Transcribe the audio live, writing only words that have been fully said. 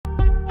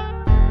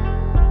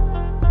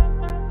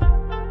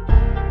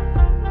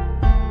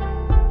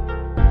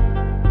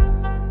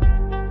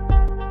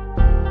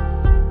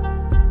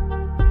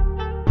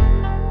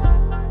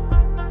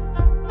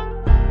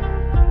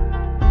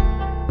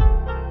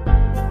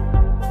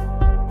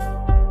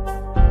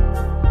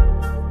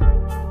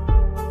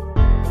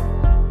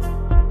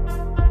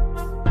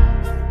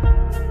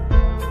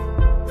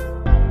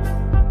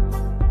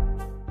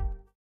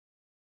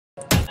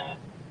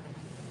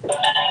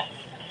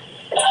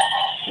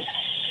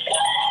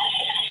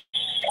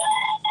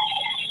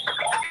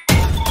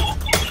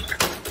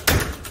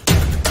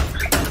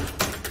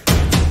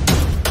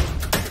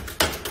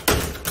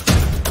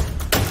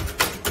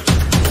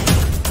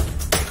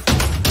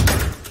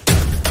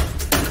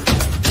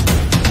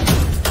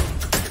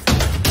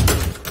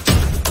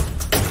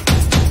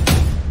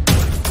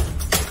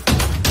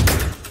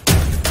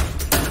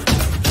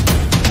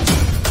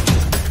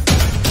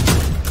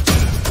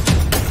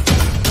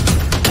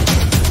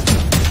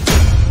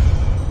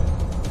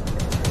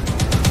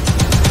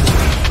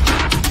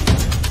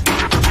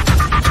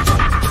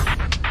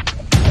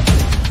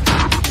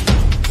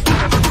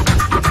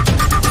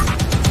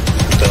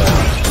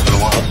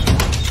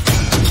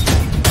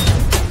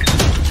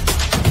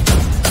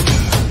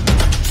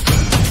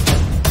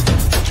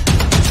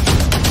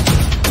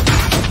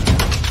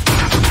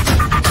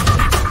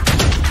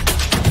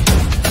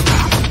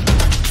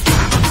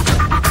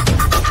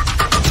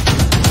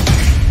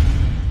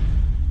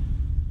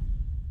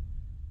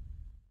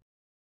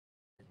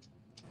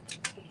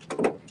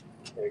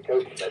Here it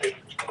goes for medics.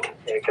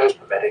 Here it goes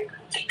for medics.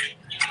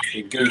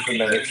 You go for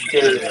medics.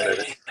 Go for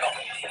medics.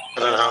 I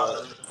don't know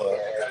how that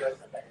works.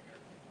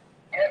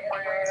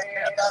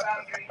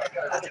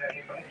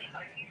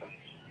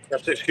 You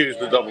have to excuse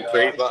the double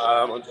feed, but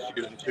I'm just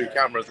using two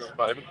cameras at the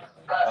moment.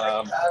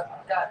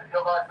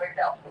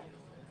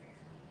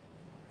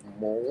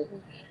 More.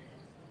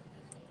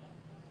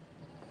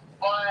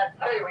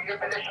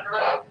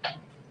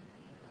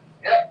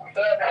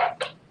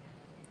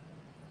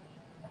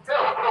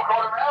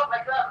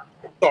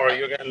 Sorry,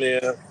 you're getting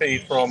the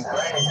feed from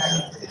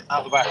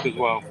out the back as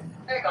well.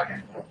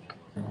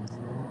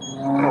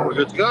 Oh, we're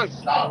good to go.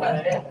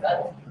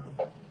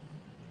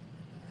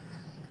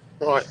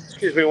 Right,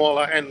 excuse me while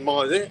I end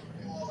my thing.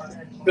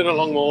 It's been a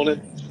long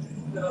morning.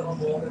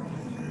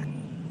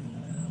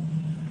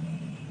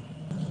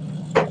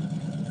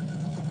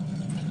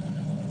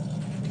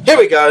 Here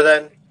we go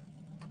then.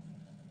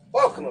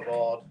 Welcome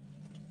aboard.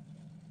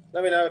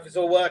 Let me know if it's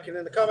all working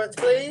in the comments,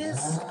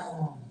 please.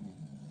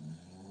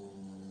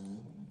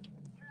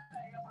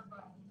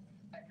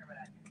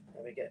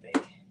 Let me get the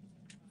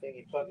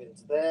thingy plugged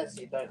into there so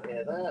you don't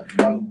hear that.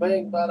 Bang,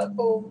 bang, bada,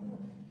 boom.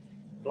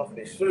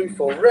 Fluffy floof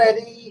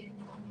already.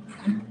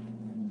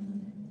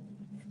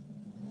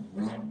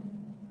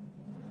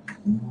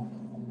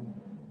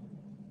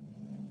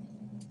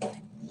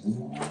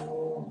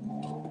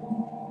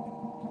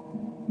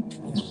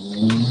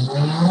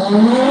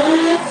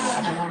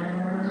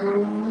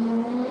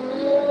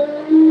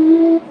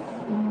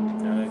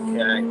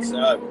 Okay,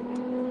 so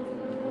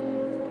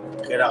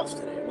good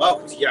afternoon.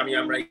 Welcome to Yum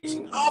Yum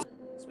Racing.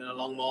 It's been a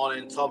long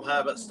morning. Tom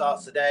Herbert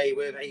starts the day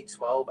with a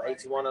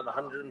 12.81 and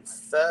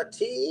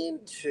 113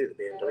 to the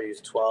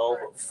BMW's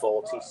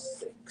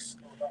 12.46.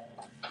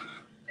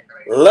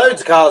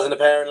 Loads of cars in the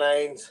pairing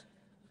lanes.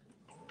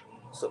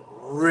 Some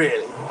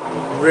really,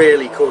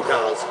 really cool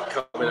cars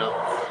coming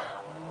up.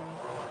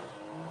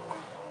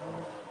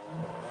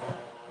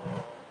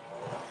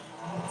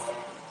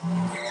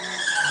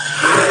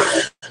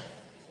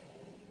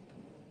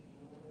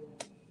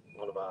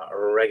 One of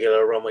our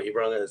regular Run What You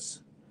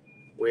Brungers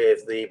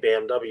with the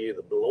BMW,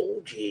 the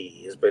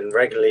Blorgy, has been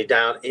regularly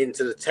down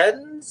into the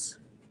 10s.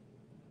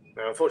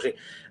 Now, unfortunately,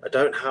 I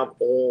don't have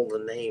all the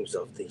names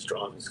of these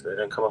drivers because they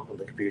don't come up on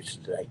the computer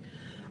today.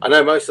 I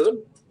know most of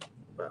them,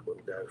 but we'll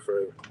go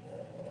through.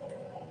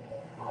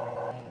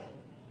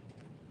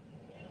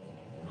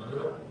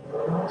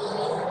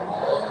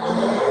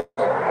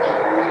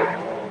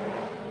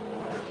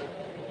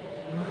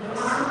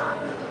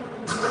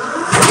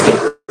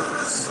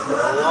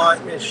 Slight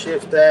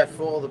misshift there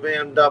for the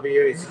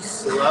BMW as he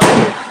slowly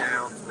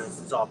down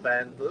towards the top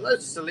end. The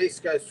Lotus Elise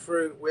goes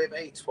through with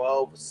a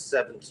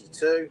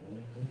 12.72.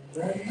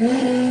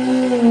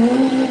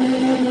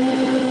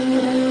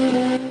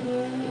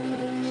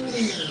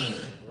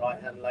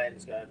 Right hand lane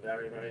is going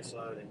very, very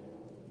slowly.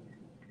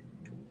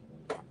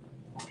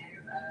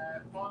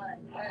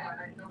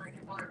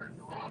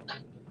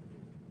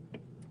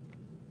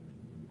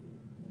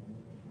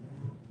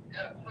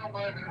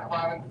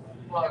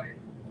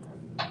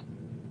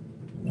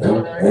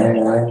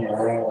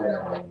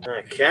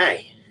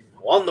 Okay,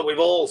 one that we've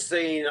all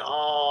seen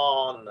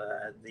on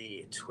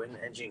the twin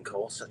engine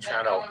Corsa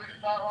channel,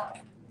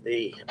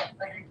 the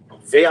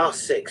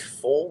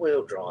VR6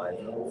 4-wheel drive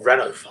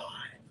Renault 5.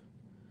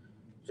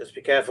 Just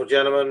be careful,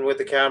 gentlemen, with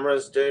the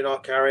cameras. Do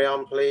not carry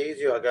on, please.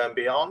 You are going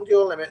beyond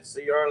your limits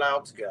that you're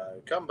allowed to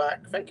go. Come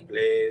back. Thank you,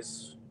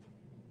 please.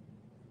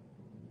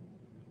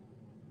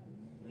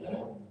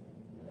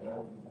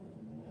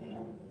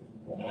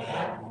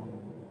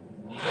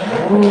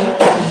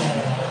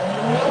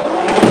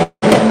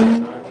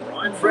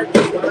 Ryan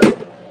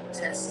Fredman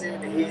tested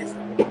his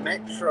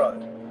Metro.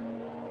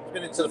 He's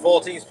been into the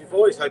 14s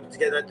before. He's hoping to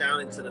get that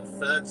down into the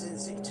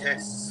 13s. He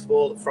tests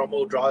for the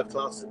front-wheel drive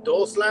class of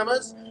door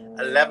slammers.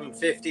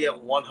 1150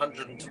 at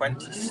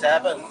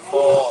 127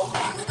 for.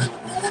 Can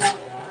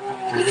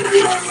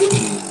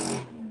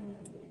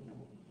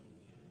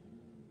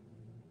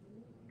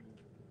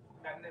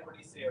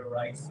anybody see a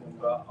race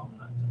but I'm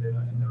not doing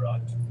it in the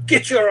right?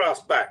 Get your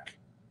ass back.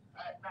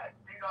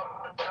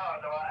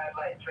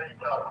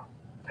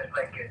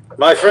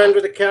 My friend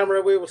with the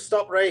camera, we will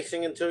stop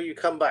racing until you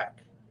come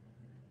back.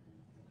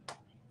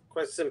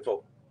 Quite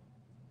simple.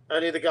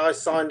 Only the guys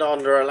signed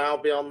on are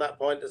allowed beyond that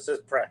point that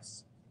says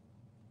press.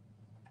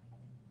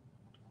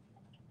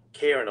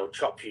 Kieran will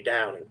chop you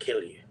down and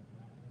kill you.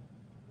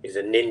 He's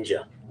a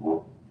ninja.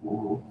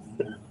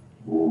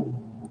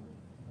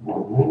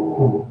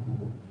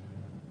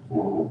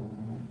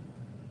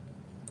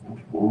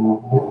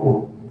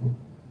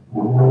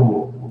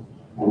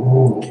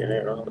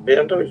 Okay, right. The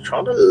BMW is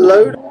trying to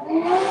load.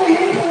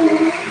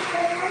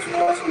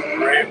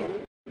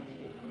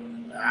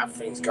 That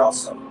thing's got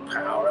some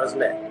power,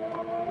 hasn't it?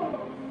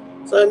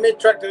 So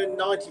mid-track doing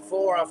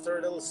 94 after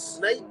a little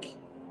snake.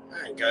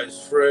 And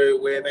goes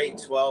through with a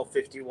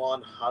 12.51,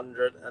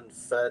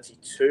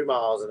 132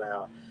 miles an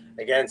hour.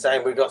 Again,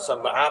 saying we've got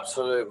some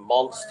absolute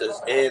monsters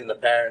in the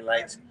pairing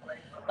lanes.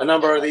 A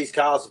number of these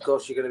cars, of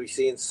course, you're going to be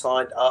seeing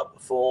signed up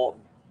for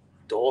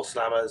door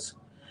slammers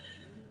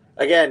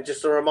Again,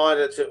 just a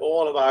reminder to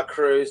all of our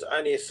crews,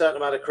 only a certain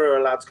amount of crew are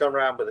allowed to come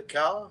around with a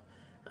car.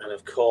 And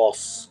of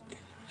course,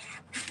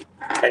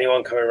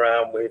 anyone coming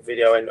around with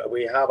videoing,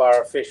 we have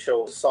our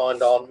official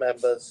signed on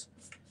members.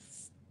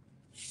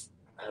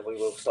 And we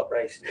will stop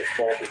racing if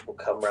more people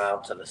come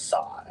round to the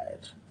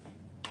side.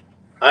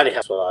 Only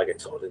that's what I get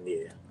told in the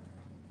ear.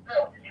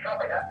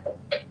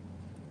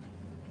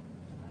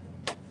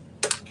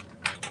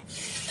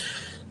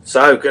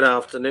 So, good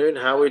afternoon.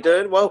 How are we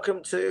doing?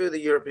 Welcome to the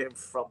European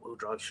front-wheel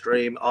drive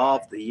stream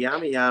of the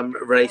Yam Yam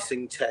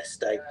Racing Test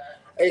Day.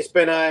 It's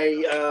been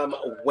a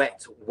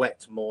wet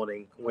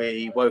morning.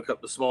 We woke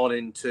up this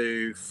morning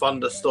to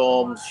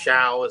thunderstorms,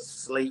 showers,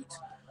 sleet,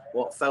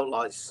 what felt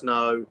like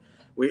snow.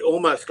 We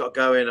almost got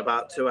going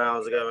about 2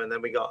 hours ago, and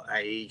then we got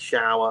a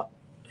shower.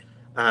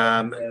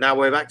 Now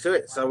we're back to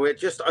it. So we're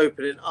just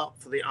opening up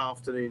for the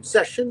afternoon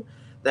session.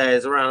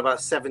 There's around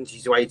about 70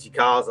 to 80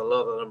 cars, a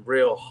lot of them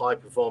real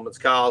high-performance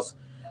cars.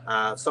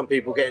 Some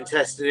people getting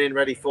tested in,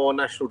 ready for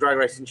National Drag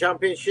Racing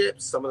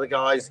Championships. Some of the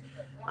guys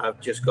have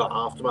just got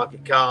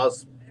aftermarket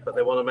cars, but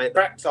they want to make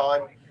track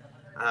time,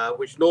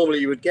 which normally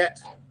you would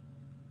get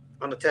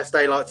on a test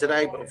day like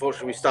today. But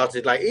unfortunately, we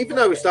started late. Even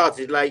though we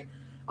started late,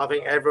 I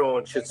think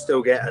everyone should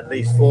still get at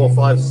least 4,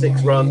 5,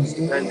 6 runs,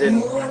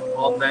 depending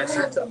on their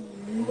setup.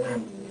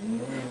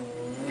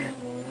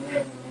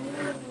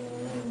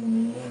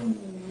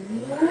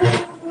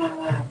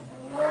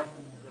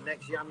 The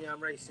next Yam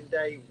Yam Racing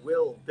Day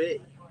will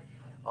be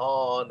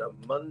on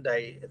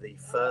Monday, the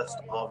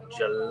 1st of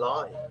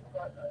July.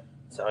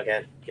 So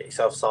again, get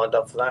yourself signed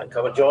up for that and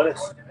come and join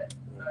us.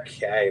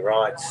 Okay,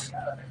 right.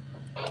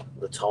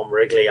 The Tom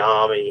Wrigley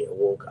Army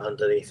walk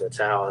underneath the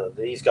tower.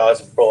 These guys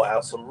have brought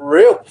out some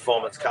real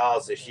performance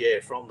cars this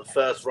year from the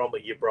first run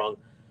that you brung.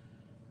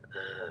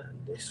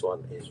 And this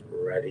one is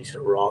ready to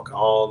rock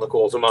on the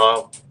quarter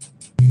mile.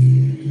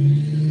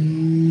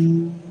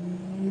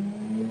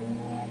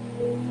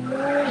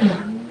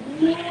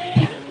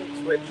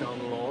 Switch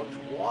on launch,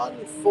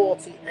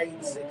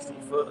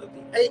 148.60 for the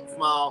 8th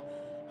mile,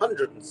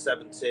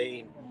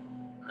 117.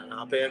 And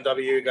our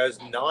BMW goes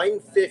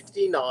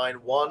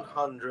 9:59,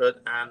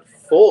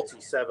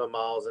 147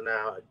 miles an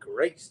hour. A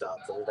great start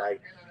to the day.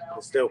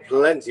 There's still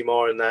plenty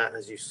more in that,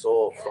 as you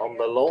saw from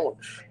the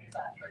launch.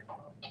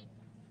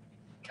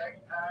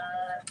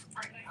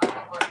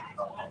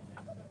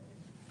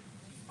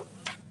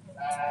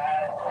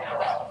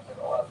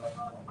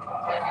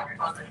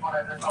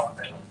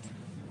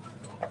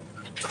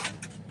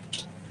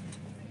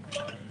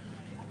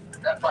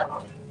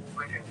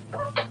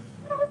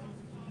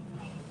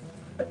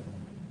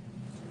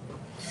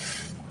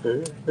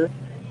 Rolling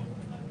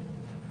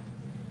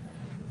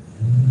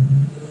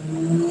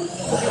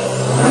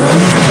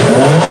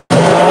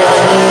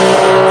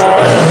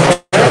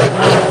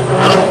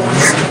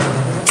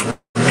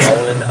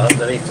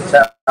underneath the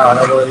tower,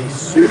 another of these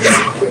super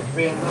quick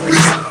vehicles.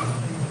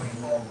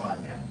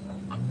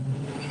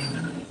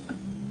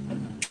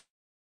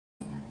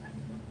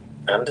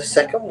 And a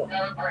second one.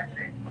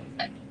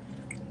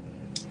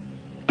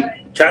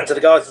 Chatting to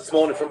the guys this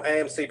morning from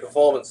AMC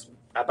Performance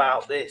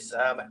about this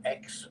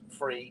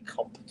X3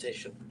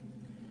 competition.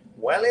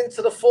 Well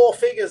into the 4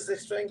 figures,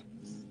 this thing.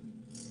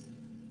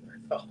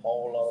 A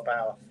whole lot of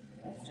power.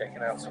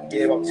 Checking out some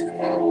gearbox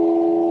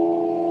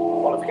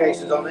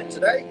qualifications on it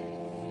today.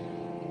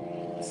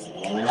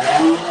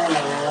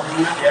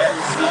 Yes,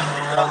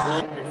 it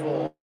does look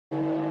before.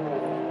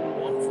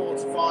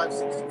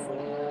 145.64.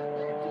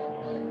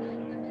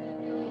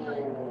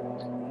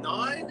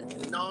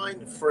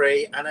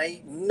 993 and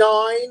a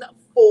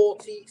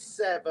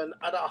 947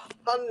 at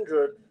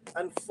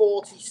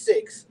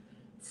 146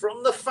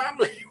 from the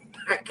family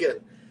wagon.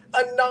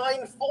 A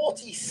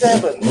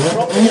 947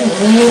 from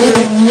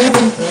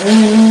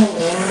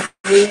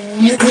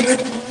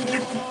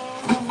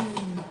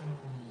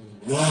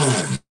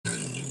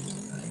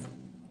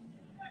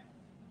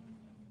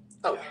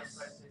Oh yes.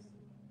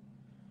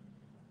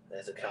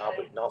 There's a car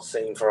we've not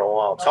seen for a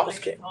while. Thomas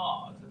King.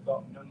 Cars have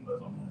got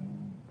numbers on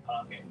them.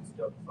 I'm getting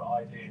stuck for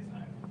ideas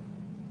now.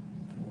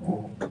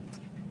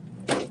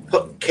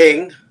 Put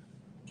King.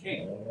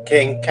 King.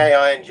 King,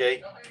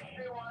 K-I-N-G.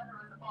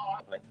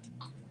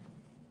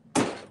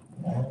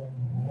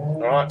 All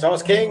right,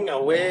 Thomas King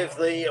with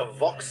the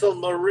Vauxhall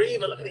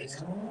Mariva. Look at these.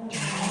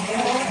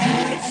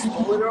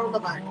 Spoiler on the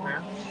back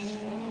now.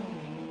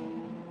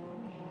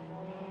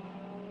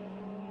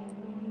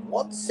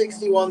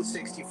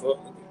 161.60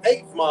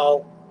 8th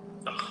mile,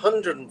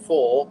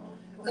 104,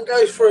 and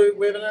goes through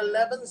with an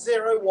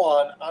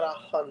 11.01 at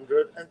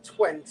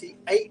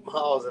 128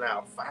 miles an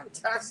hour.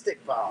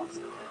 Fantastic pass.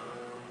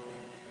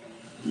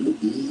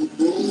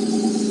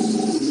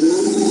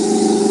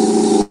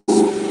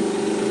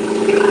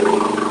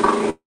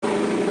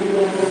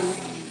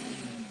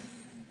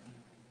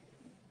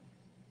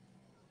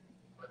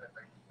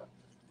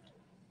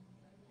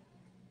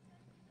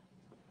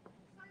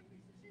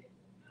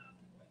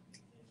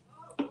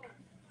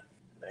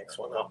 Next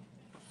one up.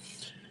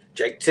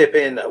 Jake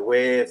Tippin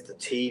with the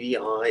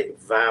TDI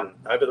van.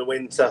 Over the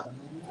winter,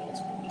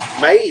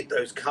 made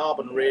those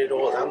carbon rear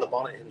doors and the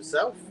bonnet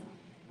himself.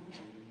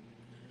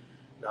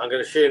 Now I'm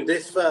going to assume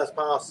this first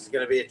pass is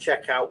going to be a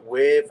checkout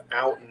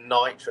without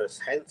nitrous,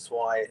 hence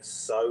why it's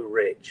so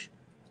rich.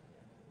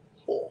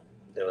 Or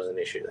there was an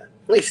issue there.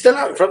 Well, he's still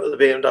out in front of the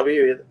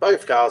BMW.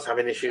 Both cars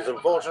having issues,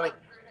 unfortunately.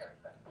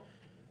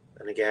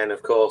 And again,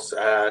 of course,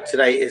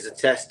 today is a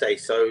test day,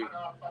 so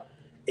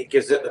it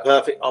gives it the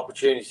perfect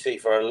opportunity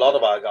for a lot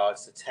of our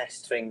guys to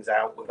test things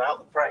out without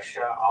the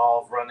pressure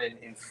of running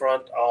in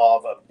front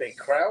of a big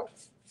crowd.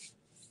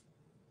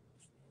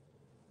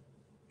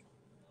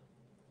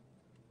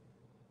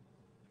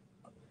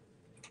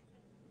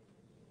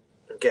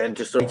 Again,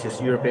 just the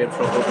latest European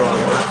front-wheel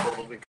drive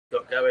raffle that we've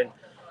got going.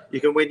 You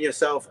can win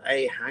yourself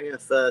a Hangar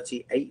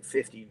 30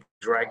 850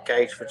 drag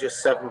cage for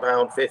just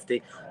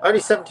 £7.50. Only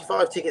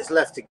 75 tickets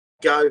left to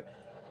go.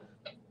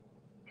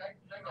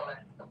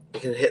 You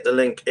can hit the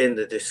link in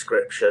the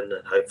description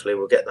and hopefully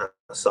we'll get that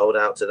sold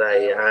out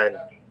today and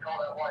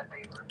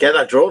get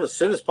that drawn as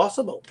soon as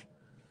possible.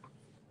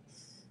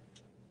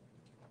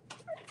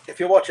 If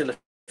you're watching the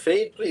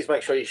feed, please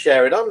make sure you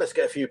share it on. Let's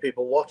get a few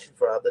people watching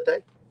throughout the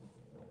day.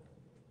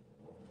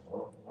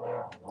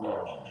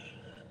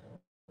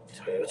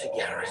 Toyota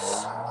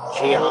Yaris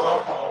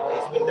GR.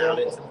 It's been down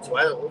into the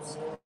 12s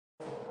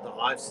that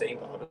I've seen,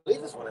 but I believe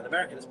there's one in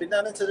America that's been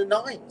down into the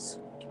 9s.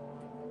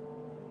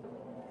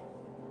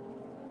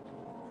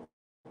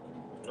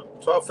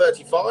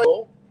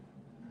 12.35.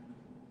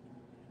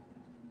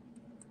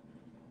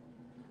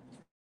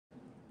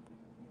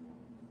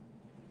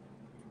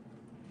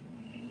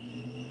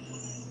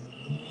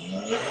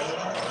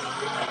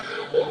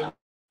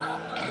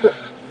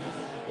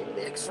 The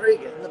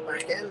X3 getting the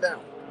back end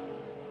out.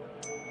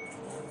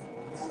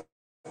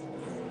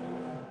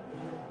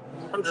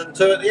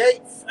 102 at the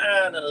 8th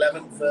and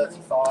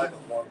 11.35 at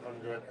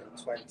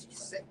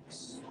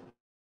 126.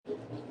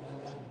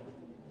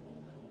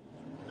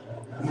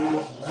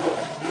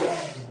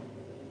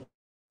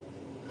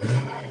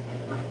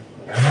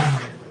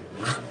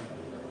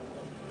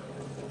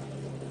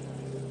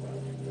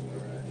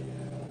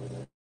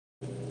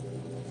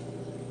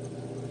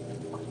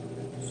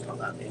 Just like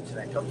that, the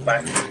internet comes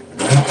back.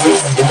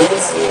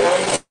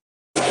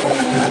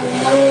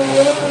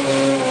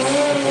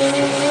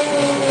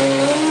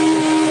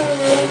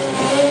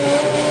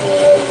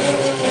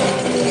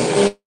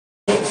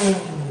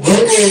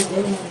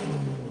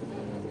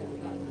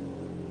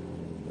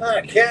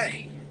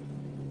 Okay.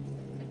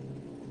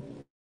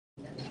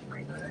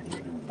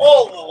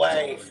 All the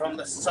way from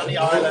the sunny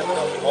island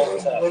of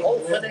Malta,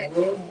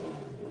 Olfinic.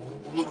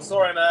 I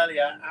saw him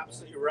earlier,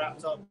 absolutely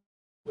wrapped up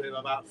with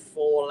about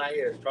 4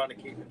 layers, trying to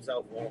keep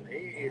himself warm. He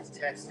is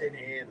testing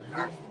in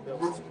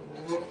built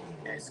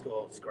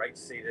Escorts. Great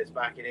to see this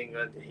back in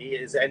England. He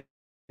is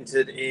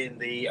entered in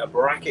the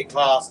bracket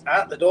class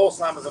at the Door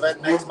Slammers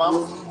event next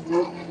month.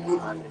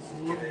 And this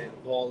is giving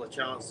Paul a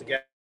chance to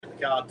get the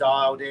car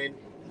dialed in.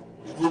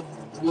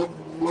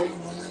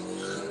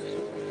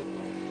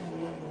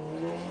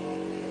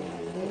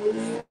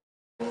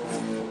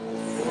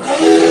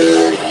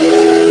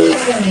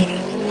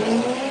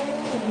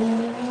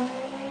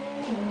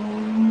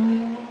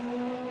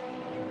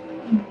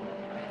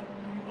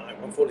 Right,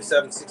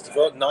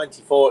 147.64,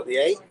 94 at the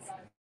 8th.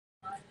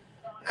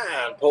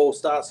 And Paul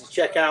starts his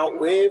checkout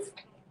with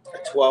a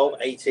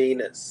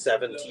 12.18 at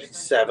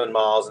 77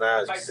 miles an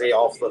hour. As you can see,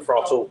 off the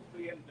throttle.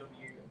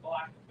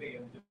 Black BMW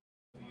and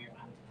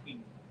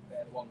pink.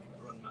 They're the ones that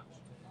run match.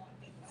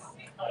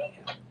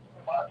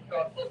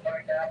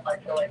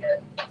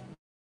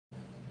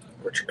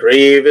 Richard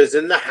Grieve is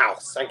in the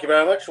house. Thank you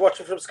very much for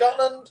watching from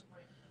Scotland.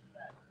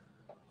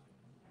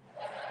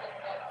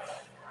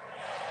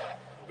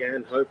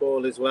 Again, hope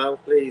all is well.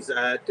 Please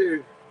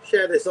do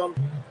share this on.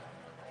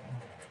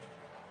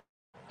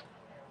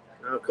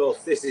 Now, of course,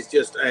 this is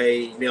just my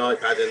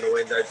iPad in the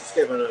window, just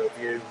giving an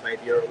overview.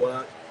 Maybe you're at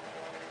work.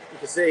 You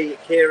can see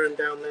Kieran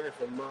down there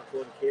from Mark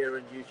 1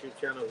 Kieran YouTube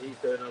channel. He's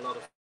doing a lot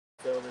of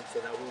filming, so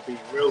there will be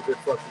real good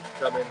footage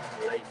coming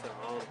later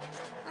on.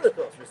 And of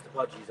course, Mr.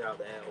 Pudgy's out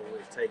there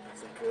always taking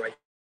some great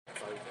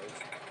photos.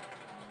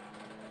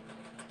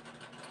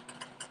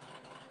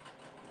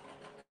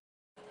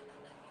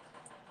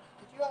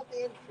 Did you have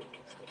the entry?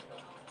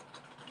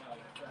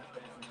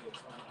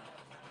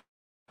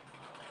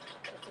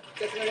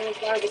 Doesn't anyone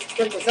know what to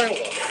print the sound on?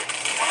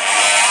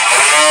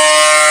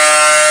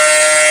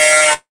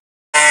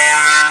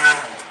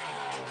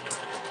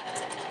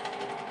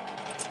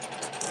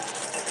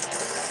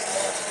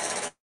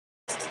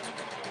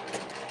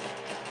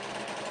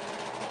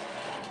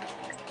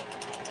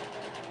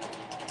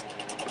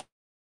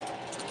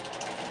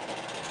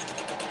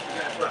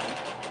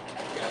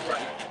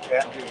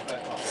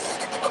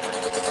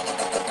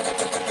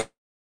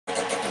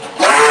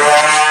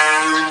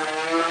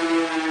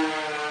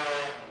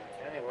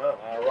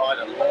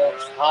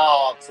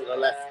 To the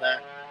left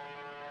there,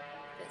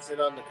 gets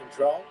it under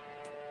control,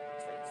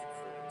 takes it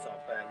through the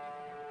top end.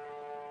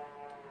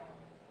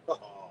 Oh.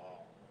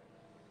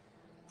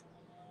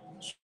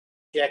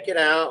 Check it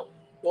out.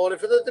 Morning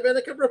for the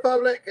Dominican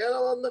Republic.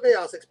 Hello on the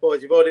VR6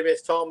 boys. You've already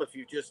missed Tom. If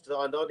you've just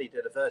signed on, he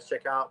did a first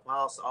checkout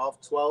pass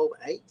of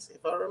 12.8,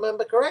 if I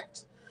remember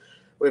correct.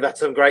 We've had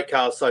some great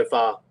cars so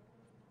far.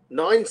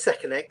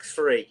 9-second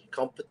X3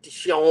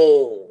 competition.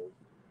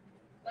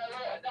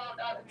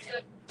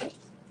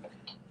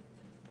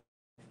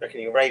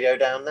 Reckon you can radio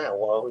down now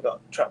while we've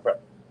got track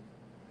prep.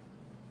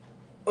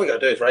 All we got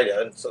to do is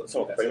radio and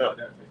someone can bring them up.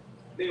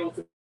 Deal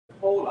to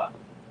Paula.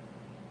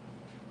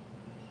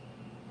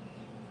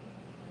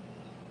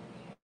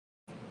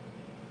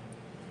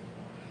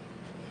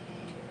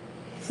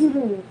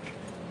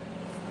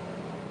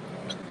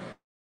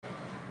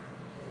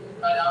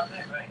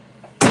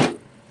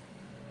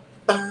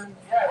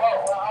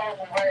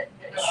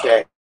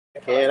 Check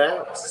it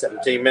out.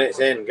 17 minutes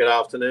in. Good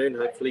afternoon.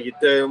 Hopefully you're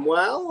doing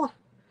well.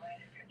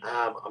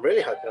 I'm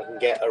really hoping I can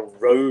get a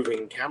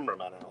roving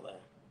cameraman out there.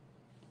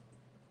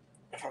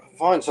 If I can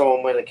find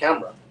someone with a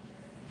camera,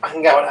 I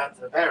can go out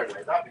to the parent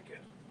day. That'd be good.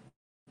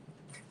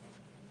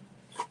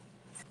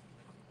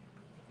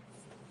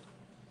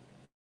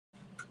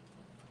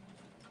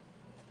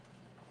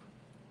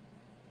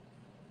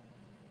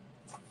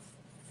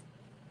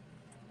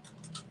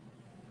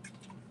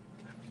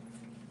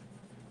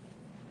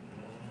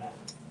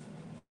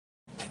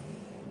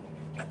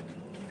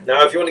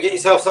 Now, if you want to get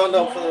yourself signed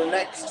up for the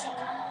next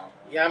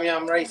Yam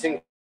Yam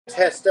Racing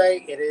test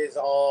day, it is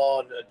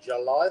on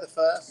July the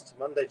 1st,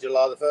 Monday,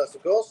 July the 1st,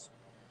 of course.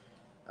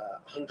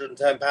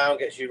 £110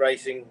 gets you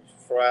racing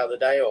throughout the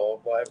day or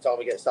whatever time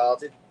we get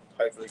started.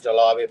 Hopefully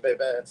July will be a bit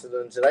better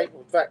than today.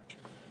 In fact,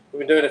 we've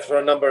been doing it for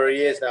a number of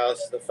years now.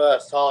 This is the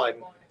first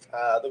time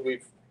that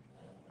we've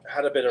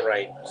had a bit of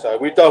rain. So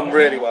we've done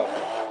really well.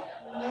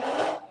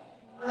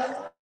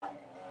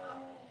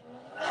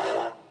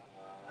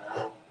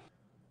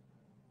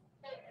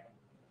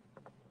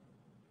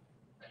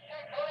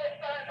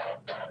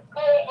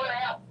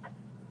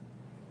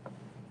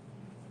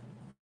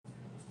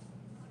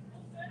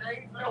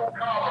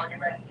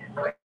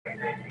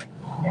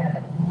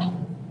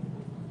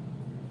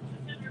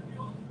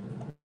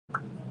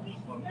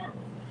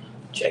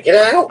 Check it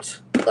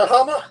out, the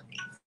Hummer.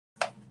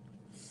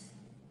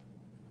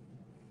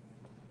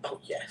 Oh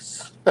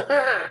yes,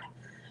 the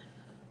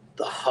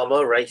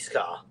Hummer race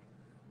car.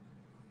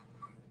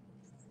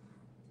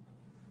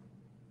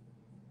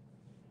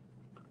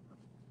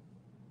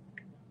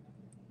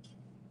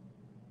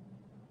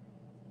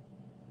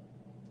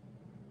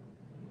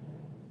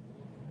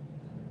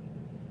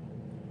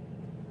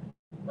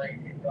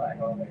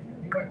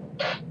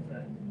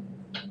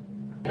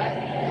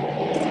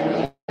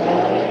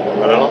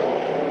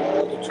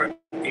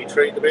 You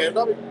treat the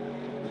BMW.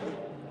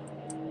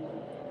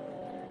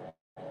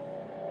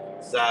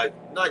 So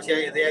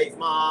 98 at the 8th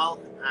mile,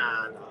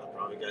 and our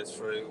driver goes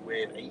through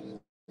with a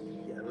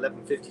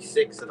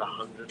 11.56 at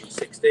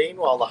 116,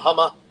 while the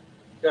Hummer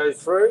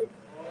goes through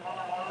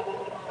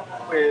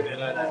with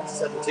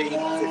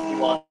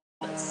 17.51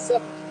 at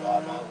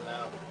 75 miles an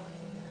hour.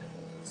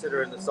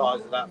 Considering the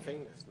size of that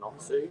thing, it's not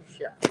too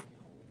shabby.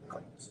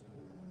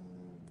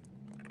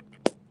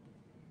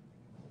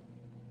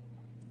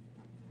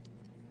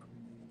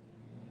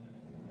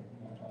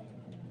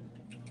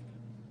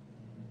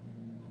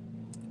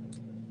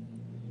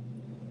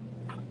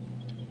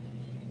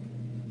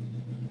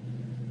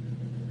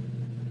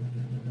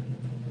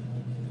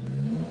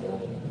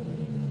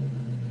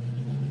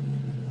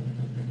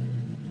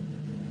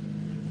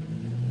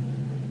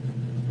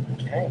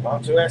 Okay,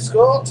 Mark II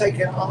Escort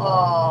taking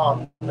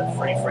on the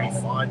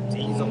 335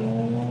 diesel.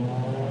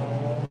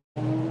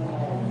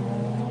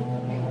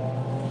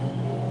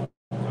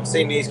 I've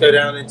seen these go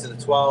down into the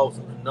 12s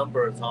a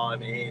number of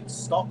times in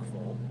stock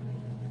form.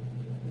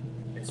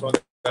 This one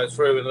goes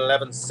through with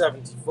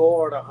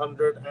 11.74 at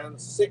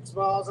 106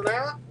 miles an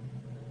hour.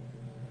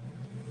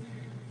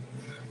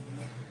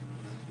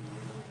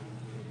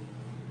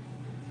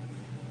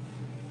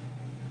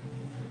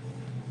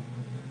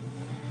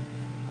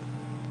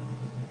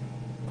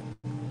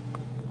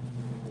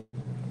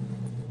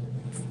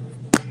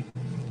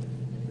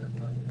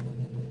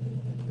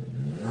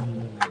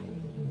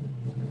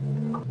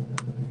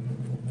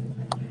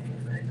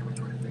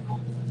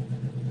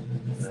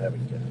 There we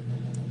go.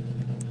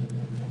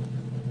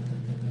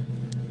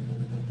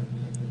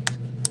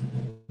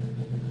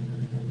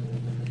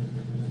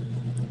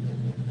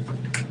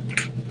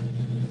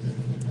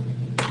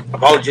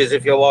 Apologies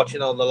if you're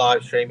watching on the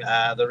live stream.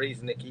 The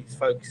reason it keeps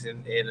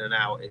focusing in and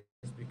out is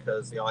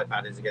because the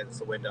iPad is against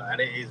the window, and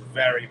it is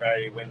very,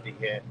 very windy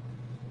here.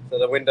 So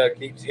the window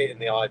keeps hitting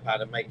the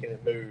iPad and making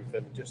it move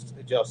and just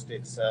adjust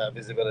its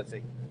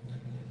visibility.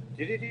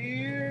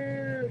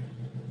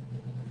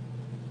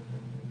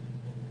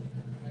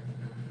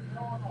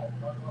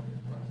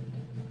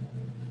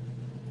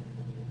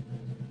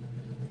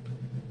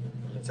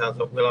 It sounds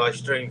like will I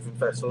stream from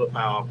Festival of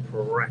Power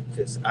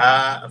practice?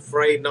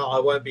 Afraid not. I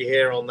won't be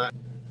here on that.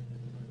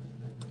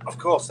 Of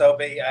course, there'll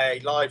be a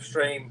live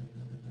stream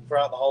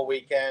throughout the whole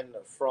weekend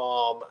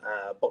from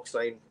Box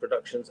Lane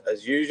Productions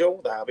as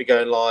usual. That'll be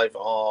going live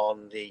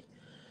on the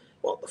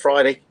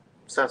Friday.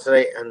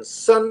 Saturday and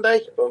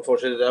Sunday, but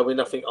unfortunately there'll be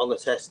nothing on the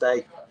test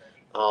day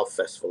of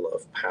Festival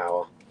of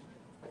Power.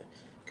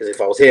 Because if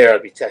I was here,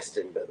 I'd be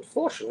testing, but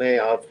unfortunately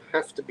I'd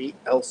have to be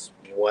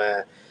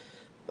elsewhere.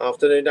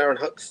 Afternoon, Darren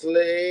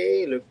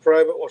Huxley, Luke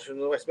Probert watching from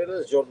the West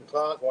Midlands, Jordan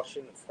Clark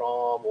watching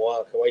from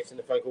work, awaiting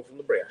the phone call from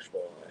the Brioche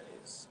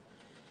boys.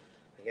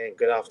 Again,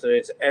 good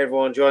afternoon to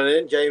everyone joining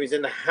in. Jamie's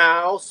in the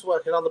house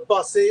working on the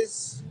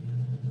buses.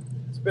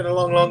 It's been a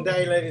long, long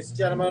day, ladies and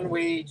gentlemen.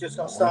 We just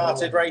got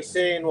started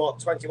racing,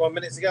 21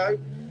 minutes ago.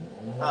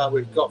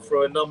 We've got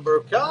through a number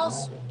of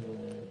cars.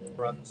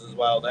 Runs as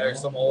well. There's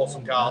some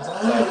awesome cars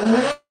on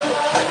sale.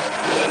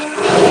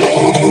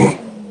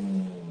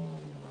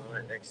 All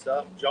right, next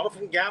up,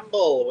 Jonathan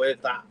Gamble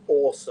with that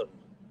awesome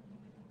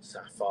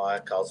Sapphire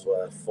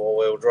Cosworth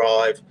 4-wheel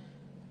drive.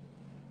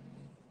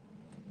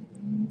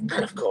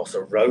 And of course,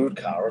 a road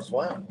car as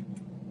well.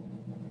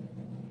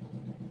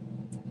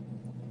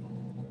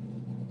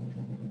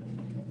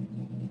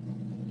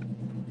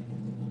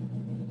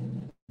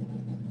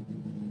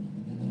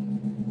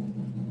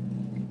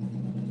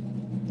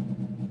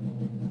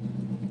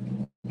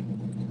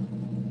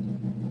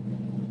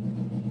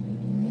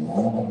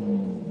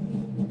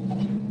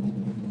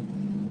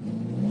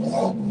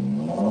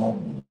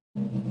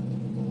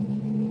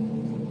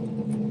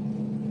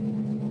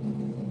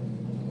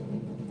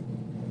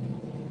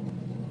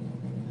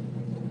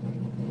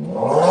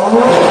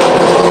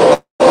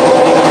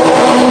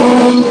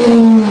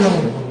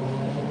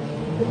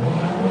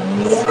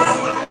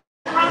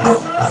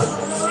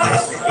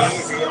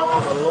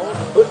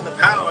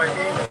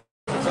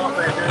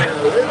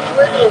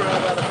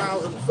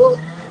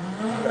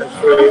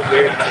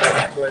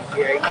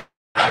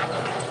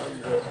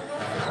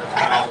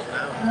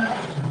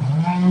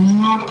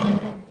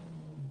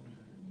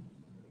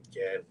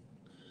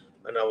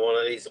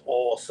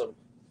 Awesome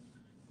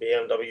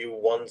BMW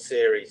 1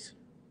 Series.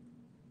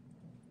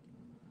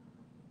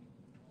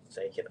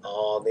 Taking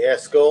on the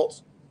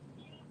Escort.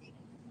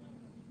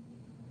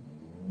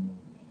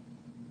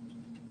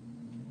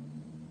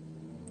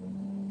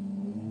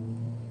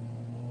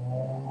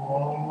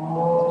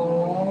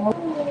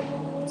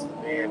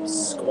 BM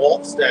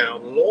squats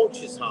down,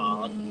 launches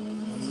hard.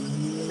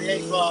 The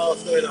 8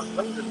 miles doing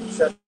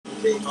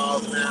 170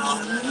 miles an hour.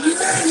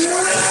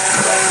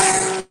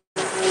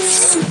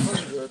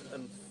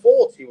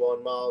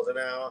 141 miles an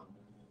hour.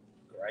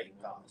 Great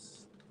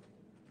pass.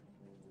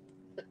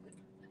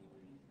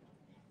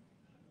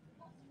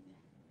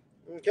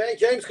 Okay,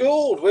 James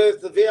Gould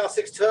with the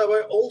VR6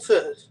 Turbo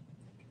altered.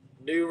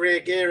 New rear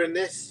gear in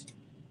this.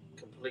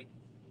 Complete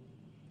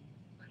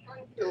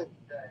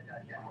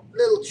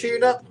little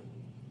tune-up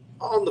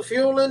on the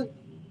fueling.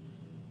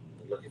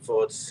 Looking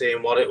forward to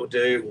seeing what it will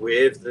do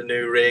with the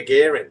new rear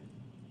gearing.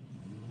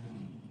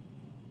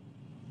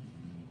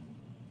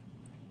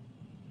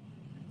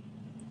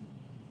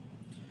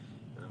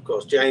 Of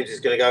course, James is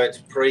going to go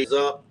into pre's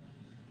up,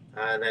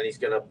 and then he's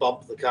going to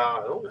bump the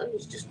car. Oh no,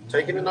 he's just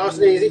taking it nice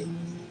and easy.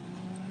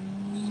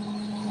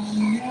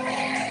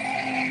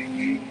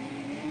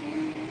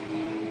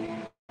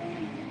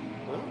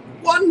 Well,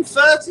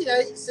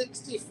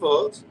 138.60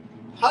 foot,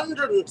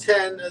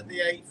 110 at the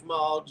 8th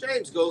mile.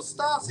 James Gould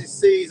starts his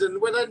season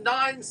with a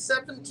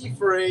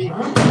 973,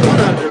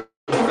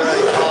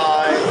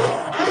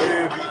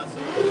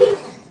 135.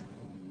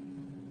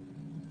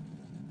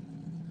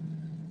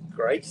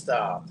 Great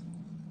start.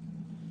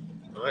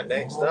 All right,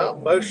 next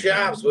up, Mo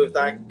Shabs with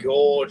that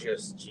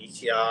gorgeous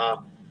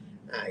GTR.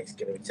 He's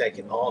going to be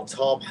taking on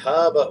Tom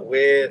Herbert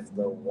with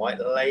the White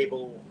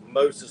Label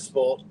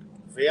Motorsport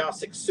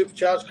VR6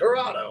 Supercharged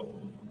Corrado.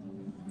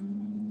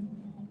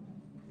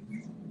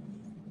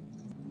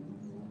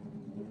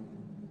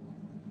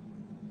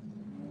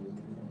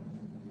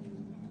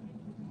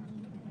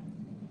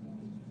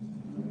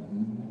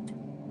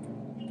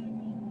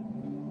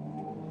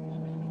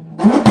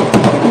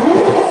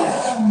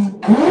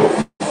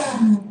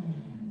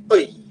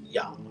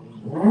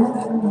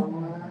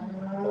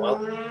 Well,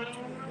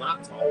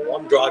 that's a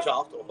one drive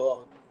shaft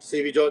or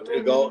CV joint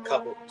to go a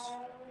couple.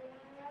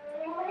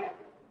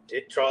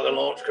 Did try the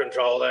launch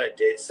control there. It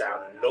did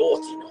sound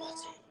naughty.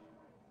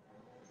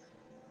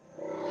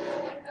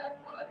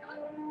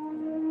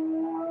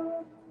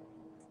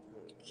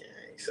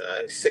 Okay, so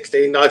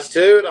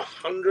 1692 and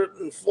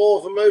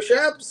 104 for Mo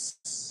Shabs.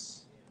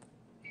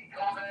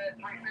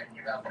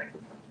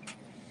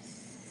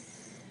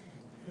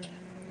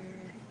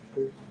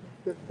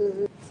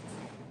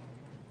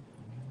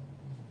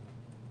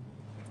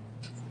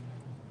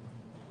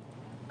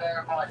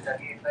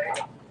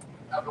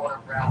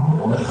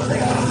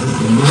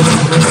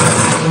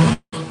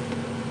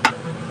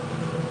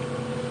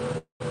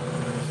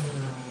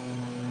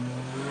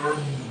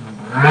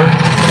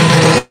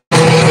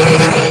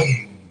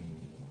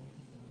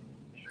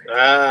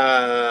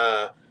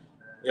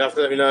 You have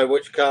to let me know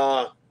which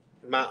car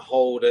Matt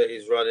Holder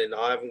is running.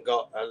 I haven't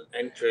got an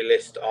entry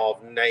list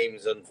of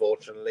names,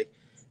 unfortunately.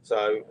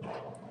 So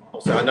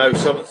also I know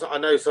some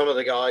of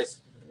the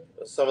guys,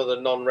 but some of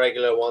the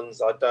non-regular ones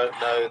I don't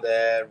know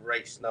their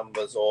race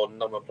numbers or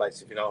number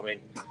plates, if you know what I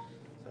mean. So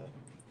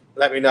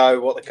let me know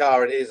what the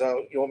car it is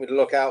you want me to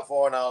look out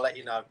for, and I'll let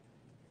you know.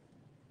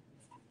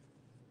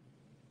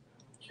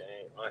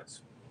 Okay, right.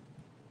 Is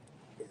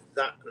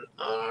that an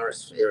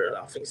RS?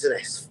 I think it's an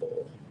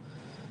S4.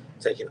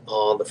 Taking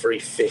on the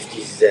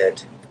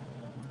 350Z.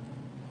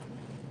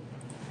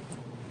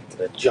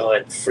 The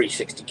giant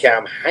 360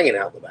 cam hanging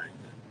out the back.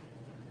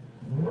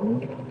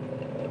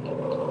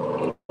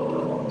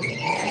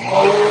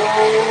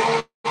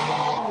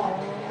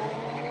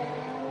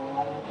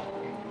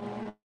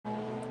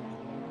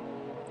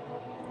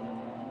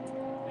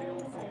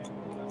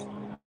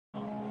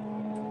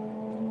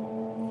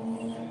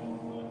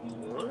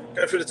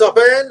 Go through the top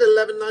end,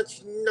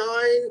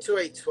 11.99 to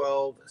a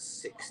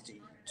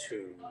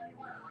 12.62.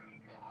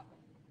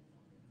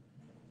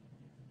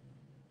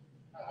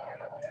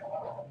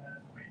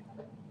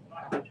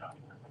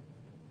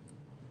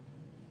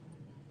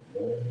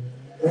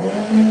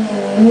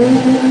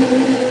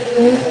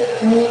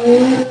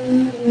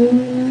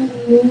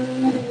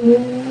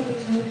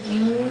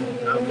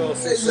 Now, of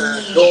course, this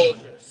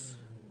gorgeous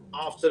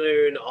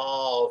afternoon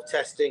of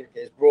testing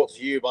is brought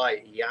to you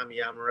by Yam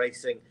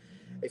Racing.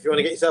 If you want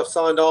to get yourself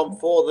signed on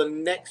for the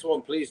next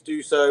one, please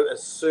do so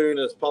as soon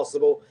as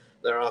possible.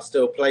 There are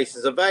still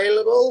places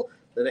available.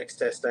 The next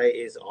test day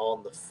is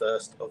on the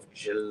 1st of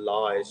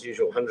July. As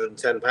usual,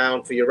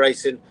 £110 for your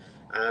racing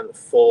and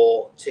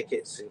 4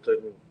 tickets,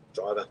 including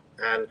driver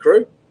and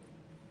crew.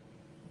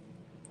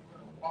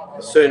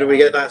 The sooner we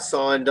get that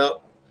signed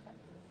up,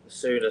 the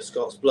sooner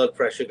Scott's blood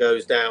pressure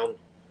goes down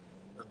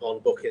upon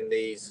booking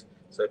these.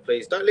 So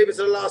please don't leave it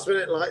to the last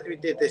minute like we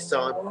did this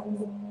time.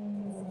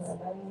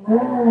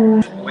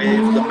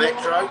 With the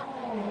Metro,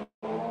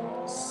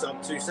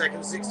 sub 2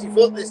 seconds, 60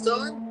 foot this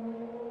time.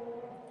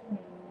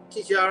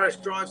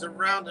 TTRS drives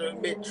around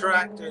at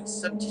mid-track, doing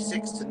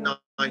 76 to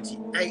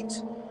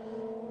 98.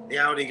 The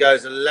Audi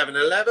goes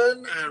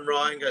 11.11 and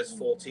Ryan goes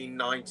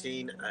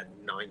 14.19 at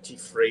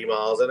 93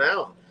 miles an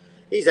hour.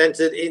 He's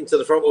entered into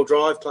the front-wheel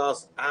drive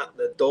class at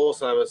the door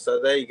slammer.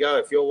 So there you go.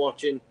 If you're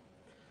watching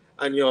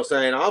and you're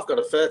saying, I've got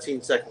a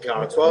 13-second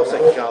car, a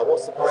 12-second car,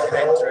 what's the point of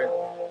entering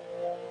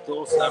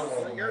door slammers?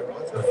 There you go.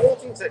 Ryan's got a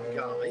 14-second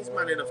car. He's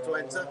man enough to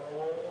enter.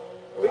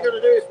 All we're going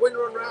to do is win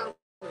run round.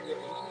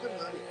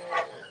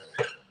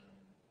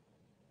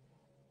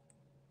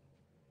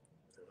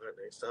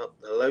 Next up,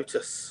 the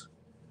Lotus.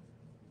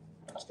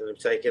 It's going to be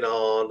taking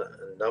on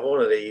another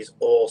one of these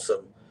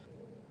awesome.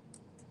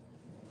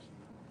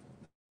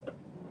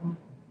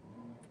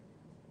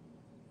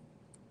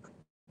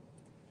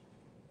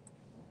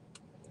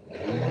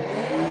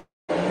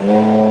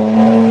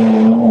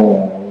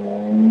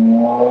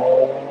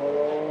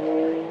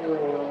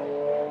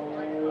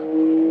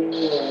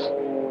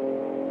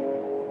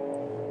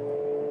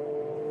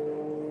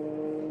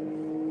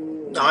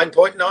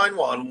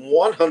 .91,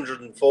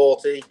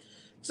 140.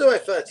 So a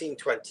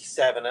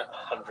 13.27 at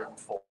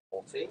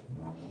 140.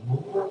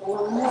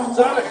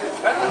 So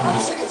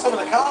I'm seeing some of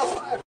the cars.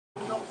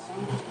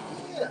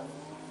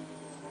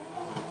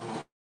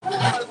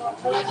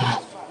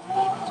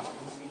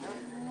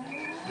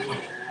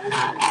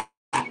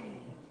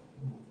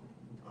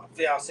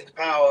 VR6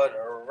 powered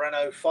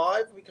Renault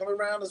 5 will be coming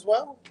around as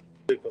well.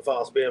 Super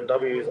fast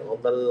BMWs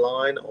on the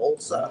line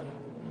also.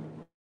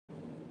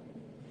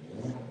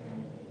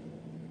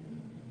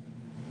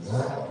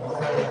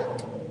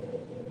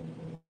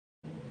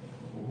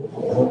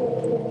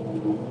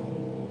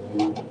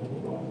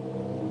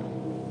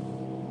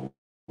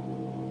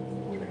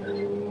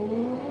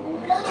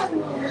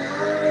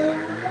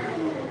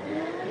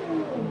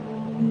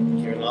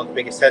 Not the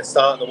biggest head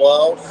start in the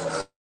world.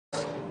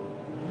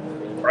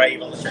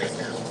 Brave on the chase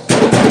now.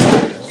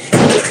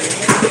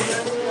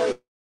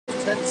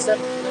 10.79,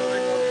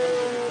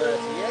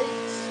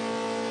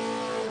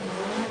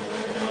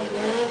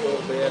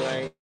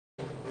 138.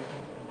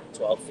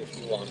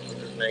 12.51,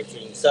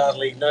 118.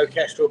 Sadly, no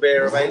Kestrel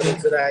beer available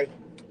today.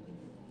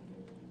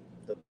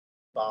 The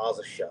bars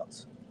are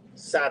shut.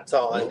 Sad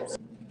times.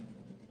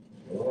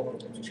 I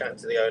was chatting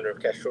to the owner of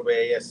Kestrel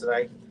Beer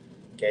yesterday.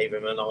 Gave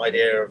him an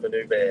idea of a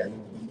new beer.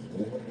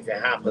 If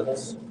it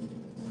happens,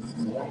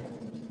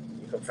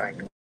 you can thank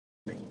me.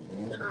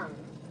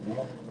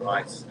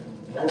 Right.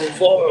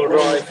 4-wheel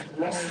drive.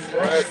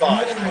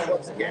 405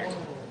 once again.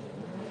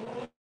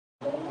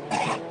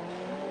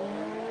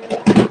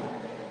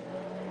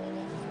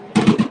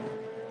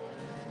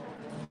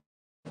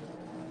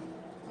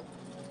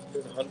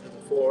 There's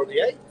 104 at the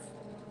 8th.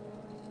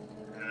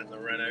 And the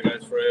Renault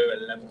goes through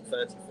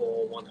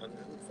 11.34,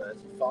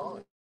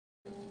 135.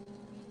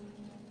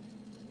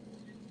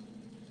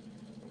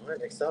 Right,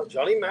 next up,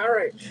 Johnny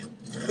Marriage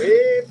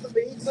with the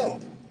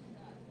Beetle.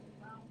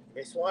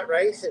 Miss White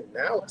Racing,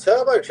 now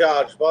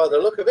turbocharged by the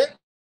look of it.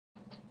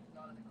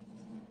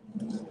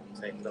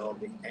 Taking on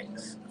the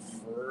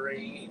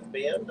X3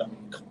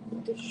 BMW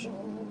competition.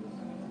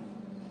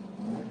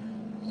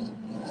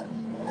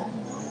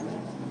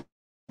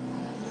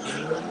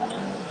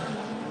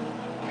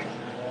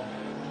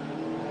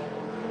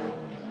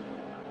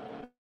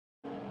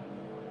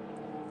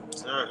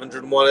 So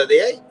 101 at the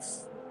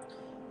 8th.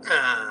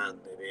 And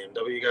the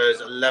BMW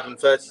goes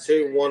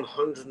 11:32,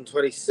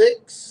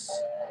 126.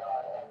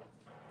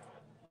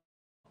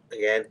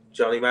 Again,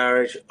 Johnny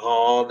Marriage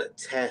on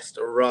test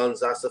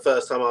runs. That's the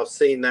first time I've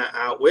seen that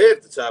out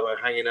with the turbo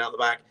hanging out the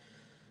back.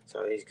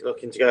 So he's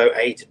looking to go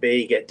A to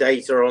B, get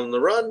data on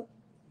the run.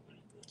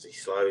 As he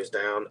slows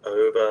down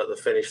over the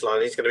finish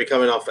line. He's going to be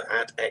coming off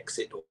at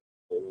exit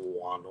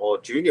 1,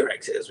 or junior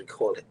exit as we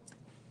call it.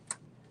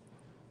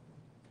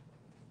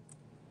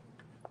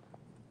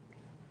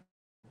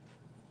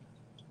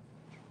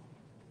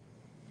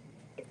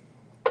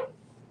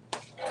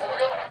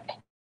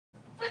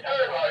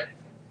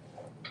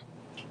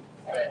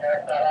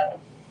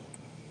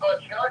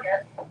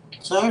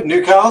 So,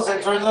 new cars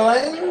entering the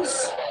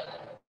lanes.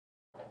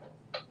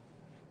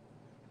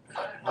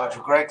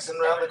 Nigel Gregson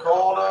around the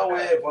corner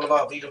with one of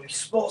our VW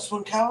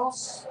Sportsman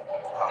cars.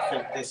 I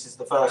think this is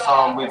the first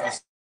time we've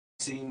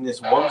seen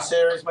this 1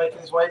 Series making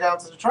its way down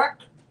to the track.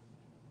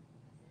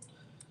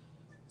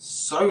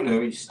 So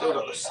new, he's still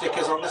got the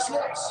stickers on the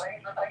slips.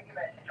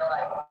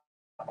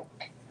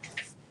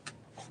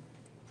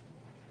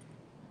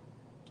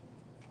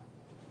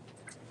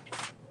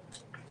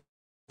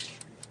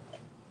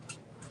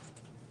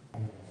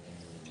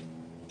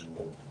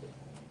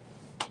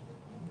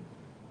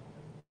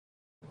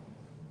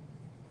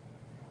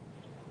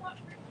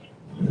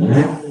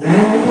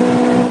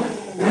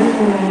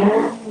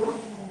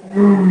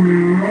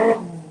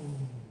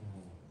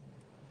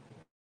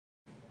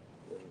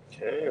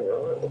 Okay,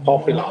 right, the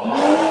popular on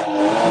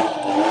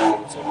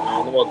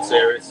the 1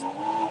 Series.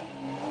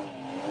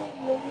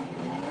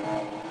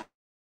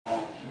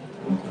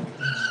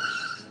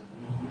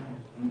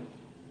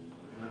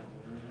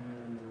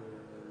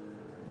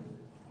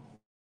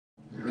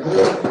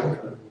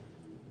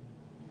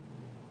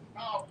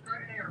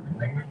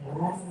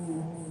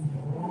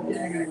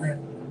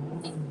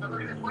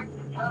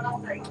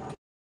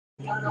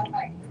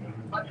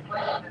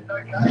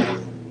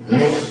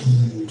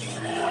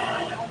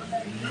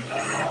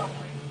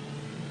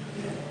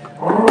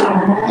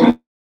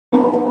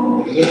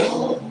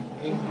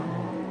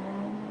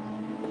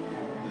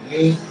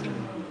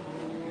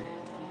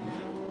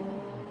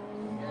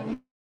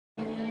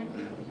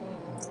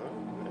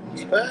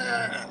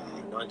 Bad.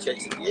 98,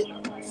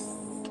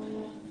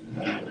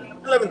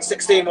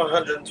 11:16,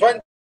 120,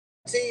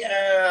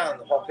 and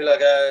the popular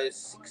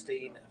goes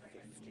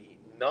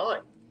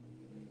 16:59.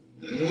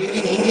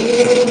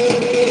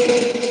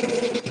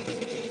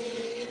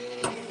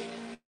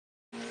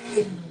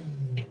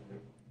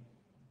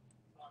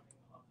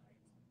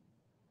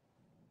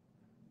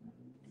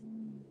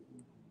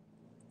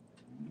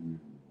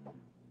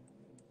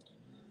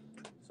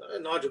 So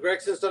Nigel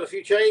Gregson's done a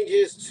few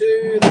changes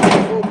to the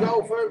Ford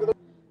Golf over the.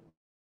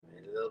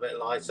 A little bit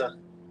lighter,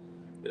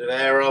 bit of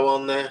aero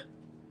on there.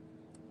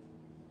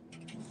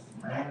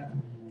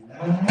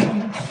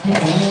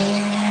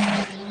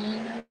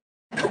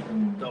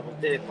 Double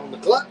dip on the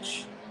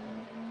clutch.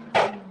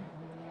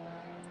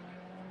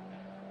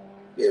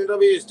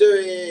 BMW is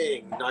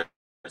doing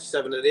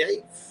 97 at the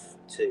 8th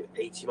to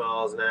 80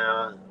 miles an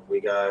hour.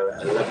 We go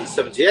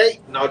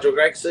 11:78. Nigel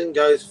Gregson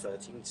goes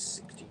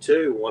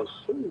 13:62,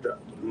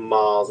 100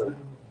 miles an hour.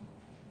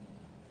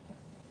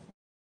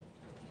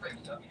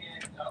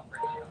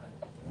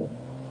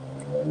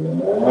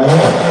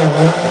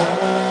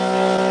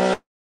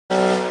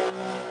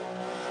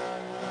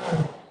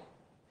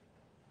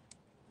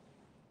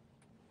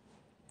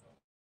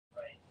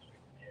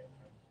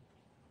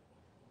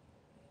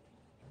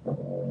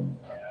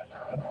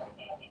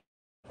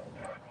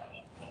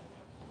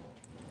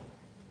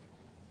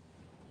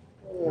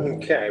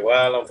 Okay,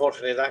 well,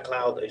 unfortunately, that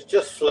cloud is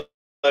just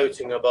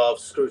floating above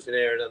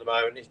scrutineering at the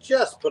moment. It's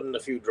just putting a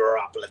few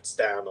droplets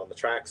down on the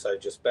track, so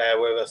just bear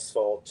with us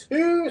for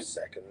 2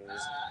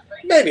 seconds,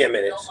 maybe a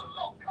minute.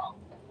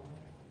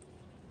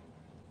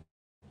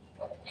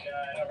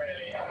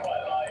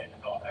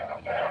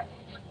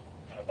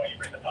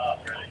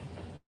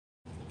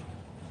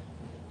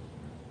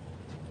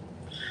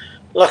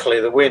 Luckily,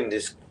 the wind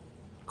is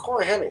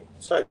quite heavy,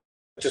 so it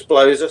just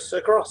blows us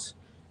across.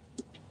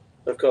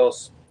 Of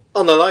course,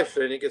 on the live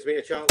stream, it gives me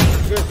a chance to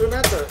go to an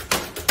advert.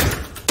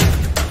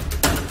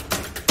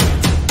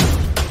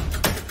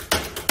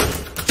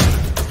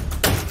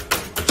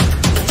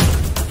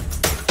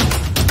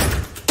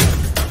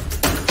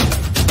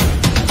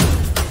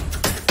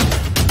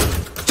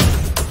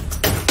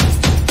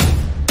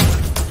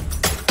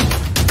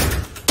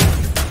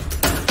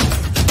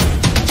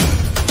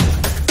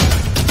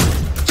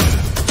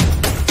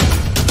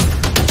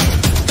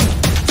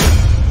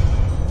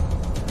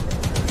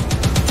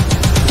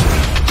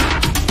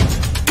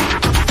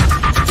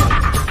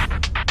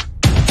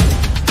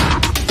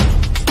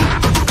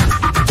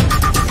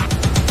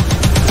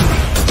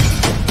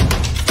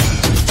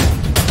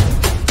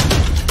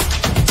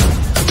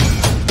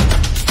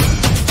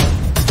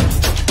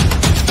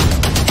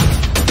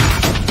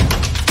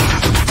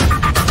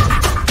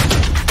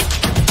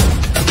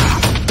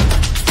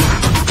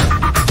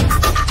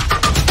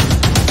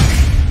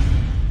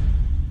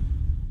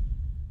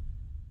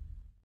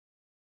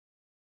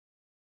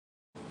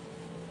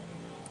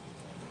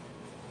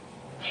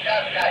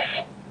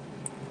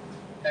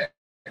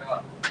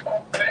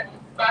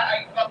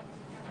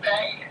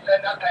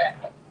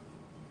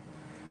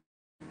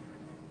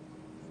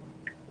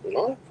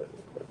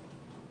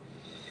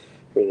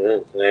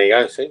 There you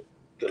go, see?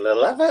 Good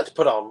little effort to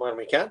put on when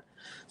we can.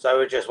 So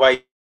we're just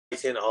waiting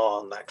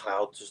on that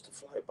cloud just to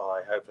float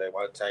by. Hopefully it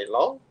won't take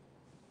long.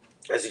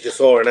 As you just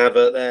saw an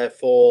advert there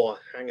for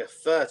Hangar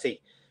 30.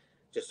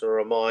 Just a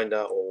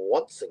reminder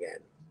once again,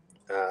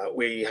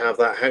 we have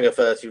that Hangar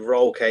 30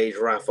 roll cage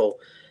raffle.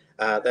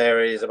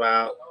 There is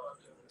about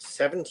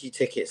 70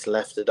 tickets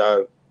left to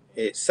go.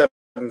 It's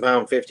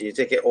 £7.50 a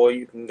ticket, or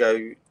you can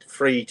go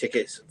free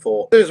tickets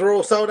for. Those are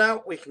all sold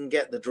out. We can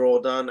get the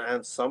draw done,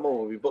 and someone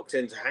will be booked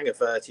into Hangar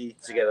 30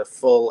 to get a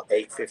full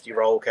 850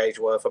 roll cage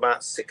worth about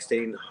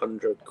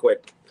 1,600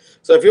 quid.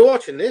 So if you're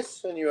watching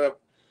this and you're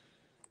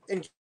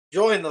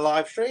enjoying the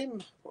live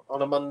stream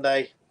on a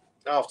Monday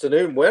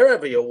afternoon,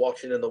 wherever you're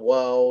watching in the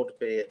world,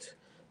 be it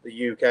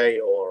the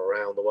UK or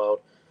around the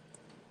world,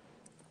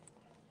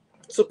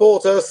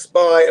 support us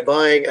by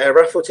buying a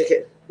raffle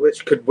ticket,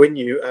 which could win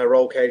you a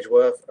roll cage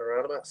worth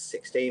around about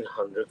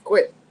 1,600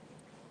 quid.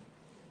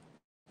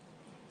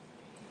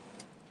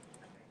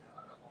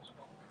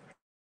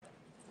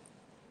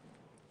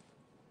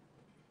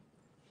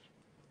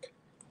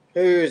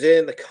 Who's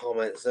in the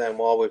comments then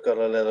while we've got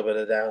a little bit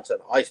of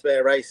downtime? Ice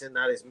Bear Racing,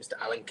 that is Mr.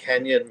 Alan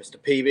Kenyon, Mr.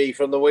 PB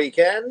from the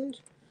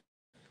weekend.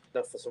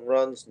 Enough for some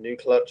runs. New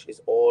clutch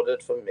is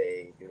ordered for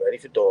me. Be ready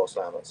for door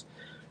slammers.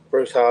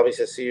 Bruce Harvey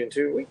says, see you in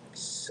 2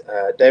 weeks.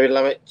 David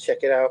Lammett, check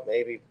it out.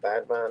 Maybe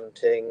Badman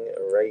Ting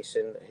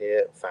Racing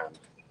here, fan.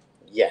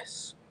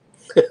 Yes.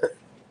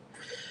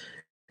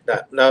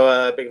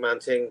 No Big Man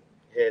Ting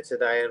here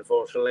today,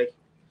 unfortunately.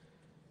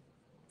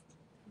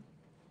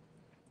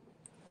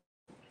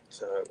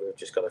 So we've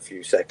just got a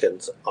few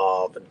seconds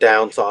of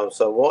downtime.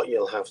 So what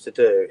you'll have to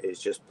do is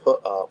just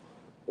put up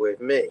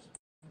with me.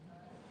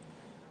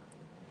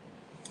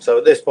 So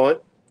at this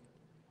point,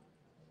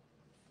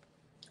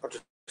 I'll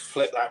just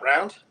flip that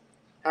round.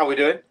 How are we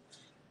doing?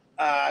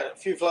 A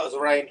few flutters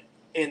of rain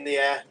in the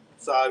air,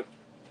 so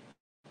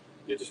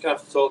you're just going to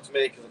have to talk to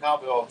me because I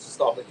can't be able to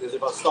stop it, because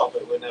if I stop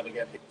it, we'll never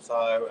get it.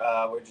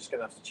 So we're just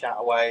going to have to chat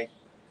away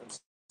and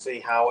see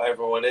how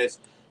everyone is.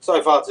 So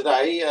far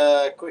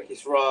today,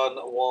 quickest run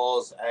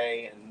was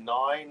a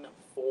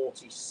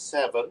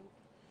 9:47.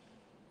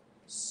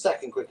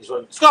 Second quickest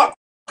run. Scott,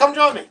 come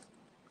join me.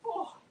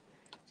 Oh,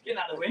 it's getting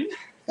out of the wind.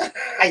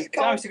 Hey,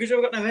 Damn, it's a good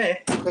job I've got no hair.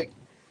 Quick.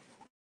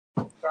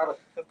 Grab it.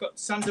 I've got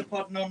Santa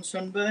Pod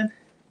non-sunburn.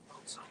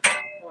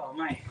 Oh,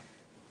 mate.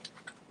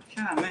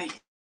 Can't, mate.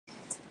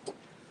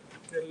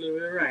 Got a little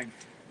bit of rain.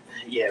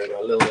 Yeah, we've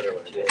got a little bit of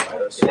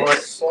rain.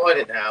 Slide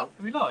it down.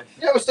 Are we live?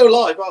 Yeah, we're still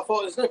live, but I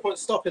thought there's no point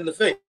stopping the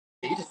feed.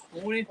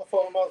 Morning. I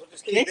thought I might as well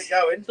just keep it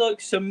going. It's like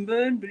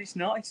sunburn, but it's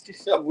not. It's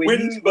just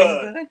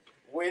Windburn.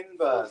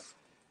 Windburn.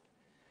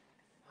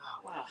 Oh,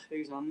 wow,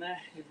 who's on there?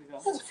 Who have we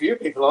got? There's a few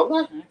people on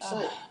there.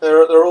 Oh.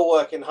 They're all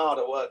working hard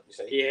at work, you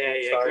see. Yeah,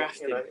 so,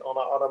 grafting. you know,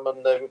 on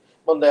a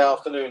Monday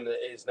afternoon it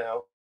is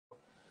now.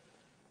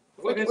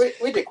 We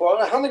did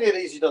quite. How many of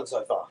these have you done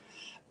so far?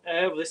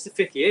 Well, this is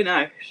the 5th year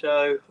now,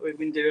 so we've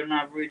been doing an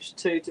average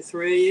 2 to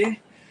 3 a year.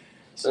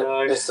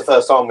 So this is the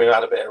first time we've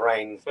had a bit of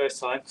rain. First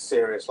time.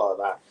 Serious like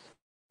that.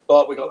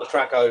 But we got the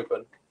track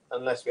open,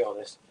 and let's be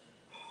honest,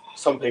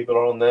 some people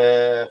are on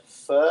their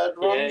third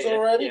runs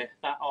already. Yeah,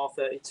 that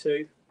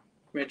R32,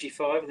 Reggie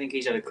 5. I think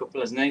he's had a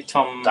couple, hasn't he?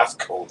 Tom. That's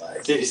cool,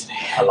 mate. Isn't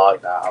he? I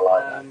like that. I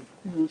like that.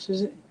 Who else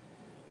is it?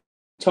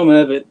 Tom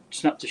Herbert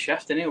snapped a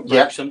shaft, didn't he? Or broke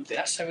Yeah. something.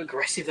 That's so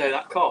aggressive though.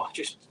 That car.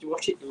 Just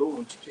watch it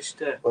launch.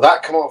 Just. Well,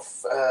 that come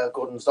off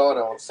Gordon's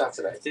Dyno on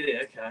Saturday. Did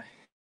it? Okay.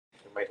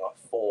 It made like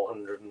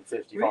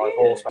 455 Really?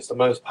 horsepower. It's the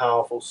most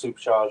powerful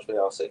supercharged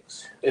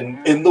VR6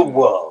 in the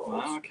world.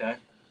 Wow. Okay.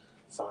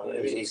 So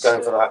he's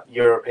going for that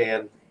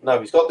European. No,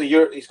 he's got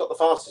the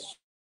fastest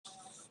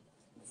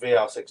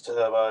VR6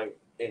 turbo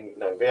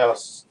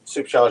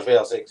supercharged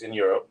VR6 in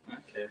Europe.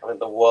 Okay. I think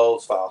the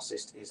world's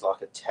fastest is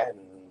like a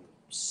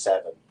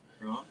 10.7.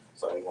 Right.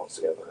 So he wants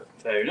to get that.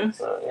 Fair enough.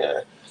 So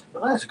yeah,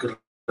 well, that's a good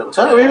little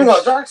turn. We even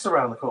got Drax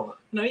around the corner.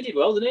 No, he did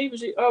well, didn't he? Was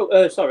he?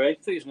 Oh, sorry. I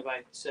thought he was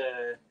about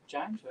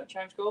James.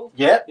 James Gold.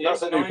 Yeah,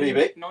 that's a new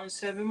PB.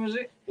 9.7 was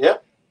it? Yeah.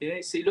 Yeah,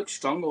 he looked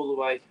strong all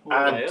the way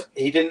And up.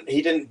 he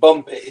didn't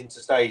bump it into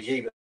stage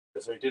either,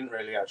 so he didn't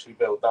really actually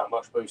build that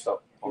much boost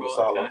up on the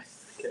start line.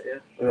 Okay, yeah.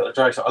 We got the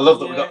Drax. I love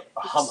that we got a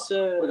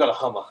Hummer. We got a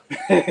Hummer.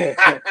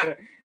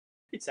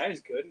 It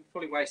sounds good.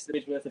 Probably wasted a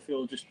bit worth of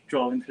fuel just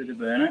driving through the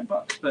burnout,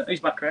 but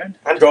he's back around.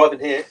 And driving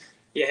here.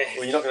 Yeah.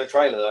 Well, you're not going to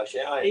trailer that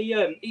shit, are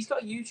you? He's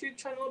got a YouTube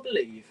channel, I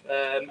believe,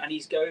 and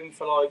he's going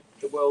for like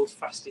the world's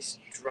fastest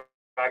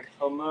drag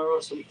Hummer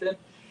or something.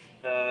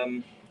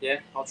 Yeah,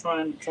 I'll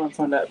try and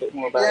find out a bit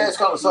more about it. Yeah, it's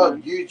got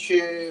on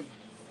YouTube.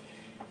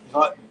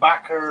 Like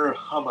Backer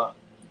Hummer.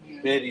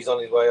 Yeah. Beardy's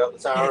on his way up the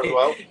tower as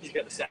well. He's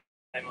got the same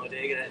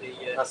idea.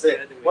 That's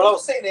it. Well, I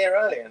was sitting here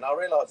earlier and I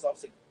realised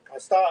obviously I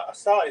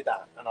started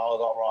that and I was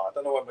like, right, I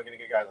don't know when we're going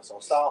to get going, so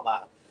I'll start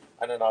that,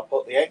 and then I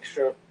put the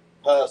extra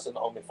person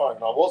on my phone.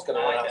 I was going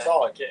to run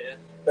outside,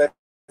 but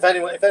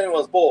if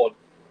anyone's bored,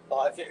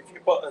 like if you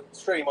put a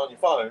stream on your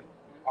phone,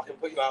 I can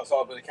put you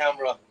outside with a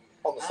camera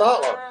on the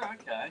start line.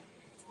 Okay,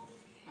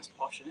 that's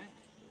posh, isn't it?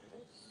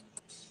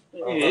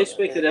 Yeah,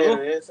 speak the devil.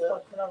 Here he is, Come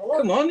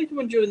on, come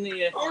on, join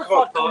the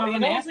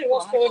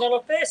What's going on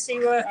up there? See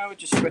where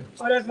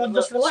everyone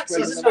just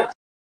relaxes, isn't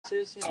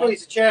it?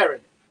 Squeeze a chair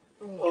in.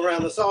 All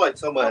around the side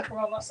somewhere. Come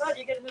on that side,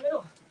 you get in the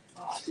middle.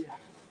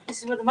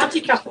 This is where the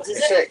magic happens, is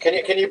That's it?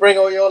 it. Can you bring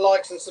all your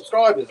likes and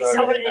subscribers Is that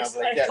over what here it now? is? So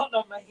they get- Not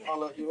on me. Oh,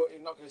 look, you're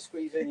not going to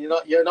squeeze in. You're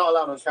not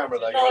allowed on camera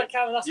though. No, I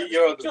can't. That's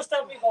You're just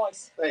have my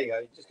voice. There you go.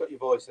 You just got your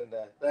voice in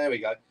there. There we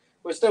go.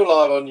 We're still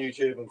live on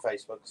YouTube and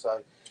Facebook,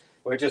 so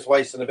we're just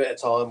wasting a bit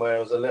of time where there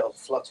was a little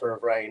flutter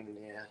of rain in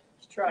the air.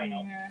 Train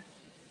on.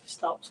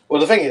 Stopped. Well,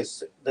 the thing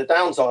is, the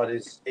downside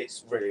is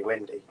it's really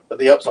windy, but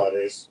the upside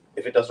is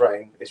if it does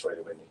rain, it's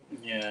really windy.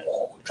 Yeah.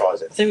 Oh,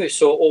 tries I it. think we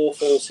saw all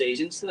 4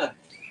 seasons today.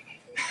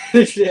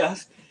 Literally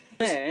has.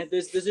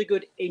 There's a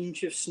good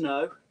inch of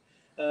snow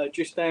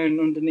just down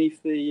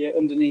underneath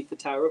the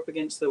tower up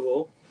against the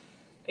wall.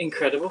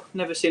 Incredible.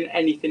 Never seen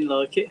anything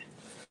like it.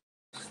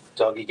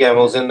 Doggy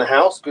Gemmel's in the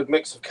house. Good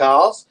mix of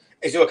cars.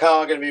 Is your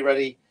car going to be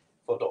ready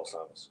for door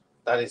slammers?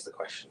 That is the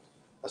question.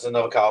 That's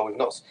another car we've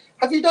not.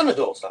 Have you done a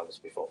door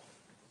slammers before?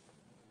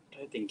 I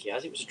don't think he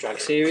has. It was a drag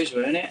series,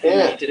 wasn't it?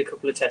 Yeah. And he did a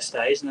couple of test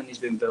days, and then he's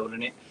been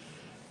building it,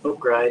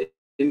 upgrading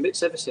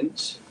bits ever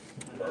since.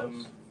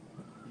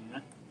 Yeah.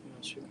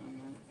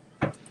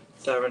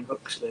 Darren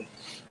Huxley.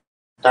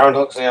 Darren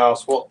Huxley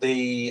asked what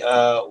the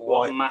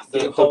What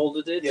Matthew the-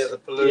 Holder did. Yeah, the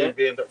balloon Yeah.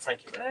 BMW.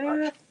 Thank you very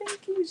much. I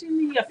think he was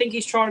in the. I think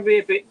he's trying to be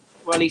a bit.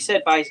 Well, he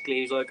said basically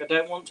he was like, I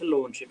don't want to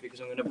launch it because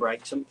I'm going to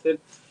break something.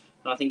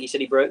 And I think he said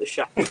he broke the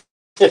shaft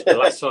the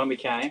last time he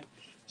came.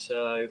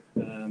 So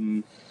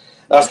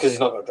That's because he's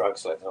not got a drag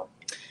sled on.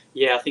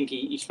 yeah, I think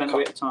he spent a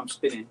bit of time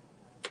spinning.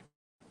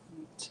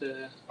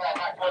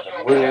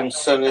 But,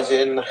 Williamson is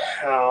in the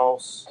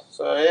house.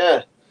 So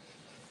yeah.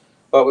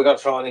 But we've got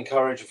to try and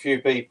encourage a few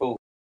people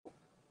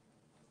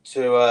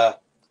to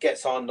get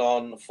signed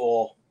on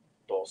for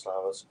door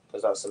slammers,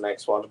 because that's the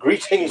next one.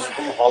 Greetings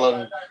from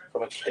Holland,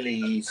 from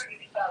Achilles.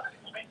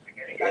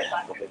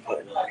 Yeah, we'll be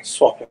putting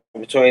swapping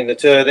between the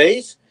two of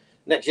these.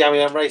 Next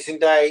Yam Racing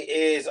Day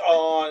is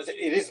on.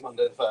 It is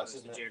Monday the 1st,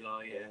 isn't it?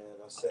 July, yeah.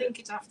 That's I think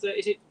it's after.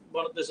 Is it?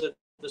 Well, there's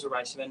a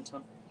race event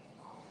on.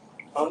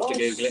 Oh, I'll have to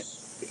nice. Google it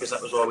because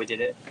that was why we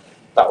did it.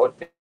 That would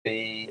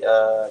be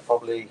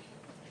probably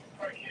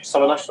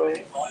Summer National.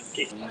 Okay,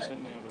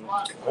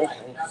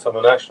 Okay,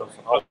 Summer National.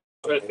 I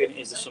reckon it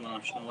is the Summer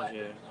Nationals,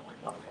 yeah.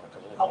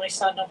 How many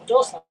signed up for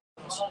door slams?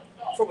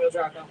 Front wheel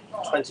drive now.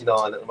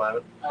 29 at the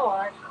moment.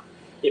 Alright.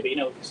 Yeah, but you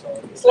know,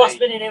 It's last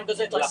minute now because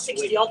it's like Last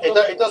 60 week. odd.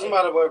 It doesn't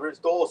matter whether it's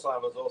door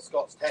slammers or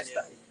Scott's test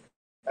day.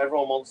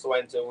 Everyone wants to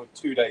enter with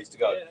 2 days to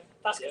go. Yeah.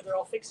 That's because they're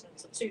all fixing them,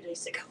 so 2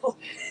 days to go.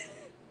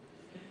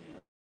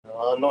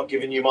 I'm not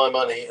giving you my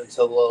money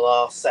until the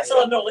last second.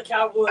 So I know the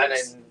car works. And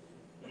then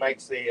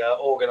makes the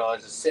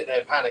organisers sit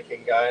there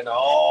panicking, going,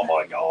 "Oh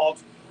my god!"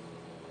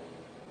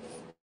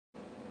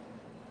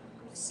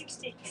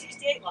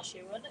 68 last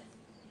year, weren't it?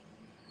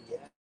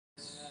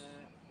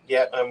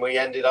 Yeah, and we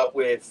ended up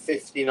with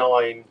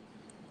 59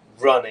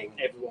 running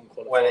Everyone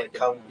qualified. when it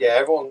comes. Yeah,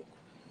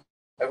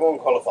 everyone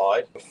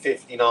qualified.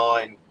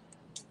 59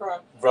 Right.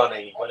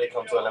 running when it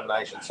comes to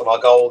elimination. So my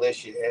goal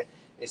this year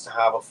is to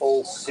have a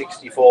full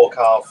 64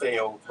 car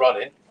field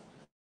running.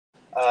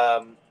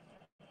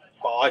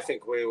 But I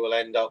think we will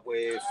end up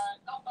with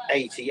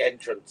 80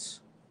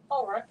 entrants.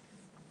 Alright.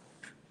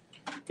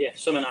 Yeah,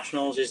 Summer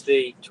Nationals is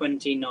the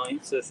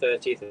 29th to the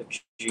 30th of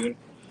June.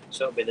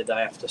 So it'll be the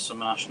day after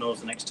Summer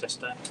Nationals, the next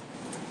test day.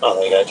 Oh,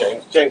 there you go,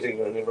 James. James didn't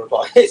even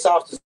reply. It's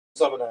after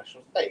Summer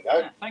National. There you go.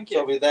 Yeah, thank So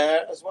you. I'll be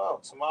there as well.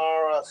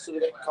 Tamara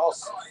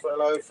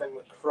Sulic-Kosfrelo from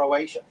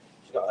Croatia.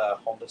 She's got a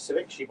Honda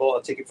Civic. She bought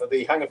a ticket for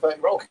the Hangar 30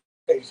 roll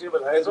cage. She'll be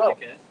there as well.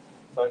 Okay.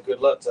 So good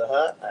luck to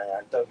her.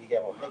 And don't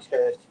forget on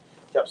HKS.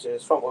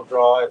 Japson's front wheel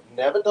drive.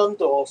 Never done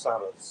door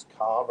slammers.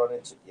 Car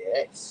running to.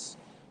 Yes.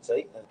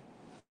 See?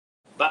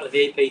 Battle of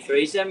the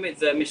EP3s then with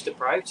Mr.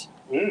 Prout.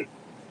 Mm.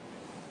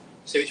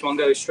 See which one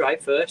goes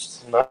straight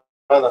first. No,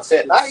 that's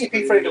it. That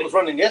EP3 that was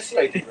running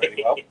yesterday did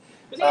really well.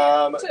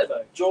 Was it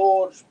turbo?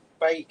 George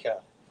Baker.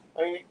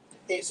 I mean,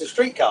 it's a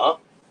street car.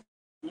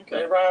 Okay.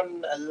 They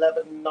ran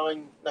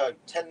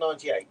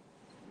 1098,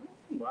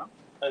 Wow.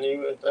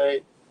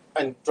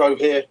 and drove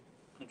here.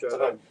 I drove to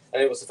home.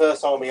 And it was the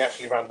first time he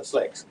actually ran the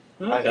slicks.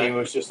 And Okay. he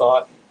was just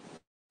like,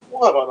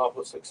 "Why have I not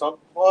put slicks on?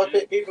 Well,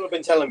 people have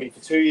been telling me for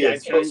 2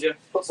 years, Game changer.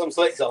 put some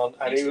slicks on."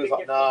 And he was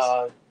like,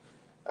 "No."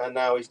 And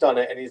now he's done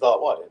it, and he's like,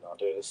 "Why didn't I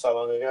do this so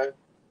long ago?"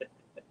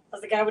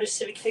 That's the guy with his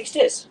Civic fixed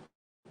his.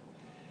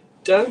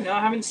 Don't know, I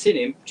haven't seen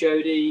him.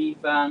 Jody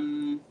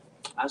Van.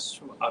 I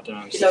don't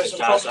know. You know, some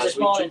problems this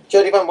morning.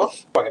 Jody Van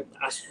what?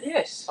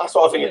 Yes. That's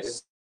what I think it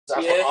is.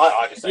 That's Yeah. what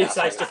I just say. You that's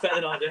say what stuff better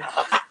than I do.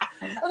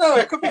 I know,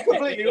 it could be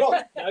completely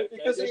wrong. No,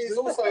 Because no he is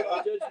judgment. also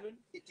No judgment.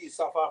 it is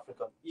South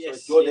African.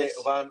 Yes, So Jody yes.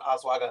 Van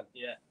Aswagan.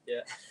 Yeah.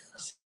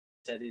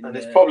 Said in, And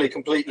it's probably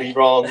completely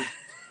wrong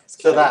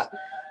to that.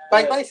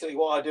 Basically,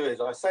 what I do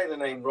is I say the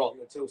name wrong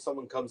until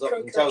someone comes up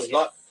and tells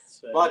me,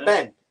 like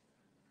Ben.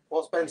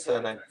 What's Ben's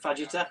surname?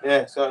 Fajita.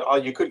 Yeah, so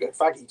you could go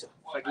Fag Eater.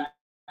 Fagita.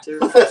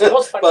 But no,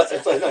 it's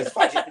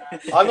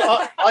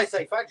Faggitor. I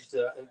say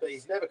Faggitor, but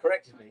he's never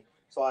corrected me,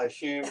 so I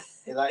assume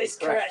that is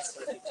correct.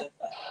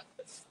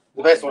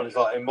 The best one is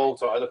like in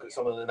Malta. I look at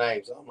some of the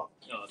names, and I'm like,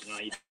 No, I don't know how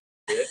you do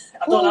it.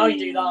 I don't know how you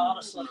do that,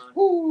 honestly.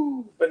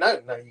 woo. But no,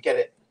 you get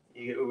it.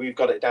 We've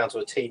got it down to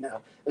a T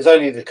now. There's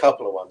only the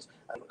couple of ones.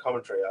 And the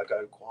commentary, I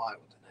go quiet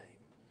with the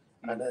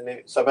name, and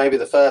then so maybe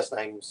the first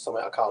name's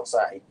something I can't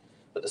say,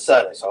 but the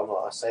surname. So I'm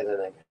like, I say the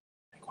name,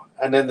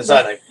 and then the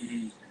surname,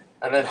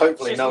 and then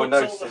hopefully no one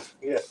notices.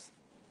 Yeah.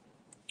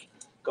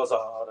 Goes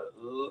hard.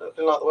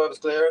 Looking like the weather's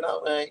clearing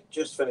up, mate.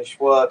 Just finished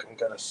work. I'm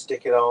going to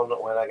stick it on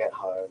when I get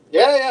home.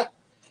 Yeah.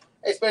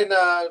 It's been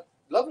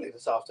lovely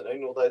this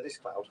afternoon, although this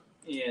cloud.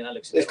 Yeah, that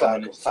looks. This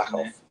cloud can fuck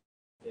off.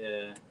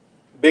 Yeah.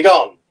 Big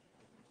on.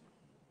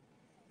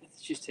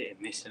 It's just hit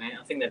and miss, isn't it?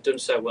 I think they've done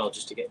so well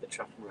just to get the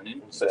track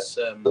running.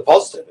 The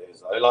positive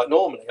is though, like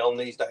normally on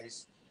these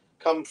days,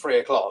 come 3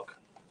 o'clock,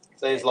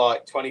 there's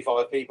like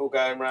 25 people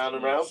going round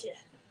and round. Yeah.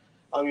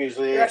 I'm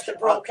usually You're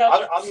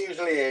I'm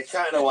usually here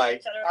chatting away.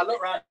 I look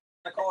round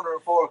the corner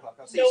at 4 o'clock.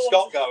 I see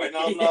Scott going.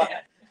 I'm like,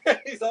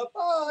 he's like,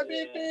 bye,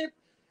 beep, beep.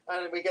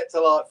 And then we get to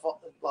like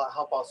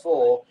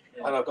 4:30,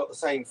 and I've got the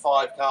same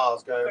 5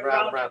 cars going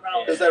round and round.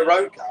 Because they're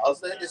road cars.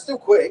 They're still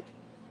quick,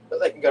 but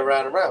they can go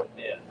round and round.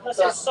 Yeah. Unless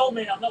it's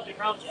Solman, I've not been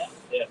round yet.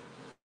 Yeah.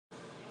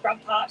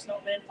 Grand Park's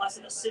not been.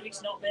 Last the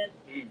Civic's not been.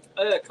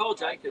 Carl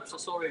Jacobs, I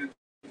saw him.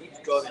 He was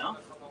driving off.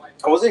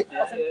 Oh, was he?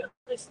 Yeah.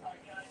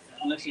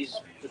 Unless he's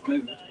just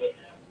moved, but a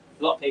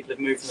lot of people have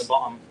moved from the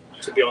bottom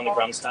to be on the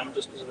grandstand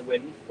just because of the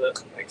wind.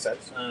 But makes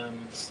sense.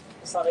 That's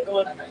how they're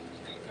going.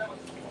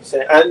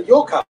 And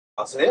your car's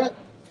here?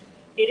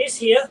 It is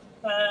here,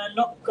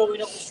 not going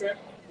up the strip.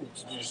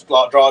 You just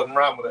like driving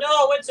around with it? No,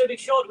 I went to a big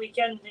short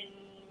weekend in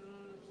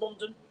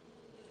London.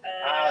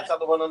 Is that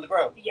the one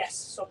underground? Yes,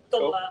 so I've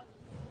done that.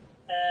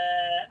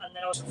 And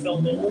then I was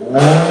filming.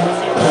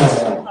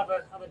 Have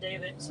a day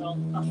of it, so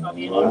that's what I'm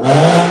here now.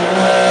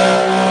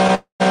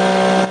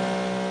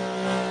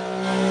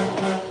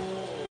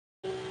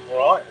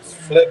 Right, let's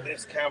flip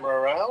this camera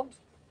around.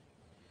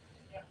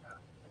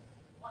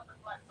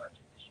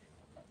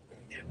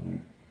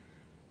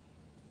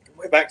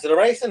 We're back to the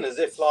racing as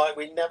if like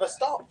we never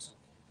stopped.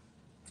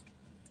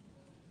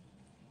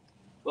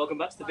 welcome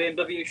back to the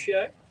BMW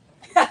show,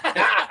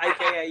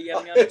 aka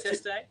Yum Yum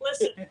Test Day.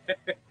 Listen,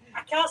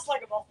 I can't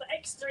slag them off. The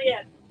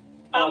X3M.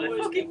 Oh, That they're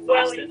was fucking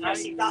well fast,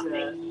 impressive. aren't That they?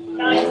 thing.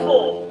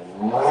 9.4.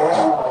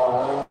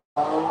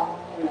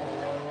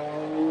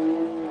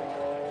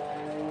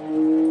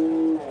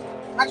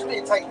 Imagine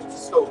you take them to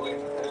school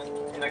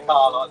in a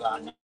car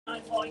like that.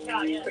 9.4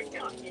 car, yeah.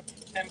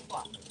 10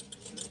 flat.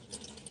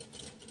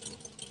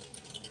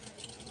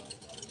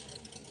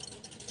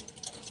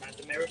 Sounds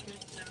American.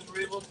 Sounds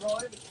real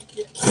drive.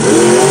 Yeah.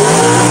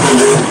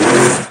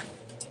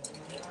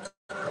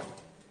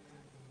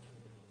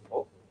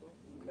 Oh.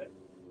 Okay.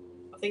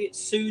 I think it's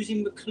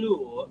Susie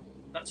McClure.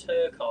 That's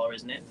her car,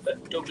 isn't it?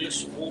 But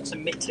Douglas Walter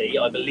Mitty,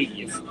 I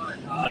believe,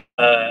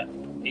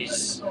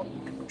 is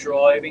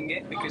driving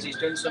it because he's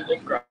done some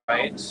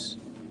upgrades.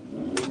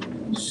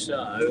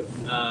 So,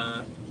 what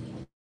are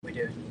we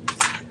doing?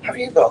 Have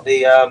you got the,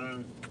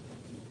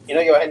 you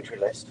know, your entry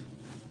list?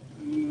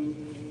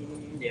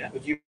 Yeah.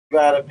 Would you be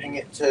able to ping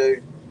it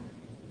to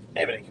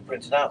anybody can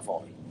print it out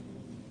for me?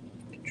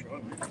 Can try,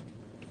 mate.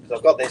 Because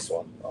I've got this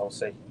one. I'll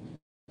see. Are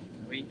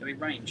we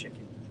rain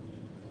checking?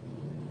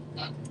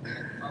 I'll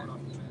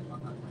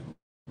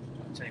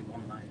take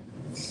one later.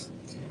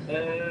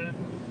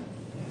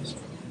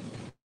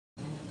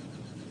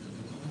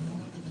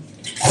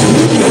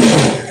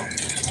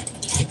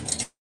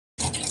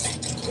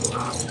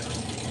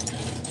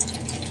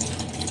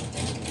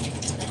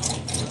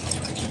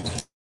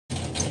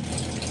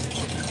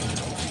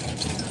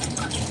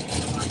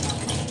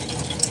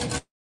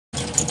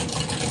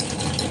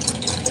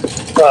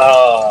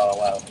 Oh,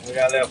 well, we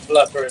got a little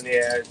fluffer in the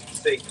air. You can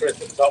see Chris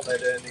at the top there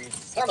doing these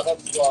Santa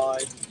Pod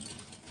slide.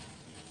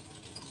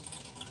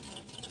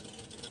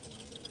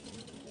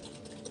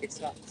 It's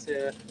that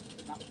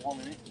one,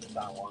 isn't it?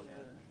 That one,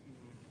 yeah.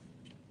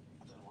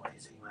 I don't know what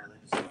his email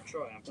is.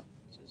 Try it.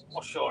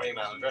 What's your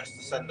email address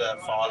to send a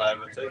file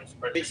over to?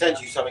 If he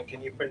sends you something,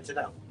 can you print it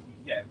out?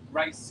 Yeah,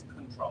 race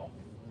control.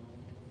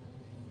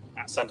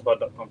 At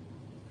santapod.com.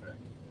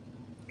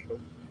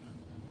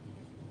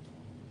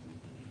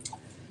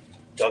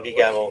 Doggy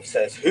Gamble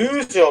says,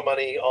 who's your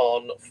money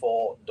on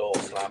for door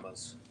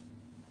slammers?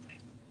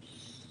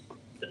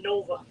 The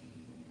Nova,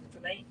 for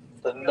me.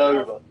 The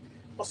Nova.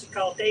 What's it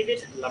called,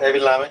 David?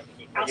 David Lammy.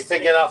 Has You to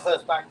thinking be. our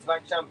first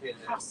back-to-back champion?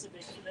 Has to be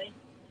for me.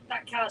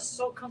 That car's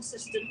so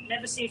consistent,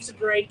 never seems to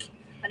break,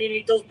 and even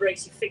if he does break,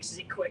 he fixes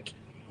it quick.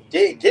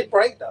 He did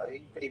break though.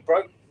 He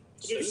broke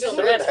He did soon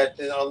something. ahead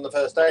on the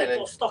first day, and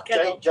Put stock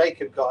head then on.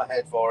 Jacob got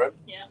ahead for him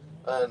Yeah.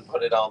 and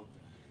put it on.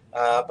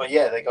 But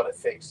yeah, they got it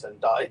fixed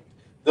and died.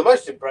 The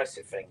most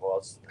impressive thing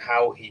was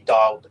how he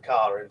dialed the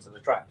car into the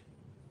track.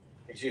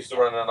 He's used to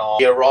running on.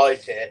 He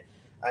arrived here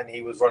and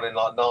he was running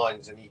like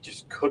 9s and he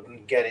just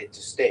couldn't get it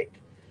to stick.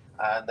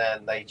 And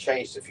then they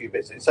changed a few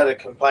bits. Instead of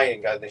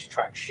complaining, going, this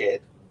track's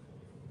shit,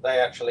 they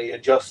actually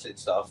adjusted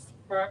stuff,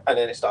 Right. and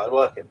then it started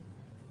working.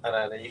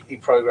 And then he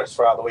progressed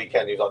throughout the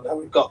weekend. He was like, "No,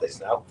 we've got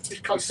this now. It's We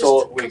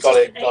consistent, got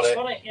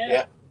it. Yeah.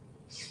 Yeah.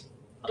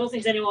 I don't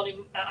think there's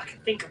anyone I can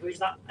think of who's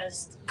that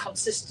as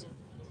consistent.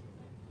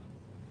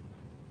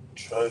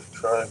 True.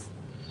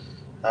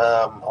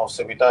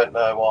 Obviously, we don't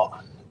know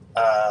what.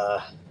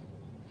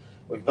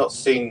 We've not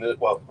seen.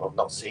 I've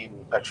not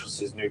seen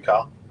Petros's new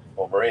car,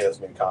 or Maria's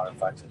new car, in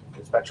fact,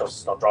 because Petros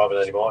is not driving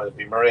anymore. It'll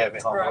be Maria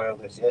behind the wheel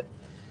this year.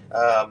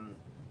 How come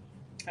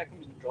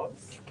he's not driving?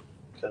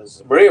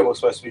 Because Maria was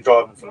supposed to be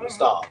driving from the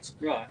start,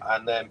 Right.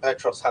 and then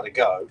Petros had a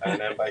go, and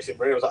then basically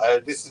Maria was like, oh,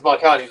 "This is my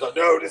car," and he was like,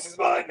 "No, this is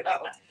mine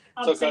now."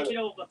 I'm taking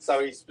over.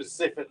 So he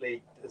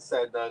specifically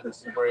said, "No,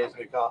 this is Maria's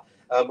new car."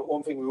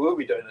 One thing we will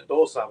be doing at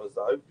Door Slammers,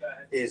 though,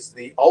 is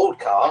the old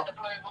car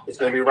is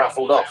going to be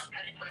raffled off.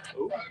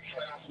 Ooh.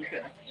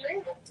 Okay.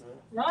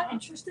 Right,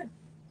 interesting.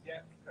 Yeah,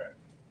 correct.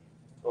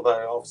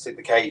 Although obviously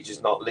the cage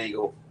is not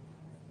legal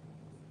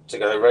to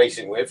go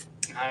racing with.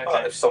 Okay.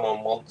 But if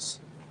someone wants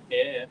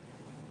Yeah.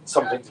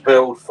 something to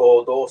build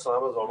for Door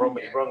Slammers or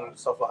run and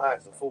stuff like that,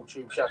 it's a full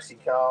tube chassis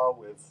car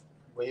with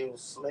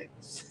wheels,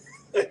 slicks.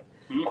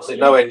 Obviously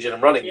no engine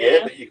and running gear,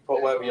 but you can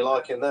put whatever you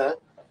like in there.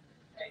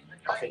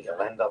 I think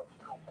it'll end up,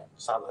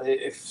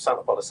 if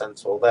Santa Pod are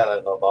sensible, they'll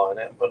end up buying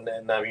it and putting it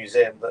in their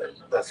museum.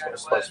 That's what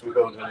it's supposed to be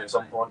building at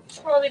some point.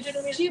 What are they doing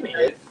in a museum?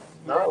 Yeah.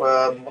 No,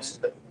 what's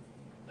his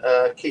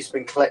name? Keith's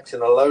been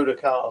collecting a load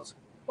of cars,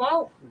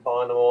 Wow,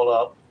 buying them all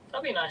up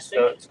that'd be a nice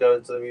thing. to go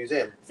into the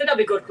museum. I think that'd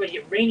be good when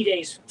you get rainy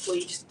days where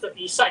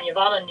you sat in your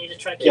van and you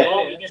just try to keep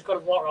warm. You can just go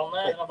to water on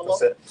there and have a look.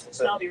 That's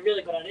it. That'd be a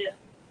really good idea.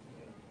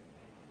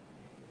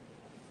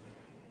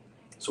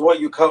 So what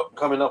are you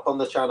coming up on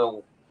the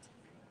channel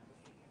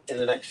in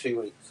the next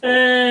few weeks?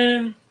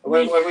 When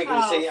When we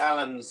can see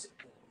Alan's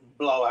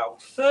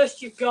blowout.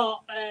 First, you've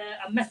got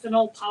a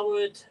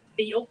methanol-powered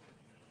Beetle.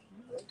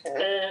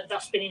 Okay.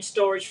 That's been in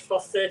storage for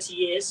 30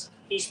 years.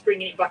 He's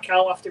bringing it back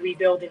out after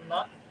rebuilding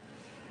that.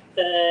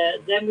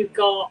 Then we've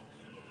got,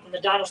 on the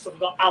dyno stuff,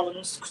 we've got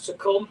Alan's to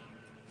come.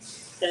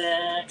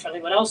 Trying to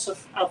think what else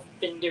I've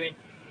been doing.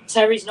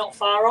 Terry's not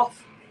far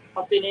off.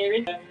 I've been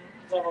hearing. Let's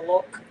have a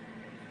look.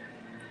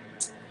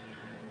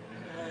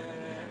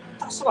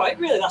 That's all right,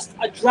 really. That's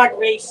a drag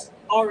race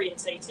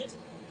orientated.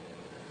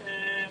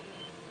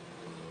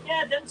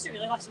 Yeah, them two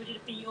really. Like we did a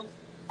Beetle.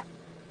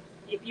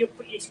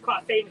 It's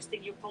quite a famous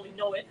thing. You'll probably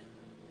know it.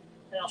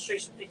 And I'll show you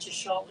some pictures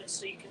shortly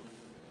so you can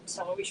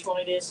tell me which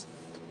one it is.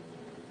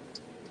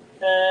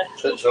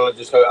 Shall I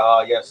just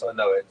go, yes, I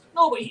know it.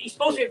 No, but it's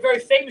supposed to be a very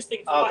famous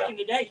thing from Okay. back in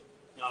the day.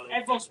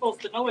 Everyone's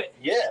supposed to know it.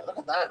 Yeah, look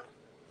at that.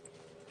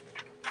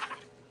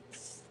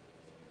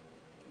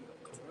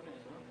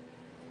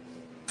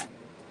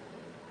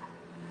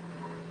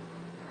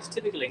 It's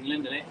typical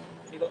England, isn't it?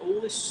 You've got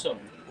all this sun,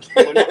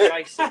 but not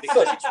racing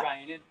because it's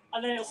raining.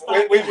 And then it'll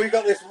start. We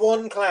got this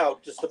one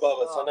cloud just above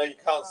us. I know you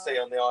can't see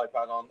on the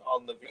iPad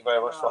on the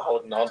very much for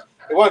holding on.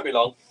 It won't be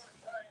long.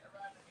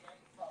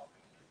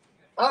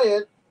 Oh yeah,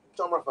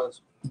 John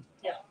Raffles.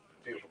 Yeah.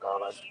 Beautiful car,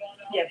 man.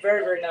 Yeah,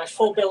 very, very nice.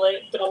 Full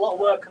billet. Did a lot of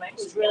work on it.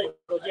 It was really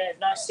good. Yeah, it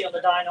was nice to see on the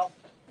dyno.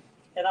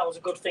 Yeah, that was a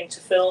good thing to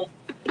film.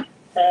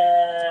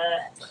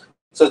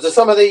 So do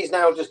some of these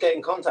now just get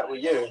in contact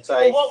with you and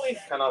say, Well, what we've-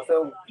 can I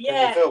film? Yeah,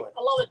 Can you film it?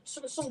 a lot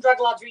of some drag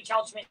lads reach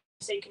out to me and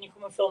say, "Can you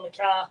come and film the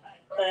car?"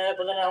 But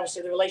then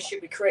obviously the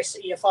relationship with Chris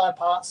at EFI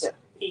Parts,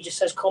 he just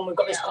says, "Come, we've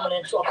got this coming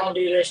in. So I can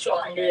do this. So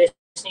I can do this."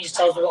 And he just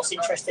tells me what's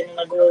interesting, and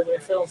I go over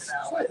and film.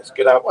 It's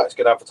good. It's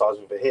good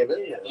advertising for him,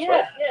 isn't it?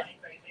 Yeah.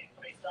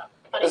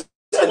 And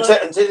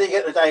Until you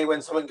get the day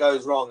when something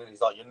goes wrong and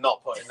he's like, "You're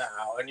not putting that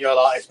out," and you're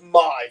like, "It's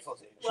my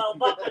footage." well,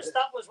 that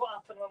was what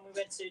happened when we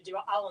went to do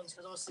at Allen's,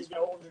 because obviously it's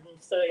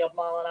 130 odd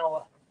mile an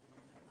hour,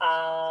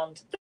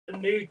 and the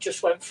mood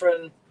just went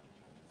from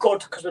good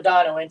because the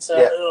dyno into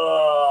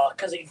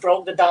because it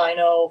broke the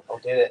dyno. Oh,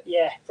 did it?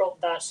 Yeah,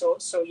 broke that. So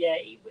yeah,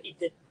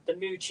 the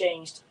mood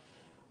changed.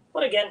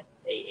 But again,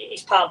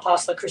 it's part and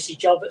parcel of Chris's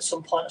job at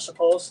some point, I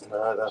suppose.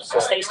 No, that's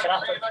Mistakes can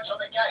happen.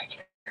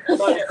 But it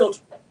was good.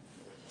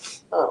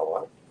 Oh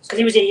well. Because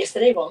he was here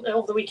yesterday,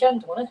 over the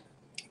weekend, wasn't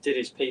he? Did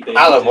his PB.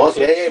 Alan was,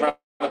 yeah, he ran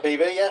a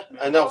PB, yeah,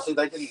 and obviously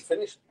they didn't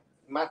finish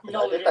mapping,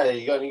 No, did they?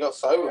 You only got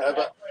so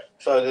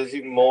there's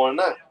even more than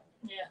that.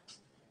 Yeah.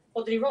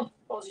 What did he run?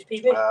 What was his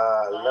PB?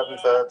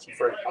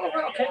 11:33. Oh,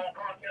 right, okay.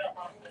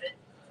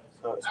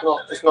 So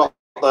it's not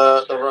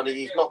the running.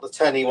 He's not the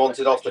 10 he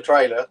wanted off the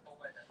trailer.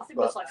 I think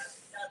it was like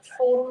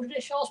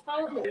 400-ish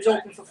horsepower. He was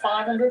open for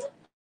 500.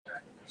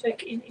 So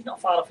he's not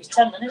far off his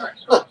 10 then, is he?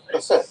 No,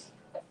 that's it.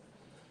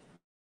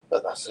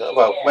 But that's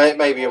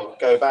maybe he'll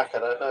go back. I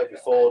don't know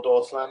before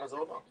Door Slammers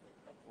or not.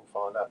 We'll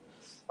find out.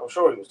 I'm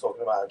sure he was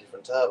talking about a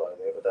different turbo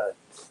the other day.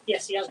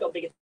 Yes, he has got a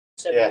bigger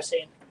turbo. Yeah. I've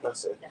seen.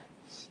 That's it. Yeah.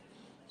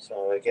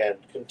 So again,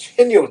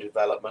 continual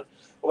development.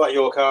 What about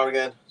your car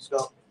again,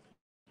 Scott?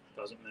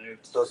 Doesn't move.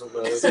 Doesn't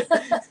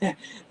move.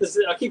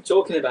 I keep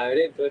talking about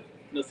it, but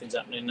nothing's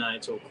happening now.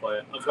 It's all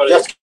quiet. I've got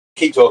Just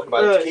keep talking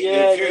about it. Keep the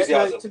no,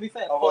 enthusiasm. to be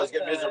fair, Otherwise,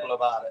 get miserable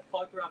about it.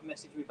 Piper have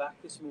messaged me back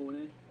this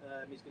morning.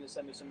 He's going to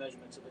send me some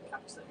measurements of the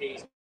caps that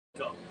he's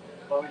got.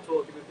 Well, we're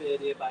talking with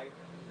Beardy about a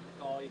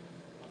guy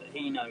that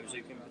he knows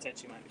who can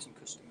potentially make some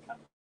custom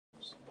caps.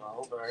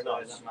 Oh, very So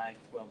nice. that may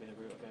well be the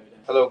route I go down.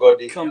 Hello,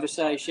 Gordy.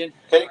 Conversation.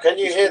 Can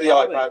you hear the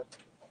Yeah, iPad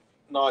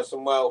nice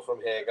and well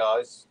from here,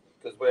 guys?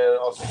 Because we're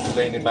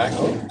obviously leaning back.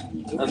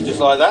 And just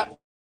like that,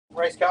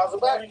 race cars are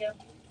back.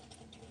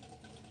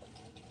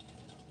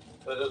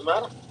 So it doesn't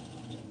matter.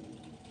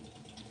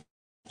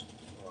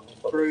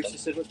 Bruce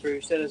said what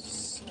Bruce said.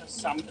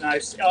 No,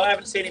 I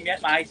haven't seen him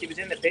yet, mate. He was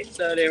in the pits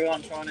earlier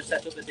on trying to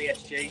set up the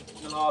DSG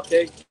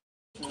malarkey.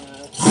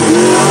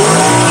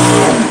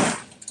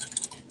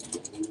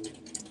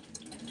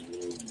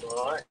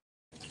 Right.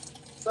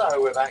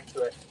 So we're back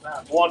to it.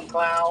 That one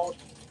cloud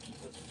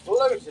has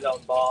floated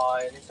on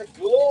by, and it's a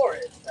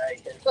glorious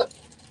day.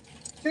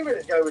 2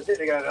 minutes ago, we're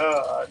sitting there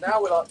going, now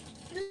we're like,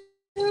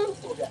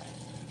 beautiful day.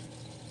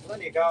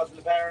 Plenty of cars in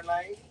the pairing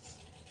lanes.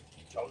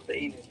 John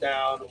Bean is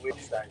down which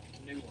stage?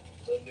 The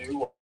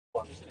new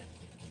one, isn't it?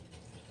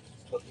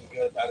 It's looking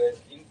good, that is.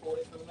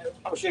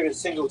 I'm assuming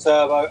single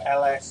turbo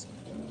LS.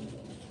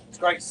 It's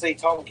great to see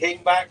Tom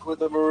King back with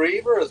the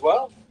Mariva as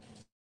well.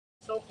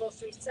 So close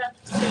to his 10.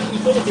 He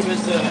thought it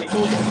was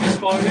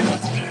inspiring.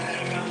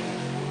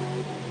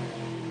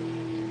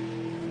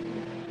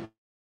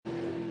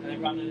 And it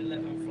ran an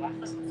 11 flat.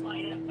 That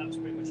was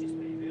pretty much his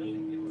speed, really.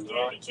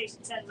 Yeah, he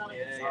chasing 10s on it.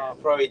 Yeah.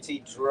 Pro ET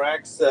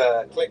drags,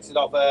 clicks it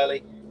off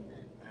early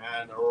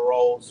and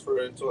rolls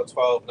through to a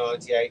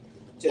 12.98,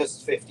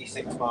 just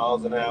 56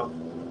 miles an hour.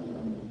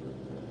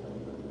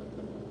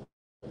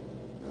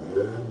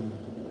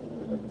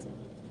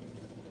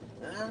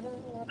 I'm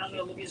going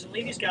to love yous and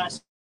leave yous,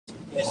 guys. The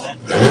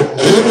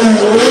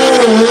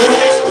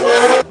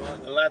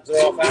lads are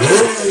off out of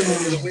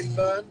the wind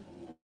burn.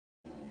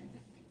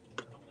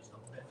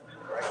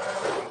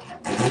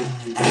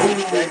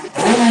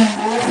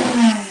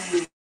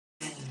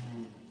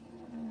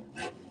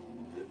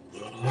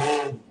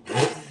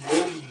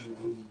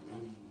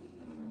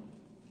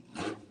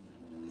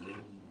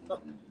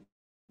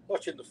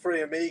 Watching the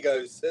three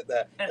amigos sit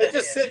there. They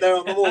just sit there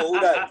on the wall all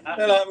day.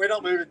 They're like, we're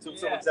not moving until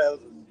someone tells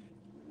us.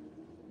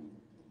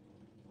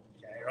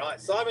 Okay, right.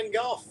 Simon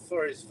Goff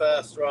for his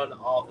first run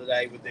of the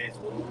day with this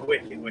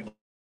wicked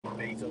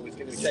Beetle. He's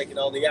going to be taking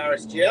on the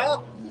Yaris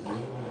GR.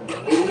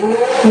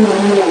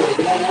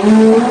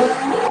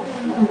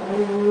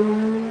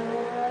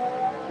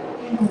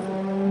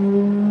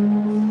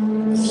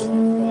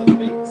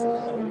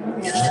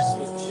 Yaris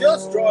was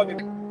just driving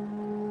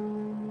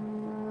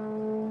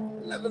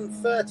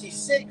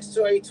 11.36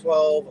 to a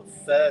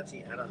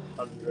 12.30 and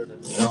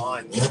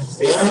 109.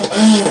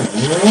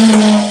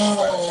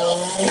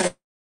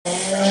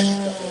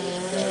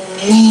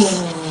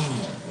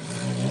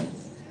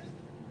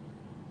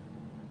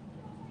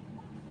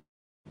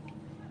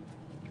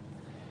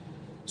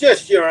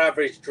 Just your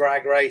average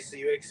drag racer,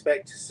 you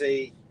expect to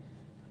see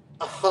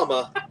a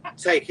Hummer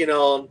taking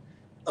on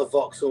a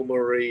Vauxhall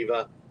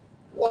Mariva.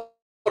 What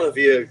a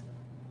view.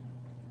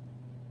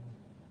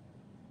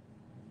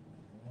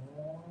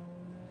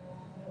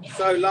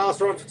 So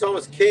last run for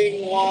Thomas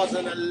King was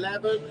an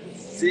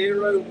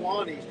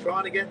 11.01. He's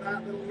trying to get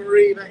that little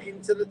Mariva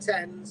into the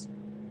 10s.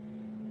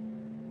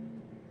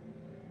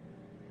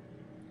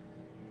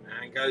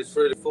 And goes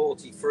through the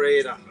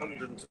 43 at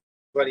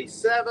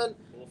 127.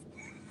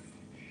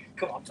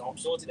 Come on, Tom,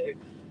 sort it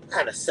out.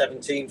 And a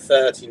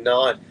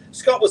 17.39.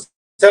 Scott was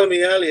telling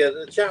me earlier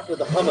that the chap with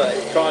the Hummer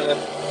is trying to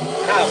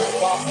have a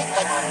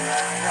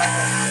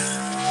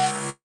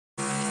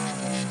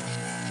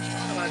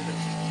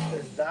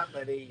there's that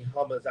many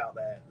Hummers out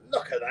there.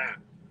 Look at that.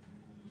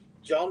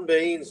 John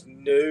Bean's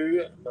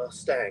new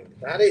Mustang.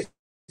 That is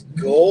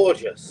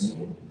gorgeous.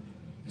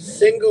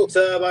 Single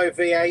turbo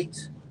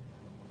V8.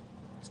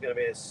 It's going to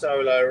be a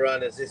solo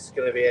run. Is this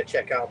going to be a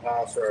checkout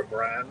pass for a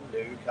brand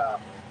new car?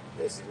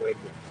 This is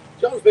wicked.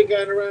 John's been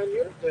going around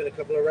Europe doing a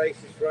couple of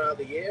races throughout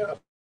the year. I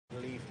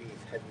believe he's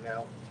heading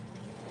out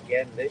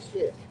again this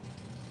year.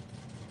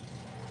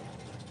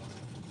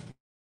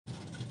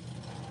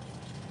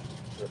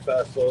 So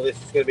first of all, this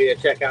is going to be a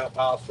checkout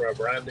pass for a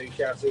brand new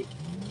chassis.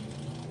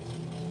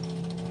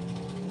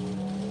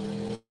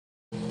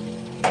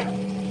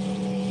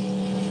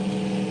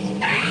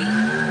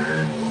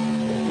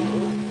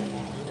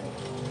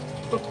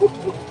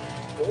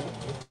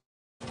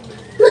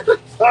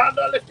 Stand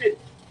on lifted.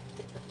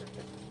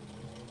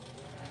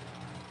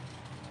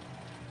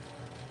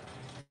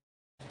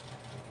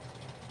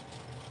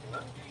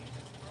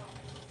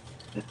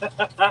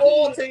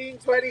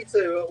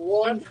 $14.22 at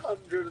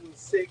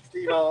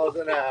 160 miles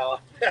an hour.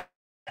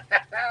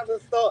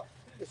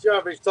 That's your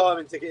average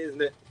timing ticket,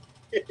 isn't it?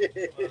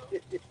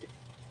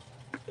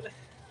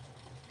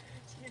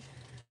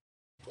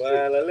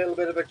 Well, a little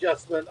bit of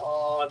adjustment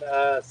on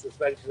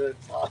suspension and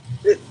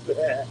tires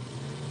there.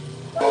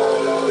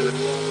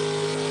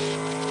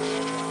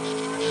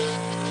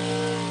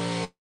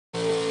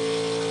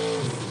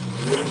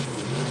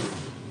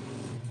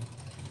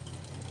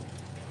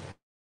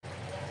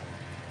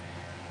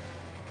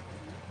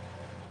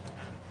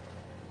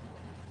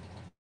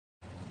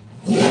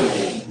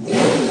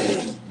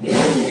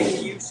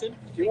 Jason.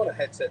 Do you want a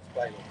headset to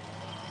play with?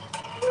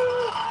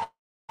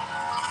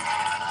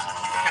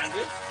 Can do.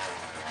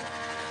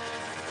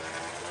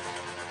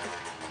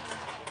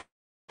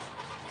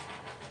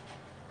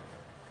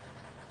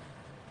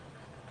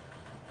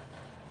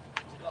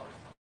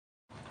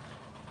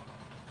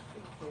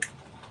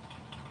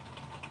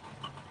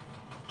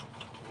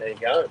 There you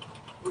go.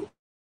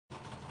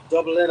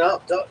 Doubling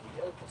up. This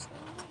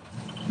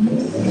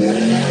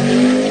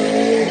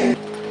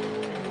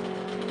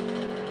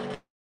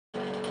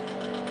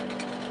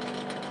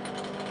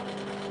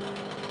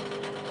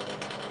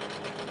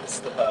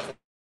is the perfect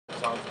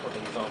time to put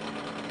these on.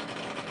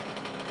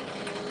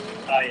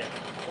 Oh, yeah.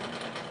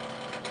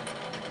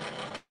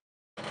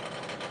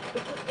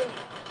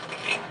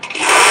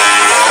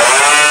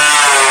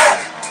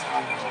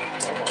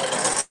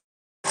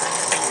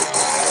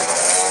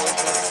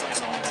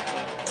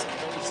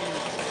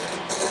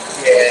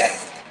 Yeah.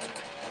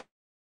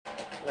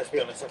 Let's be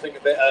honest, I think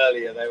a bit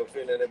earlier they were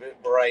feeling a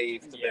bit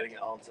brave to getting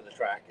it onto the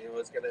track. It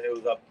was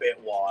a bit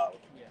wild.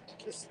 Yeah.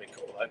 This has been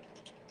cool though. I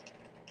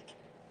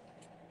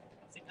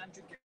think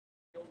Andrew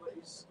Gilbert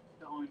is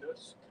behind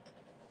us.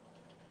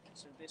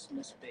 So this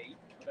must be,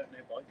 I don't know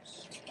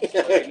bikes. I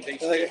think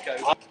it's Steve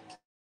Cope.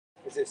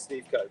 Is it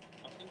Steve Cope?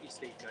 I think it's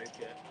Steve Cope,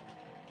 yeah.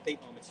 Pete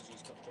Armitage,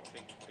 he's got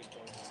big bikes.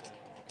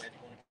 Red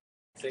one.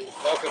 See,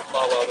 welcome to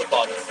my world of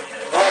fun.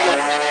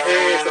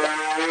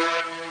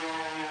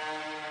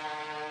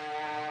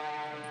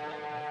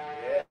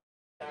 Yeah.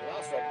 The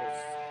last one was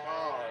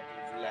hard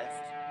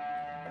left.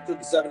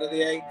 107 of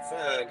the 8th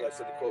and goes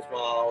to the course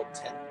mile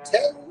 10,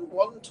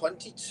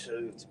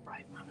 122. It's a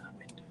brave man, that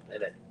wind.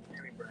 Isn't it?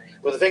 Very brave.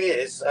 Well, the thing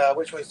is,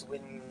 which way's the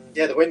wind?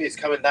 Yeah, the wind is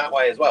coming that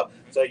way as well.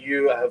 So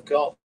you've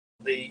got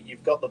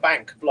the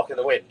bank blocking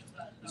the wind.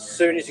 As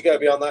soon as you go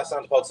beyond that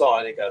Santa Pod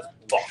sign, it goes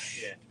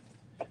bosh. Yeah.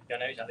 Yeah, I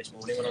noticed that this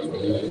morning when I was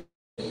running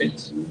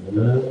bits.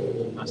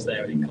 That's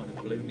there, and it kind of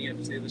blew me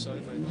over to the other side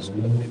of it. Just a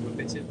bit of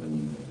it.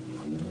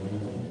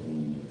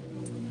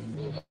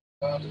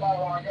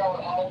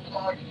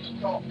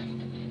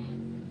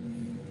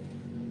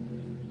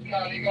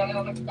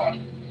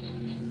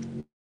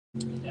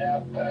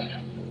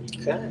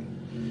 Okay.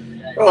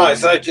 Right,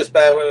 so just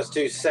bear with us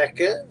 2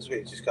 seconds.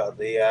 We just got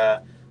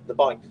the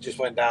bike that just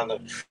went down the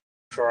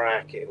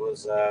track. It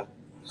was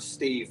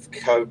Steve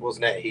Cope,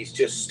 wasn't it? He's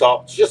just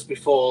stopped just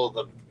before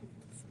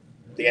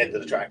the end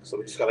of the track, so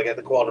we just got to get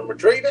the quad and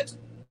retrieve it.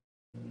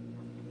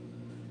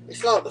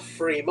 It's like the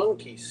three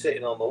monkeys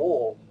sitting on the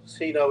wall.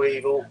 See no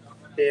evil,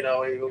 hear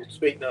no evil,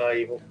 speak no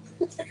evil.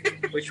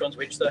 Which one's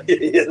which, though?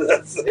 Yeah,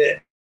 that's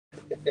it.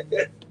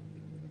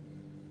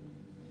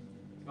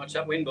 Watch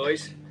that win,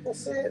 boys.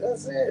 That's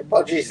it.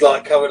 Pudgy's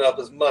like coming up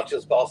as much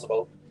as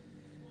possible.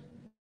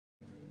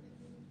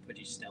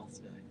 Pudgy's stealth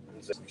today.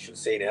 You should have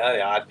seen it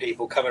earlier. I had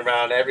people coming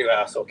around everywhere.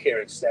 I saw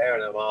Kieran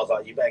staring at him. I was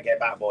like, you better get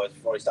back, boys,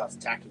 before he starts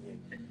attacking you.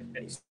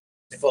 And he's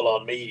full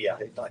on media.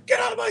 He's like, get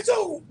out of my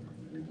zone.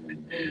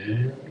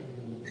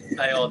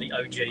 They are the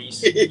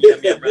OGs.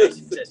 Yum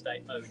Racing Test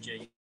Day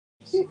OGs.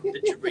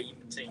 The dream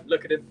team.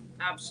 Look at him.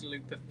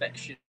 Absolute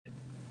perfection.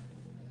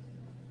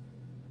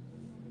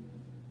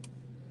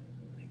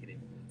 Look at him.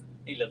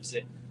 He loves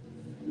it.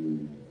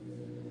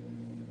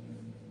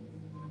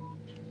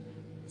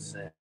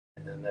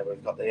 And then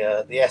we've got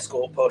the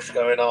escort push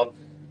going on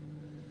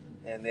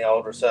in the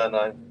old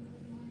Resurno.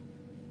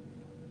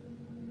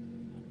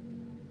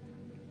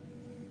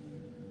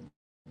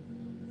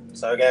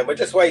 So again, we're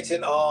just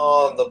waiting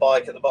on the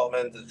bike at the bottom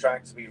end of the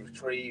track to be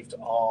retrieved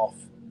off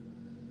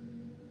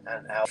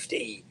and out.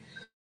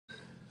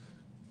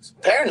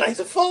 Pairing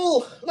lanes are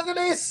full. Look at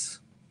this.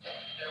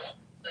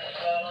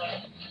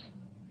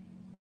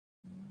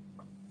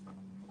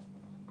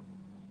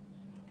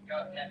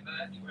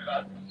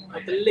 I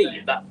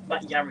believe that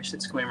Yaris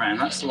that's coming around,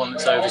 that's the one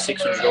that's over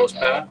 600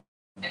 horsepower.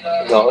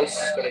 Nice.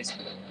 I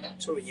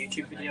saw a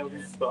YouTube video of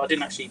it, but I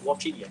didn't actually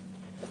watch it yet.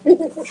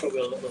 I'm sure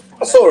we'll look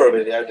I saw a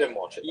video, didn't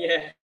watch it.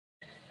 Yeah.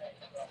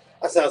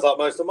 That sounds like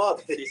most of my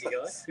Easy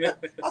videos. guy.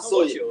 I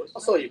saw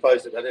you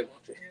post it, but I didn't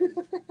watch it.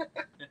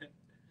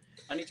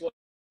 I need to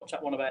watch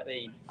that one about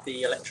the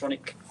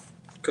electronic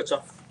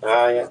cut-off.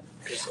 Yeah.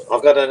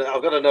 I've got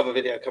another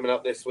video coming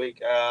up this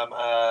week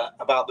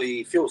about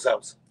the fuel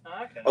cells.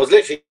 Okay. I was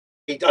literally,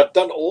 I'd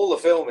done all the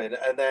filming,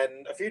 and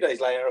then a few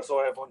days later, I saw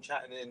everyone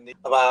chatting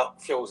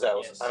about fuel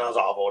cells, Yes. and I was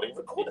like, I've already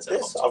recorded It's a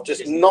this. hot I've just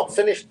topic, not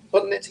finished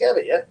putting it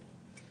together yet.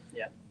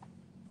 Yeah.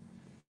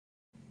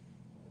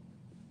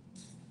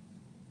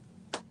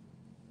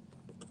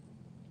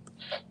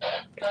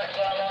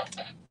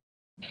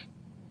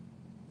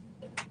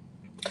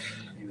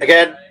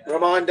 Again,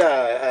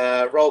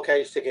 reminder, roll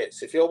cage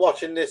tickets. If you're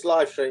watching this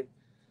live stream,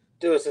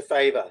 do us a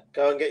favour.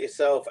 Go and get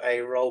yourself a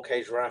roll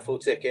cage raffle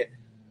ticket.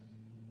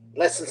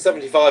 Less than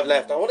 75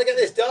 left. I want to get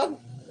this done.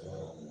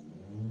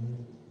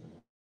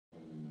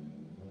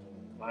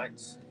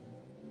 Right.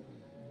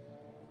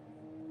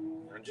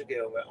 Andrew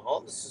Gilbert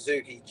on the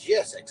Suzuki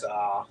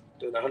GSXR,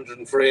 doing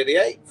 103 at the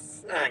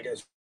 8th, and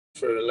goes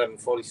through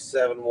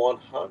 11:47,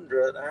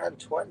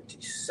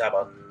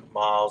 127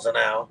 miles an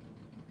hour.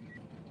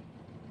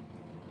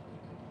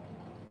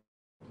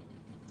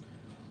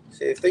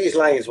 See, if these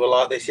lanes were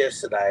like this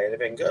yesterday, it'd have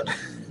been good.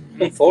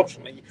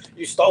 Unfortunately,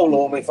 you stole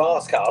all my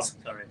fast cars.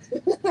 Sorry.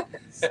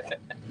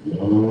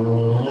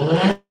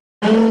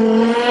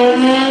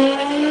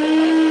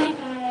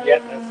 Yeah,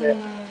 that's it.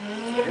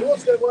 Who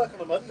wants to go work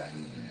on a Monday?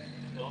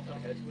 No, I've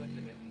got to go to work in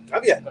a bit.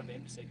 Have you? I've got to be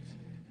in for 6.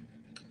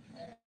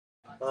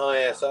 Oh,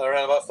 yeah, so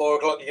around about 4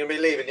 o'clock you're going to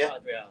be leaving, yeah?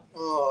 Yeah.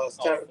 Oh, that's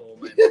terrible.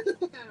 Might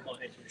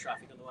hit some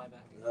traffic on the way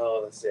back.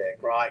 Oh, that's it.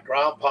 Right,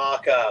 Grant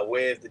Parker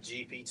with the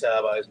GP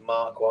Turbos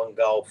Mark 1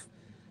 Golf.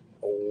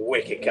 A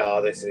wicked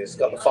car this is. It's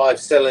got the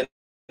 5-cylinder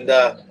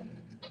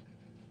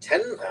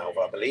 10 valve,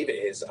 I believe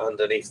it is,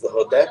 underneath the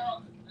hood there.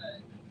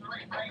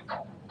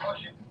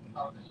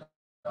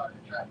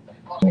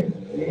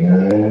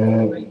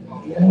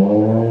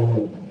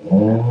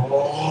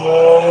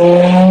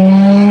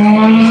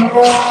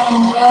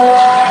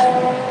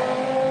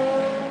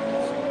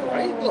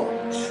 Great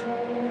launch.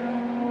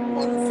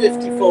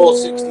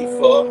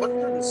 154.64,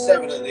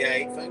 107 at the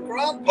 8th, and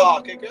Grant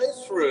Parker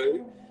goes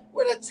through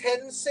with a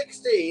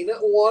 10.16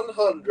 at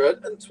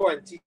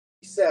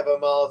 127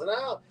 miles an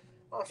hour.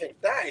 I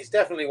think that is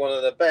definitely one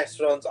of the best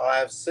runs I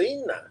have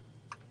seen now.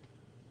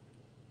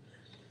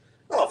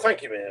 Oh,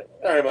 thank you, man,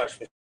 very much,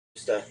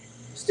 Mr.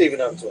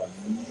 Stephen Unsworth.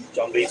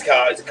 John B's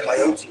car is a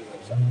Coyote.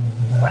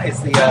 That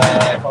is the,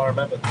 if I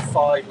remember, the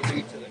 5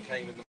 litre that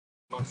came in the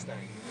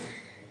Mustang.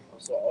 I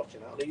was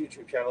watching that on the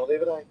YouTube channel the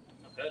other day.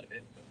 I've heard of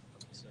it, but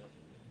it's not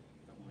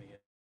my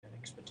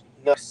expertise.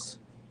 Nice.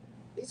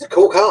 These are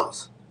cool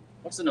cars.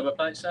 What's the number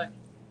plate say?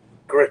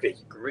 Grippy.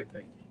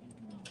 Grippy.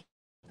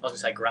 I was going to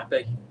say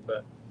grappy,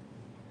 but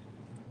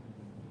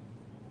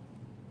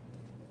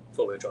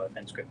 4-wheel drive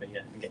fence grippy,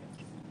 yeah. Okay.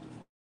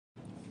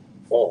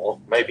 Or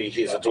maybe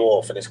he's a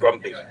dwarf and it's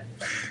grumpy.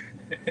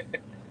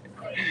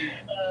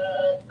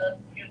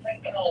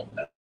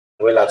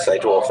 We're allowed to say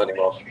dwarf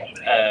anymore.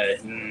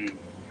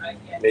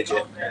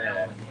 Midget.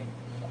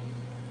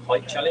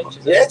 Height challenge?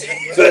 Is Yeah,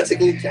 it?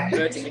 vertically challenged.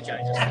 Vertically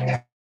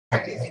challenged.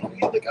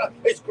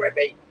 It's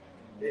grippy.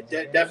 It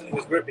definitely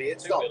was grippy. It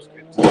stopped.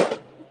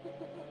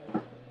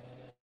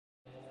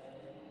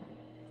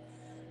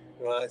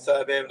 Right,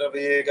 so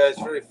BMW goes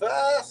through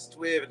first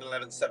with an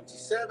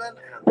 1177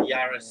 and the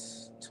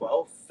Yaris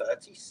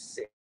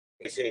 1236.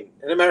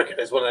 In America,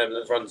 there's one of them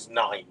that runs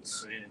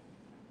 9s. Yeah.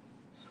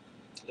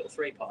 Little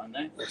 3-pot in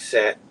there. That's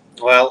it.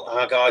 Well,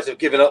 our guys have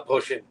given up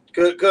pushing.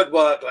 Good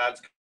work,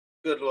 lads.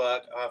 Good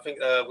work. I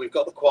think we've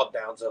got the quad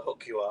down to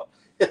hook you up.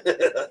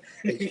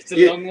 It's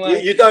a long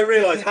way. You don't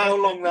realise how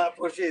long that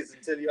push is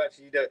until you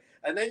actually do it.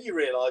 And then you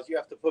realise you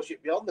have to push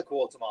it beyond the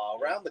quarter mile,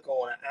 around the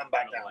corner and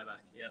back down.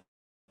 Yeah.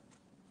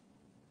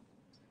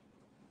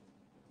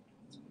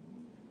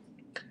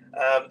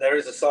 There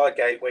is a side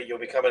gate where you'll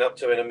be coming up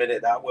to in a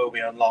minute. That will be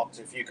unlocked.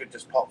 If you could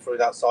just pop through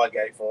that side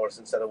gate for us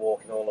instead of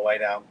walking all the way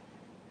down.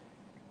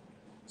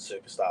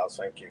 Superstars,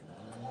 thank you.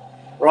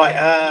 Right,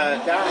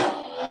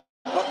 Darren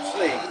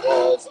Huxley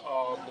was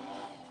on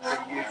the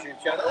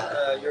YouTube channel,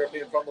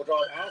 European Front-Wheel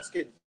Drive,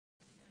 asking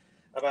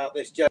about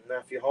this jet. Now,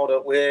 if you hold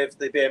up with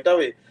the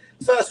BMW.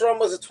 First run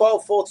was a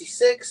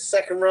 12.46,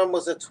 second run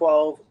was a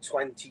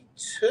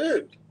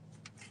 12.22.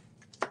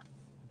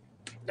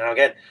 Now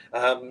again,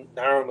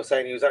 Darren was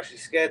saying he was actually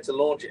scared to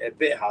launch it a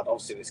bit hard.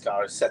 Obviously, this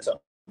car is set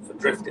up for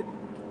drifting.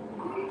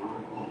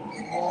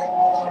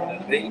 Quite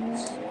a bit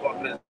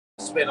of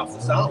spin off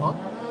the start line.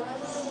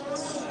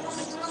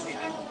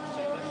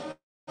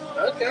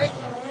 Okay.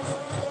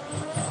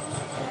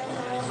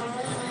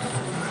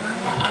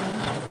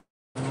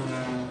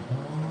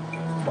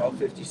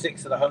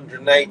 .56 at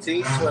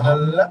 180 to an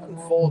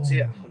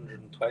 11.40 at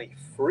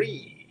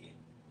 123.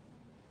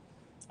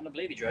 And I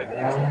believe he drove it.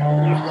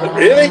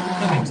 Really?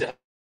 I think so.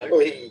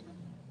 Oi.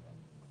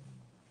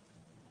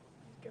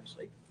 Go to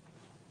sleep.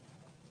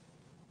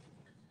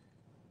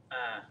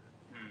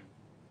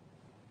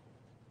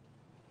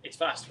 It's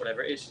fast,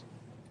 whatever it is.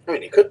 I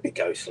mean, it could be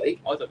go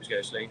sleep. I thought it was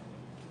go sleep.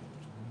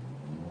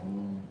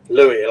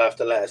 Louis, you'll have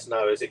to let us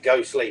know. Is it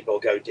go sleep or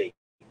go deep?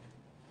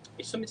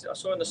 It's something I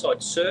saw on the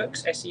side.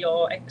 Cirx,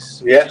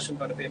 SERX. Yeah. Which is some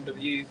kind of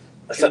BMW.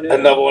 That's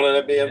another one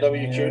of the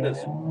BMW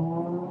tuners.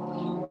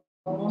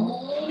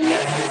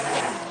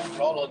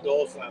 Roll on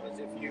door slammers.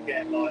 If you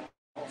get like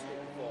Oscar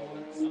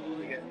Performance,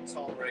 you get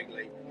Tom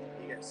Wrigley,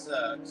 you get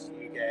Cirx,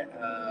 you get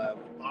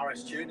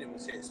RS Tuning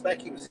was here.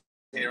 Specky was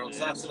here on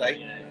Saturday.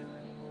 Yeah.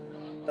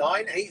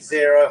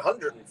 980,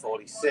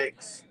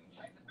 146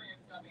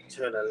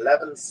 to an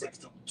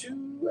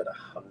 1162 at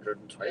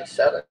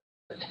 127.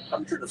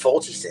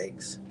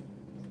 146.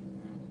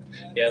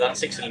 Yeah, that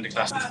 6-cylinder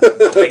class.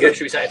 Bigger,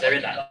 should we say, if they're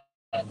in that?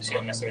 Obviously,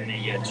 unless they're in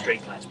the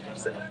street class,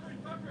 because the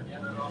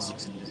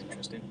 6-cylinder is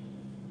interesting.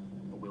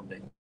 Or will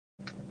be.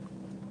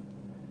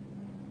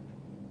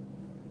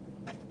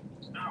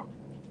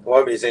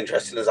 Won't be as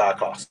interesting as our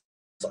class.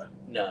 So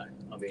No,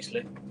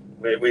 obviously.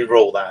 we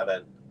rule that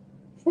then.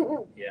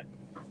 Yeah.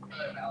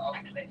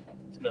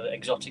 It's another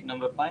exotic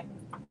number plate.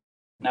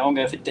 Now I'm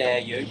going for Dare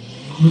You.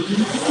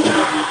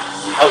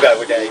 I'll go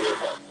with Dare You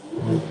as well.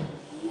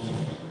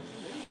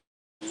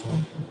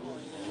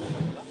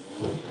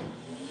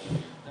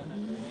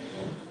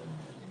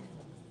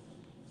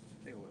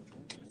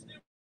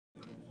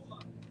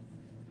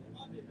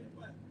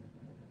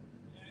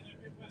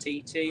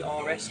 CT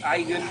RS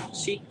Eigen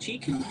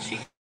Chicken.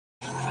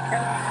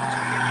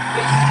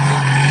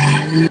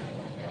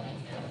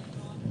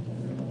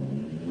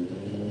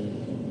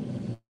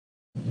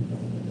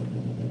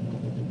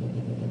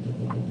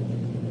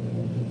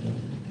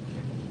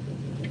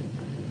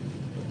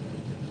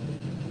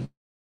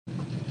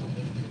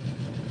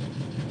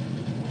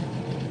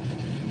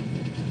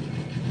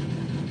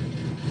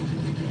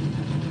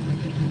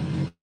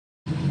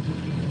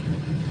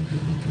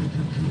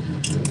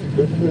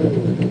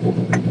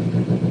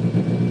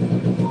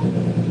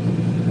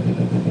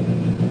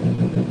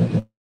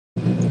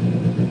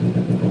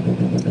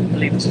 I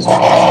believe this is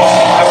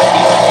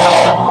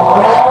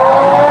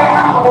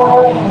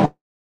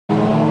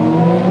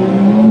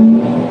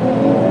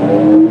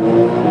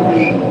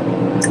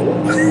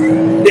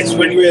It's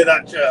when you hear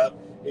that chirp,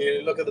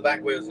 you look at the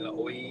back wheels and like,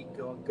 oi,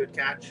 go on, good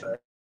catch.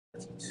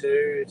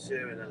 32, 2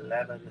 and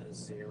 11,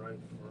 0, 3.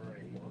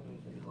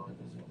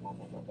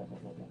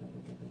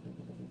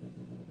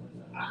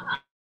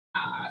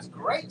 It's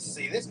great to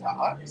see this car.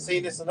 I haven't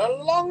seen this in a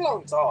long,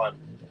 long time.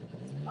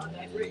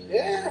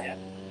 Yeah.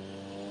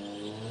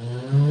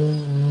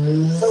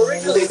 So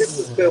originally this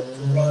was built to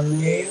run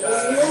in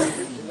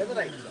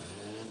Eliminator.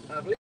 And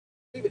I believe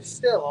it's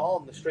still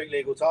on the street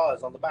legal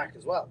tyres on the back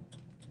as well.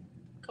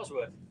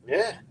 Cosworth.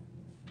 Yeah.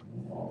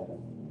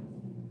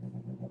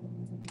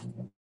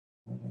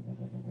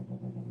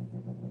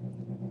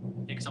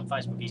 Because on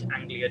Facebook he's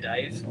Anglia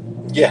Dave.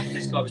 Yeah.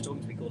 This guy was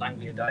talking to me called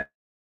Anglia Dave.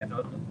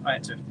 I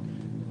had to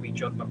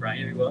re-jog my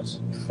brain who he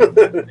was.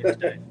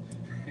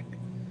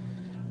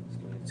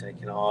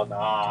 Taking on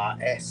our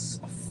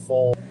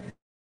S4.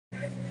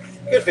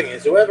 Good thing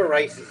is, whoever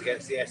races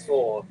against the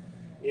S4,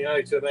 you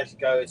know, to eventually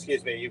go,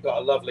 excuse me, you've got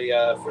a lovely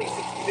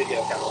 360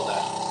 video camera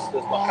there.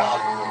 Does my car.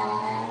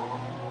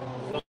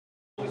 As long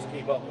as you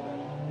keep up with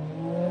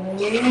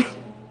it.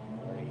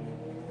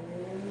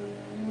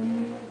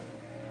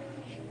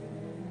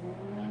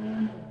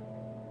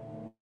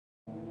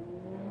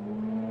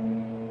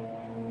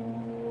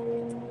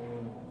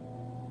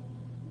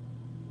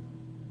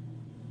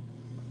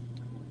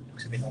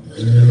 Looks a bit on the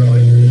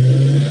right.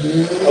 I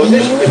was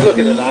literally just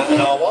looking at that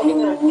and I wonder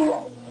where it's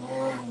from.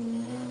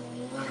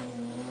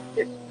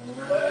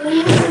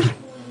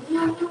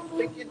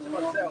 Thinking to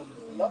myself,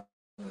 it's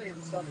lovely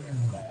and sunny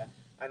out there,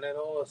 and then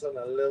all of a sudden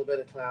a little bit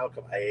of cloud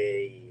come.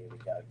 Hey, here we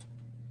go.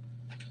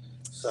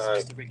 So,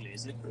 It's the Wrigley,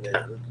 isn't it?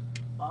 yeah.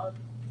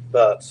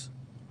 But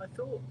I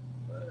thought it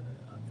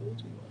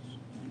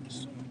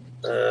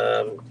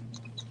was.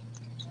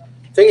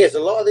 thing is, a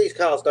lot of these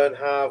cars don't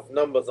have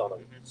numbers on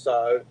them,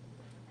 so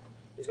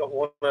he's got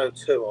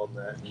 102 on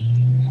there.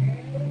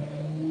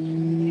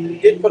 He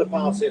did put a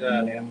pass in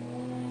earlier.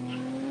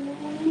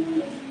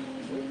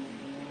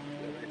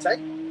 Take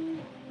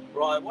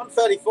right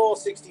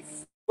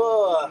 134.64,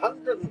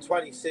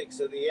 126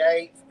 at the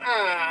 8th,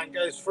 and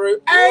goes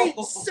through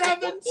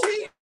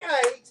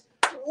 878,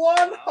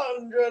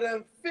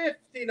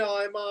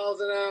 159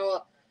 miles an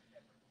hour.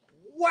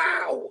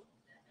 Wow!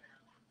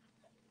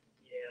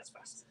 Yeah, that's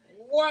fast.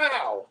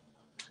 Wow!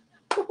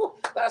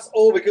 That's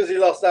all because he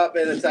lost that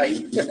bit of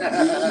tape.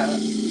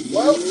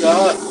 Well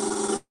done.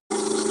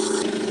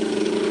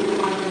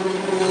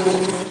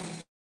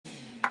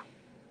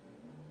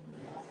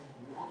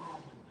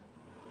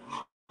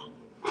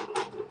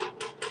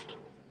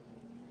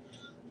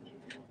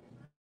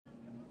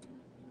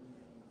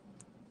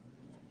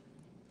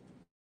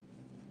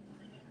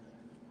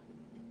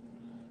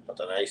 I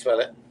don't know how you spell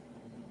it.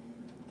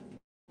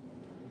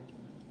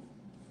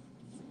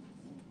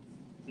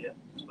 Yeah.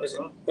 Was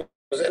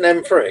it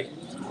an M3?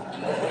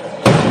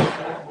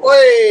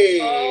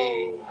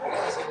 Whey!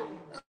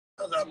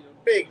 That was a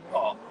big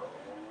pop.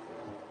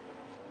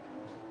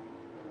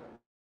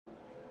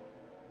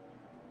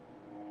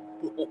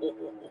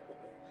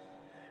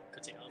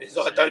 It's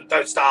like,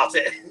 don't start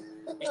it.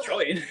 He's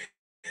trying.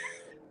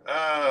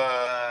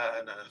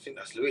 No, I think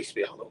that's Luis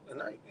behind it.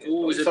 No,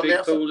 Oh, is it a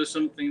big pool or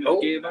something? Oh,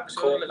 Gearbox?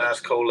 cool. That's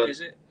cool.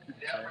 Is it?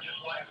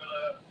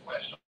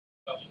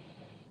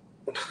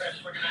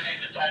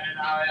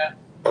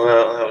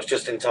 Well, that was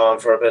just in time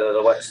for a bit of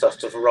the wet stuff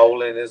to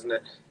roll in, isn't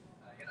it?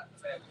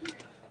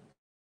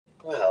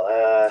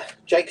 Well,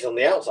 Jake's on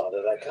the outside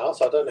of that car,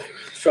 so I don't know.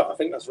 I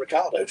think that's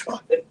Ricardo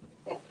driving.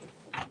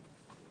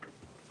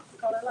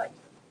 Ricardo Lake.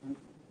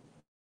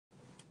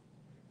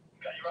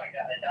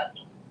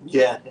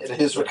 Yeah, it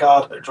is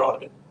Ricardo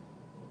driving.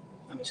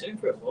 I'm assuming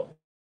for a what?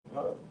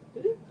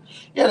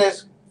 Yeah, it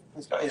is.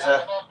 He's got his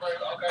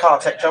car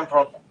tech jumper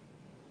on.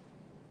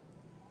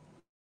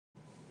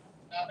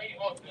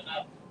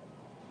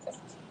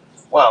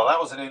 Well, that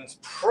was an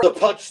The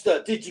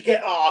Pudster, did you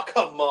get? Oh,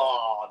 come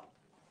on.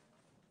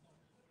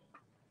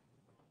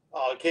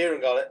 Oh,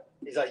 Kieran got it.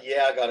 He's like,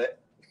 yeah, I got it.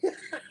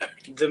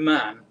 The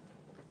man,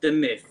 the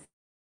myth,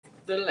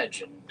 the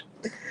legend.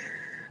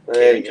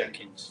 There you Kieran go.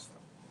 Jenkins.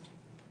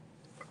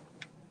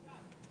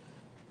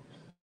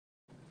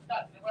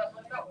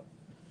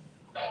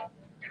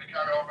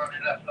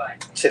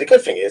 See, the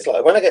good thing is,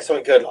 like, when I get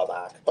something good like that,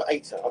 I can put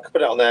 8. I can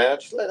put it on there.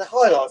 Just let it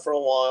highlight for a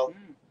while.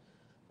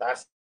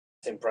 That's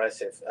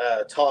impressive.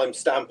 Time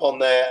stamp on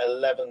there,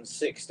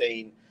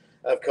 11:16.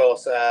 Of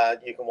course,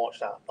 you can watch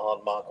that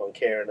on Marco and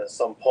Kieran at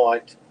some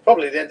point.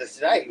 Probably at the end of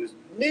today. He was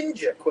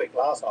ninja quick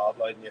last time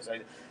uploading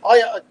yesterday.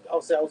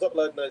 Obviously, I was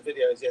uploading those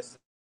videos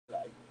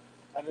yesterday,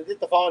 and I did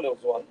the finals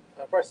one.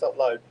 I pressed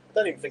upload. I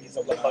don't even think it's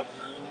upload.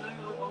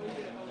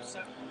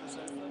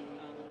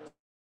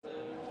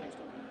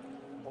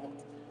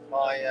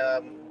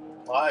 My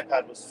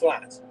iPad was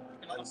flat.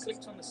 And I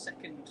clicked on the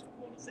second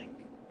one, I think.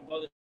 And by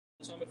the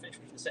time I finished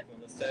with the second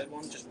one, the third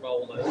one just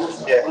rolled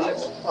over. Yeah. I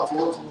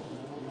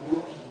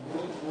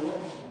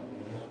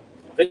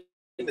think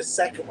the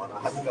second one, I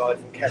had the guy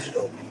from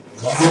Kestrel,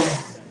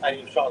 and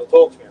he was trying to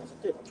talk to me. I was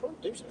like, dude, I'm trying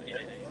to do something.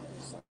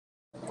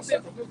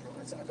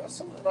 I've got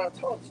some amount of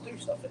time to do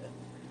stuff here.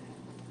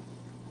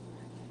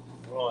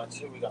 Right,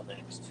 who we got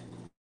next?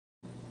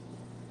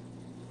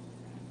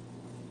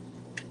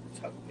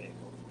 Tow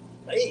vehicle.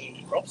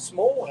 Hey, Rob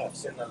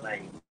Smallhouse in the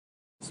lane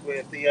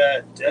with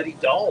the Dirty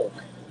Dog.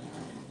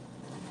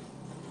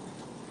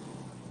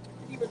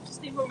 Does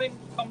he run in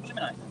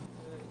Gemini?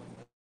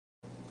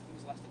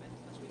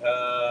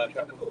 A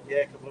couple of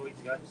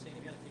weeks ago.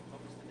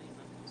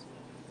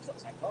 It's not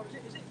the same car,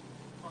 is it?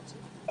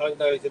 Oh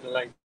no, he's in the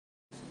lane.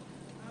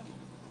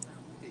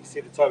 You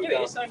see the tow Yeah,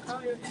 down. it's the same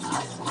car.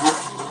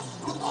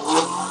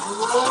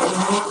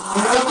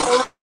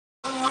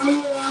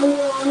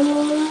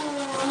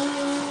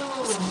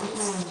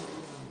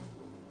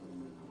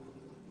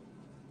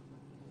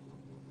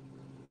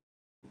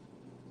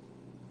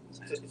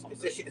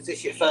 Is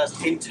this your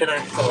first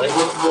internationally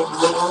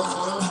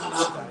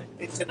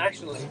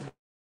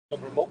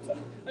from Malta?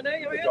 I know,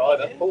 The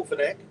driver, Paul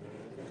Finneck.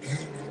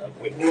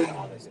 Which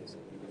car this is?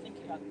 I think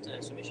he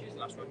had some issues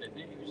last run, didn't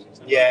he?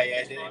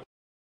 Yeah,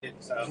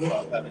 didn't sound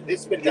quite perfect.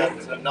 This has been down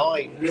to the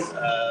 9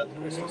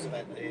 Christmas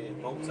event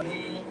in Malta.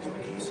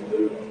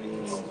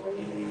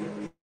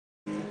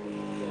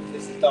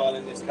 This is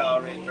dialing this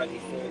car in, ready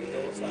for the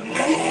door slam.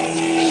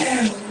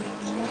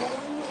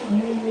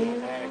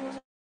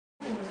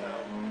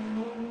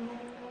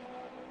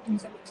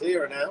 So we're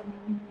clearer now.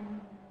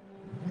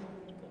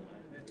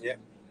 Yep.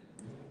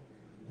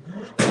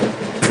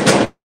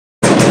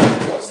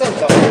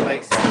 Sometimes it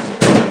makes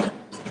sense.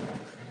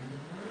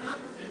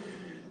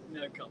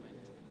 No comment.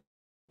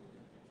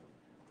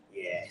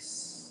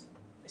 Yes.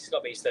 This has got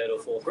to be his third or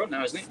fourth run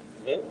now, isn't it?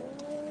 Yeah.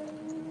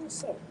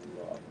 So,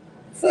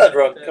 third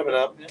run coming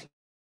up.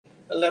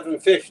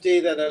 11:50,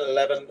 then at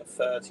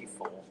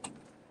 11:34.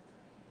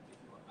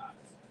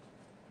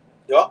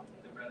 Yeah.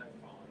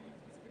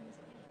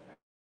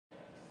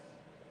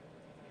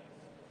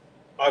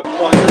 I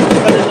won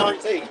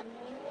 19.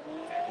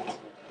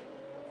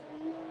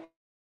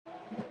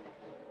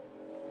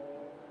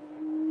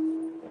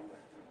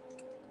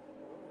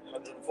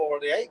 104 on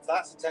the 8th.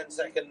 That's a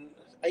 10-second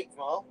 8th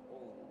mile.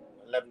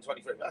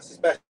 11:23. That's his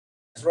best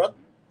run.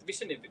 Have you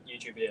seen the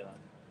YouTube video?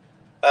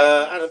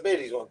 And a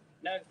Beardy's one.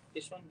 No,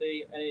 this one,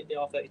 the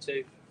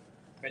R32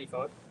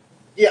 25.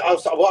 Yeah,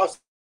 I've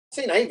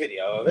seen a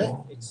video of it.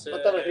 It's,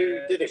 I don't know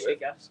who did it with.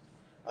 Gas.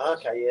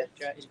 Okay, yeah.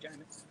 Is it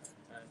Jamie?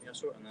 Yeah, I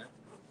saw it on there.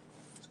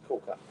 It's a cool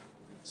car.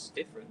 It's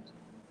different.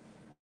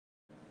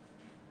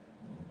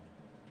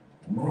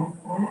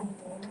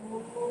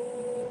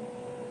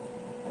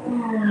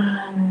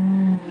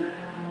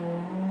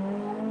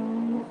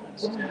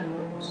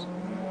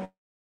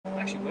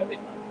 Actually, where did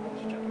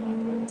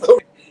man?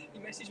 He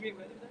messaged me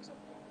where did they?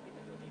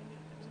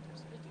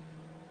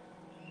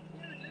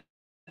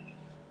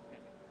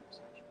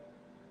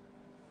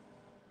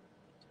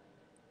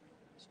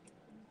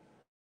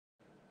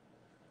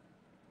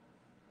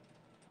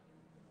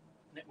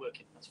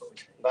 Networking, that's what we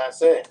say.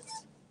 That's it.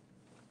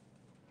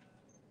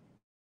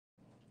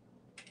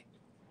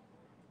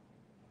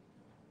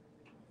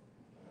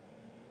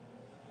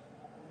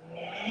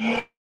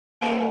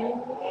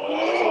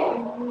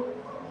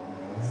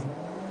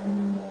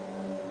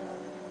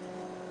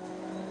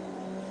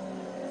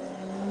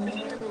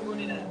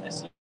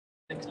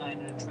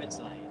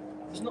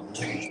 There's not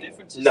too much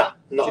difference. No,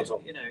 not at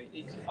all. You know,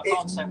 I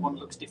can't say one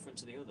looks different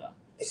to the other.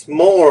 It's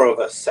more of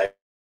a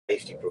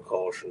safety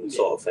precaution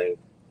sort of thing.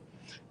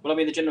 Well, I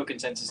mean, the general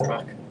consensus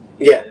track.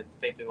 Yeah.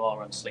 People who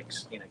are on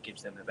slicks, you know,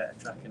 gives them a better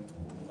track, and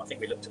I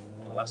think we looked at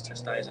the last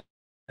test days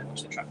how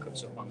much the track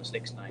cuts up on the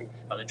slicks lane,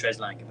 on the Trez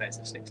lane compared to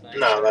the slicks lane.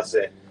 No, that's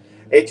it.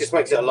 It just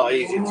makes it a lot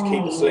easier to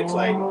keep the slicks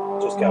lane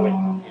just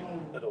going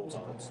at all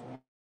times.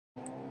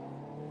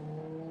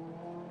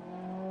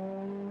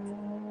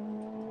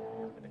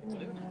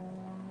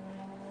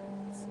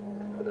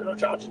 They're not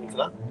charging you for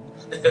that.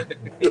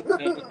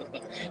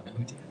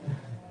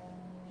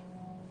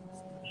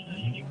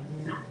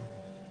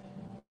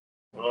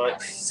 Right,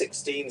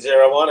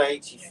 16:01,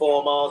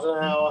 84 miles an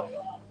hour.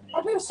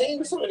 I've never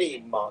seen so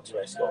many Mark II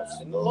Escorts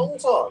in a long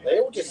time. They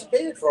all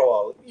disappeared for a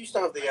while. We used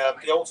to have the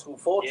old school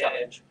 4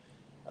 challenge.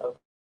 Of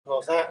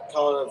course, that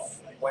kind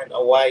of went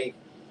away.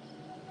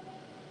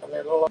 And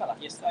then all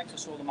yesterday, I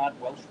saw the mad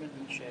Welshman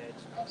who shared.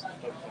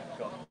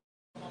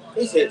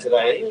 He's here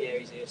today, isn't he? Yeah,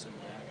 he's here somewhere.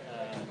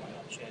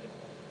 Shared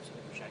some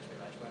Shakespeare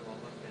Raceway.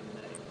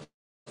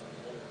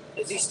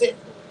 Is he still?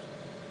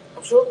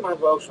 I'm sure the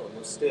Mad Welsh one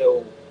was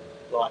still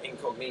like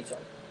incognito.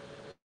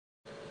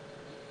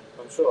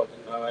 I'm sure I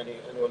didn't know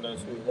anyone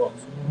knows who he was.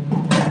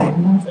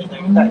 So his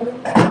name is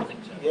Dave. I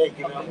think so. Yeah,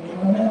 give him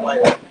away.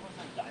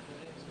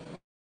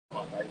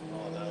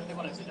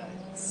 One of today.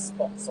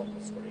 Spots on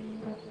the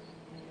screen.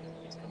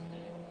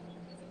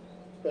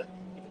 If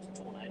it's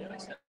a tornado,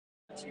 it's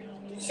Did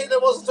you see there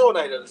was a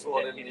tornado this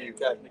morning in the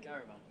UK? in the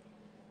caravan.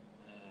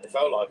 It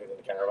felt like it in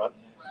the caravan.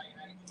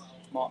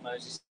 Mark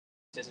Moses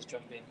says it's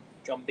John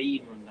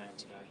Bean run down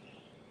today.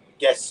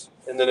 Yes,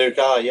 in the new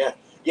car, yeah.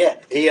 Yeah,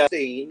 he has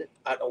seen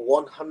at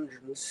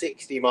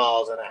 160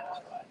 miles an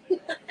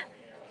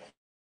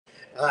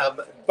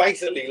hour.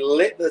 Basically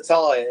lit the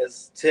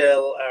tyres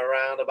till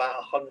around about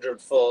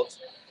 100 foot,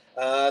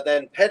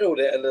 then pedalled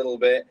it a little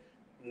bit,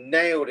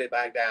 nailed it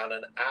back down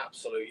and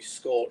absolutely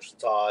scorched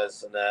the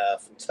tyres and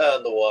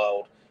turned the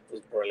world. It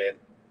was brilliant.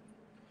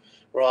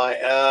 Right,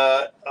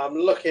 I'm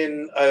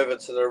looking over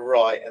to the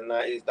right and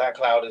that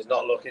cloud is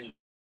not looking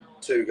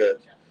too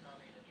good.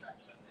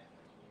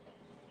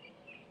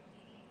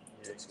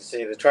 As you can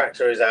see, the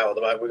tractor is out at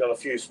the moment. We've got a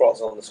few spots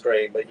on the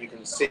screen, but you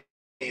can see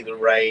the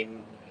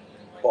rain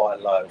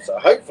quite low. So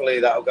hopefully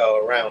that'll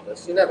go around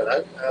us. You never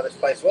know how this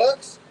place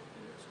works.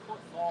 It's quite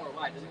far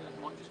away, doesn't it?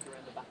 It might just go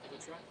around the back of the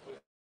track.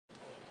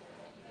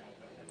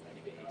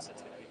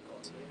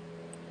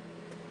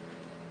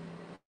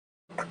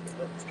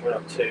 It's coming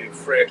up to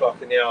 3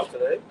 o'clock in the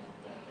afternoon.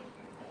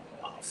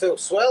 Phil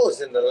Swell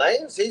is in the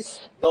lanes. He's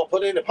not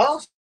put in a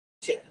pass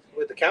yet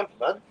with the camper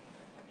man.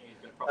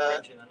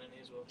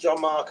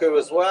 John Marco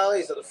as well.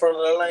 He's at the front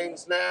of the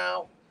lanes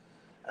now.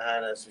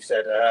 And as we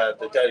said,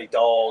 the Dirty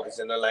Dog is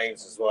in the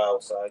lanes as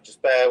well. So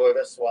just bear with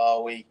us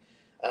while we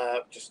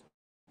just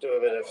do a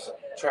bit of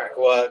track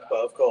work.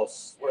 But of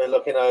course, we're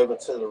looking over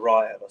to the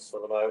right of us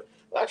for the moment.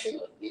 Actually,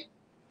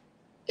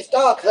 it's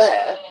dark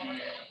there,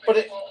 but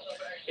it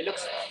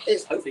looks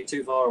it's hopefully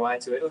too far away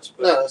to it.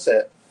 But no, that's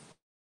it.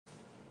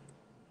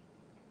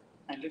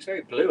 it looks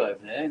very blue over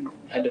there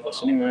ahead of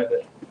us anyway.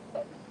 But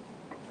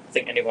I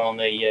think anyone on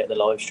the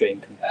live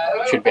stream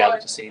should be able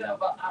to see that.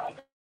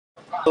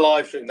 The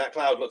live stream, that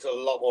cloud looks a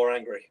lot more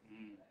angry.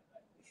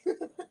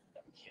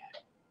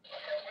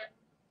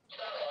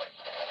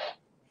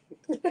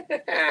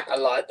 I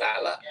like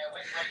that.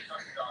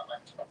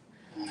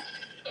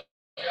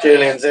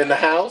 Julian's in the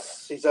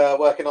house. He's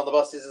working on the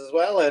buses as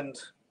well, and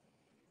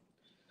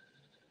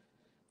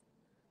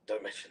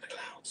don't mention the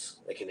clouds.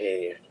 They can hear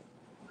you.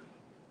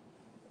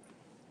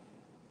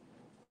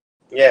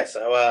 Yeah,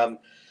 so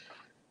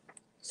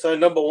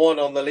number one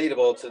on the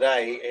leaderboard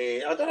today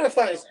is, I don't know if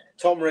that is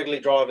Tom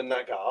Wrigley driving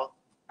that car,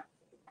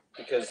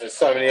 because there's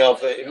so many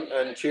of it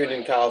and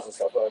tuning cars and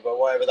stuff, but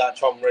whatever that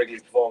Tom Wrigley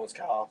performance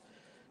car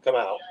come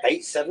out,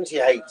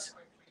 878.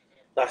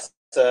 That's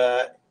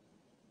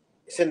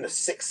it's in the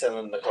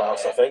 6-cylinder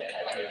class, I think.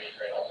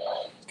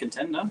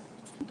 Contender.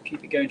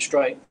 Keep it going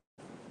straight.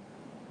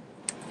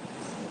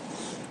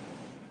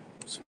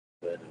 It's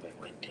a bit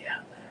windy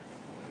out there.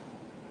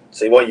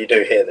 See, what you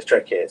do here, the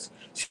trick is,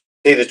 see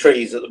the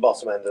trees at the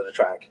bottom end of the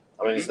track.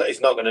 I mean,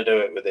 it's not going to do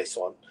it with this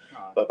one,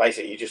 but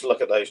basically you just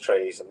look at those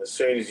trees, and as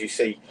soon as you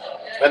see,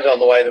 depending on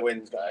the way the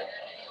wind's going,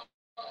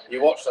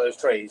 you watch those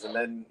trees, and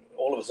then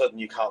all of a sudden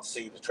you can't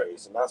see the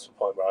trees, and that's the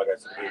point where I go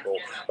to the people,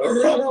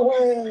 run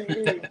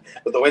away!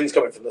 But the wind's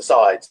coming from the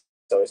sides,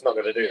 so it's not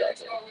going to do that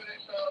to them.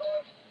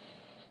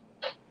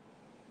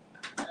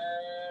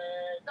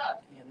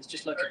 Yeah, there's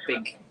just like a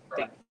big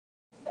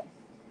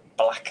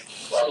black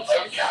stuff.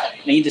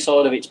 And either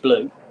side of it's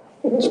blue.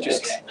 It's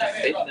just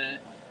a bit there.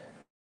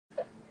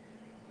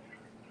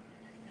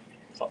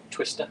 It's like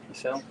Twister, the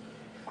film.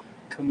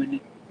 Coming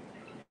in.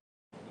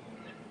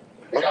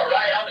 We got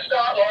right on the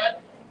start line.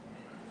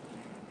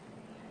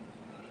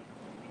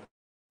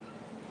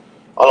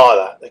 I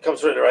like that. It comes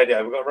through the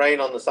radio. We've got rain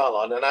on the start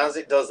line, and as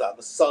it does that,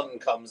 the sun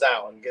comes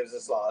out and gives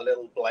us like a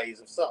little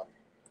blaze of sun.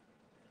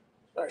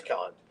 Very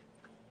kind.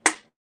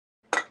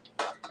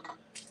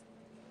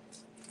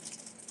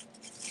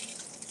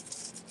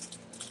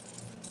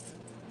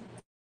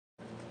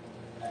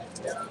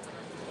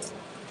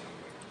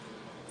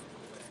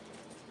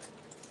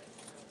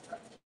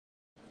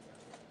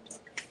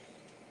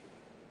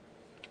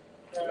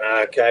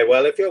 Okay,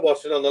 well, if you're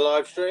watching on the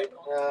live stream,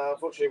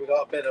 unfortunately we've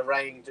got a bit of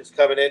rain just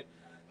coming in.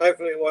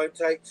 Hopefully it won't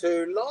take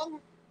too long.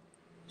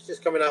 It's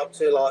just coming up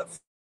to like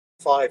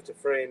 5 to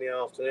 3 in the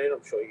afternoon.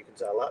 I'm sure you can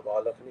tell that by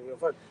looking at your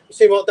phone. You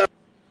see what the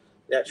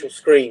actual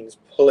screen's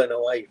pulling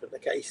away from the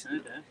case.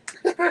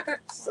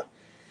 It's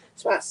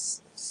about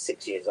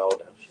 6 years old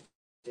now.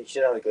 It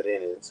should have a good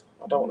innings.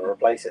 I don't want to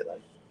replace it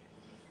though.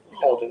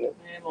 Holding it.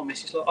 Yeah, my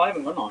missus, I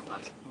haven't got an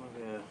iPad.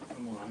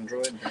 I'm on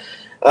Android.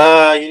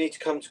 You need to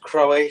come to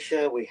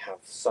Croatia. We have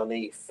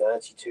sunny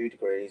 32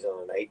 degrees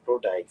on an April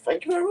day.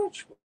 Thank you very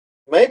much.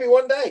 Maybe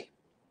one day.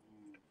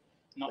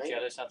 Not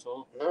jealous at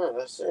all. No,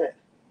 that's it.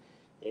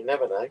 You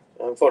never know.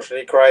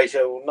 Unfortunately,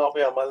 Croatia will not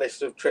be on my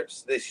list of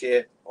trips this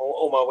year.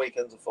 All my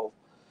weekends are full.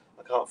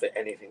 I can't fit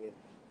anything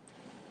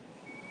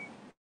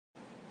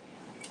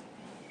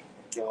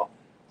in. Oh.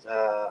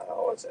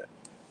 What is it?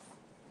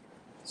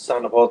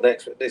 Santa Pod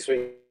this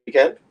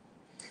weekend.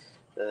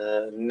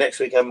 Next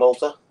weekend,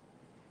 Malta.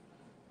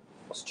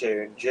 What's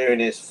June? June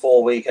is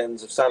 4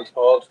 weekends of Santa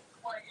Pod,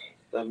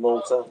 then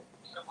Malta.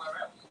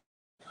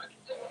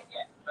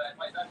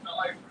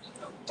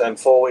 Then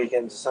 4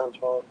 weekends of Santa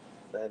Pod,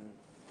 then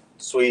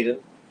Sweden,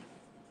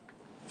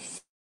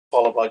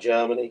 followed by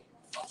Germany.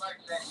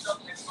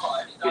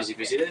 Busy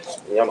there.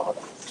 Yeah, man.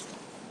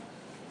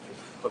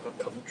 I've got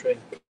Coventry.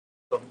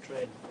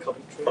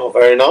 Oh,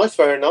 very nice,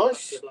 very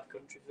nice. The Black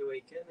Country for the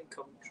weekend and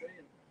Coventry.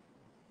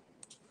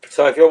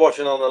 So if you're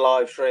watching on the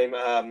live stream,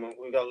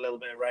 we've got a little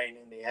bit of rain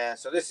in the air.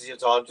 So this is your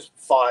time. Just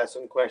fire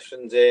some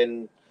questions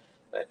in.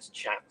 Let's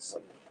chat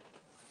some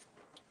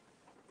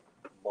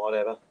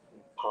whatever.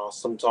 Pass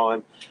some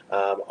time.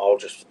 I'll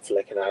just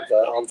flick an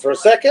advert on for a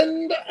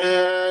second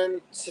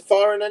and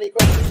fire in any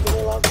questions and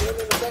we'll answer them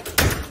in a second.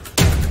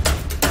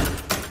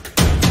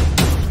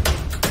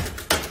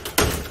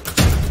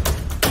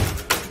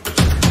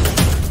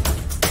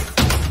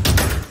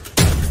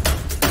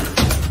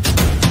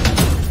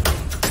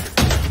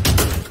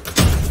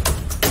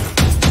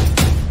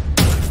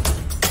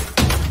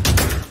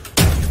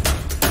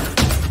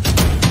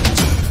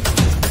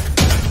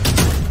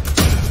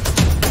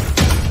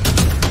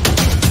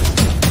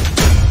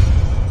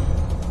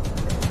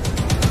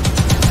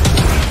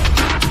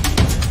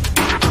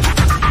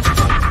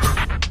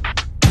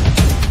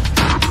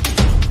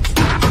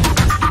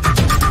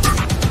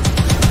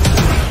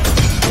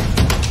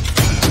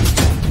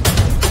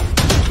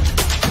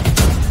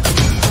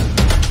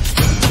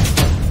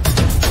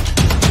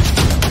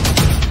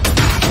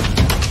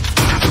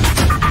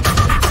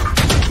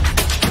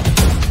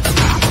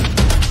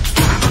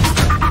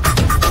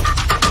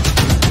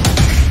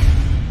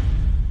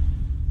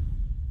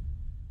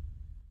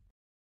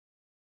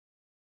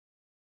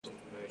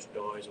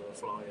 Merchandise or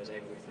flyers,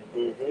 everything.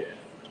 Mm-hmm.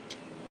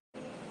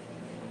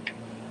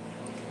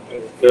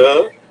 Yeah.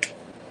 Yeah.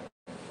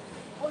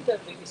 I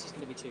don't think this is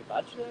going to be too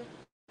bad today.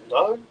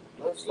 No,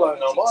 that's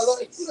floating on by.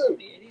 That is blue.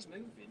 It is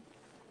moving.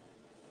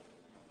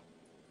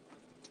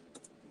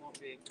 Might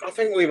be. I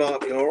think we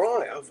might be all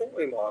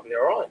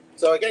right.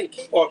 So again,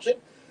 keep watching.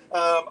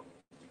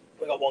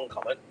 We got one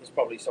comment. There's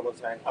probably someone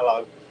saying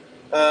hello.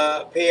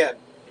 PM.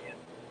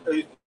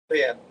 Who's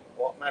PM?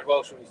 What Mad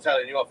Welshman is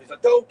telling you off? He's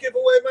like, don't give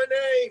away my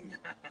name.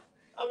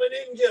 I'm a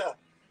ninja.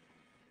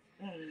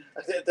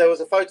 There was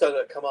a photo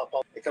that come up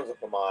on. It comes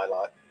up on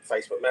my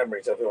Facebook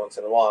memories every once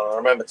in a while. And I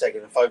remember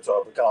taking a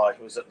photo of a guy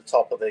who was at the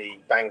top of the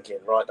banking,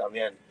 right down the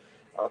end.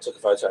 And I took a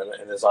photo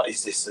and it's like,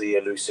 is this the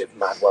elusive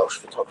Mad Welsh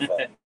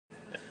photographer?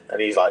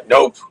 And he's like,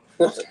 nope.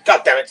 I was like,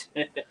 God damn it.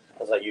 I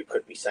was like, you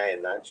could be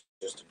saying that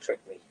just to trick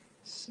me.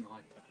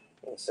 Sniper.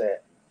 That's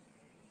it.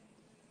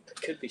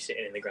 Could be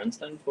sitting in the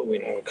grandstand for we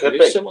know. Could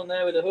There's be. someone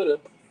there with a hood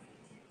up.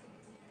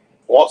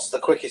 What's the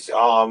quickest?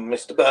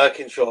 Mr.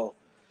 Birkinshaw.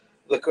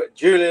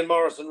 Julian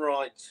Morrison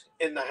writes,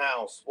 in the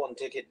house, 1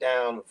 ticket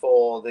down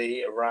for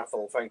the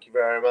raffle. Thank you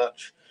very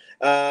much.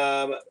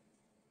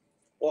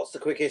 What's the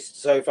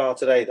quickest so far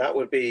today? That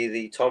would be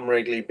the Tom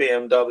Wrigley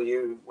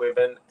BMW with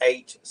an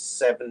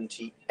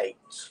 878.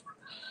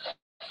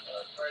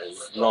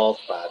 It's not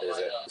bad, is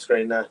it?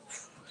 Screen there.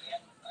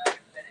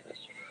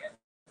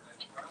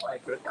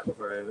 I've got a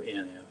cover over,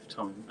 if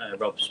Tom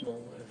Rob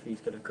Small, if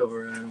he's got a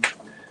cover,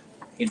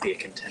 he'd be a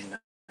contender.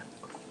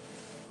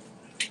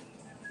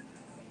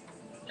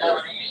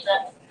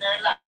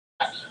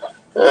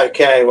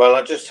 Okay, well,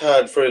 I just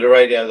heard through the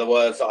radio the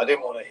words that I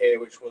didn't want to hear,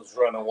 which was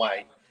run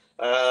away.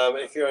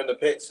 If you're in the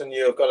pits and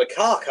you've got a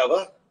car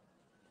cover,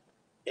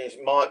 it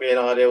might be an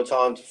ideal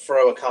time to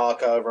throw a car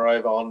cover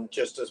over on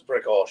just as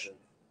precaution.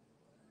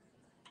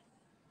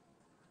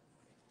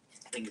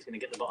 I think it's going to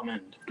get the bottom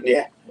end.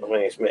 Yeah, I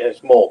mean,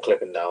 it's more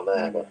clipping down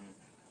there, but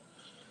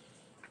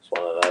it's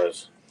one of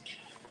those.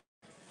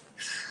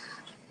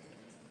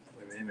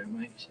 We're in, aren't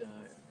we?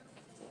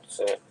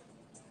 So.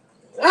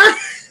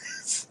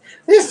 That's it.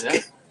 This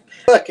kid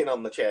working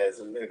on the chairs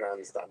in the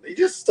grandstand. He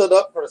just stood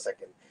up for a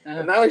second,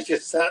 and now he's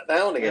just sat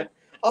down again.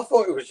 I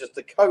thought it was just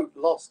a coat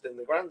lost in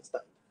the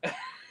grandstand.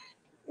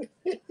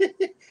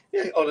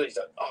 Oh, he's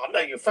like, oh no,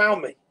 you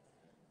found me.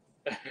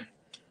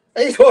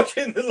 He's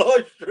watching the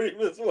live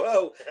stream as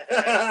well.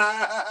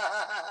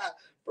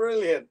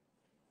 Brilliant.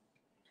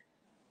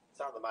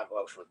 Sound the Mad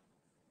Welshman.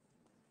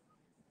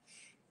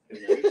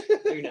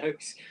 Who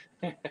knows?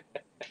 I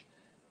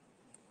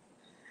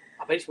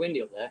bet it's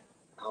windy up there.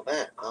 I'll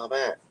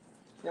bet.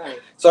 No.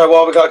 So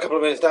while we got a couple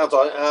of minutes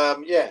downtime,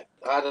 I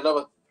had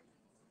another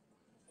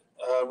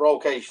roll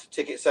cage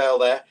ticket sale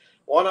there.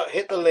 Why not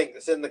hit the link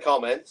that's in the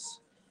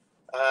comments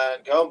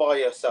and go and buy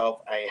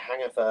yourself a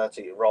Hangar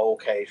 30 roll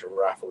cage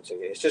raffle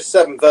ticket. It's just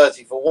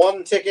 $7.30 for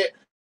one ticket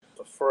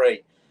for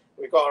free.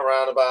 We've got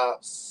around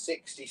about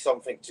 60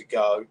 something to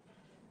go.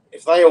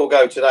 If they all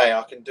go today,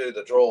 I can do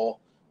the draw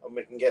and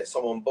we can get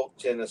someone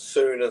booked in as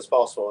soon as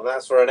possible. And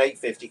that's for an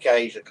 850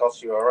 cage that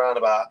costs you around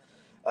about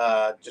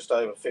just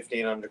over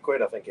 1,500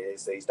 quid, I think it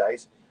is these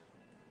days.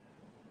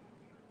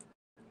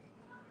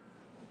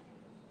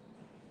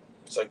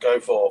 So go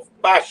forth.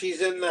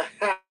 Bashy's in the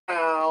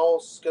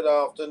house. Good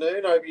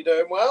afternoon. Hope you're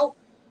doing well.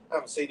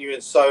 Haven't seen you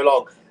in so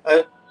long.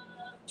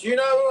 Do you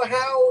know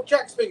how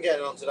Jack's been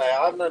getting on today?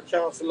 I haven't had a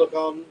chance to look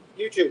on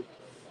YouTube.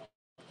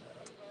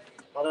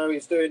 I know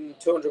he's doing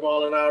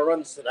 200-mile-an-hour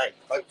runs today,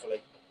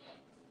 hopefully.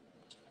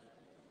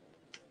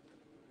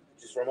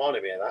 Just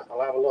reminded me of that.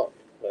 I'll have a look.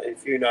 But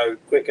if you know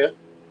quicker.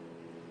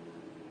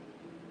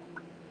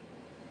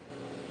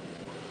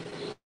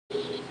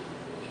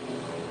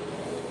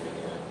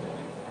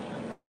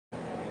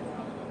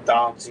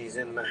 Darcy's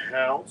in the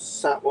house,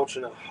 sat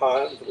watching at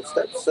home for the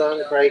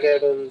stepson. Craig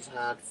Evans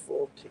had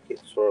 4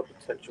 tickets for a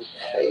potential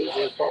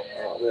caging pop.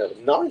 Oh,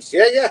 nice.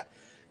 Yeah.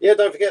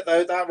 Don't forget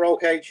though, that roll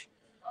cage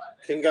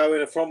can go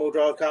in a front-wheel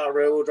drive car, a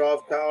rear-wheel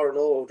drive car, an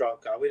all-wheel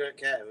drive car. We don't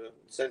care.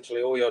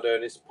 Essentially, all you're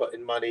doing is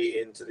putting money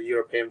into the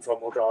European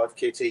front-wheel drive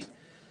kitty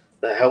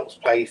that helps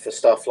pay for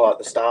stuff like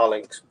the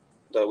Starlinks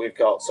that we've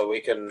got, so we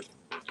can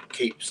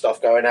keep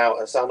stuff going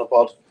out at Santa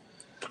Pod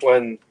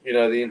when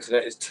the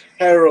internet is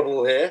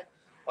terrible here.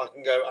 I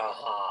can go,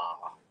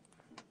 aha.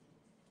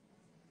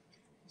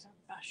 Is that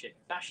Bashy?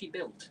 Bashy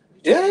built?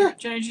 Yeah.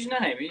 Change his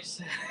name.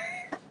 He's...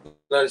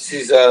 No, this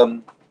is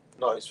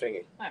not his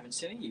thingy. I haven't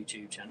seen a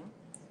YouTube channel.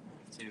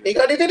 You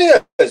got any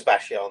videos,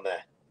 Bashy, on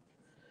there?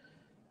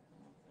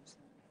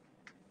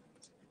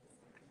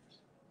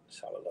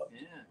 Let's have a look.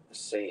 Yeah. Let's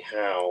see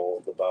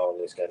how the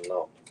bowl is getting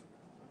on.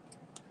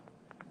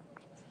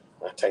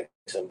 I take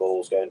some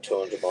balls going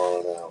 200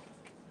 miles an hour.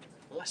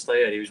 Last I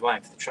heard, he was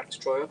waiting for the track to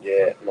dry up.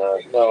 Yeah,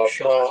 no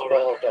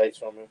updates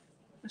from him.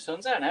 The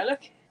sun's out now,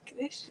 look. Look at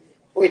this.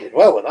 We did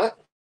well with that.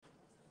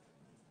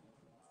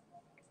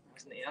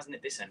 Hasn't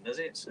it this end, does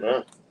it? So,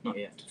 No. Not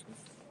yet.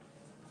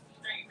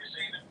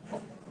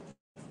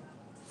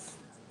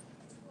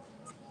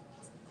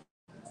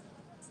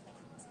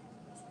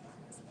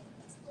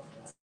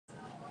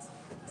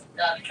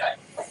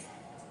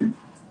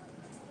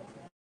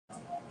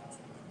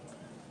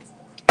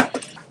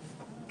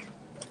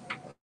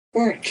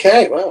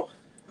 Okay, well,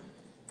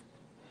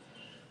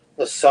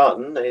 the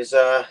sun is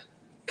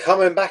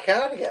coming back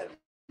out again.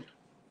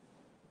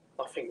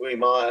 I think we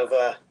might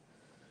have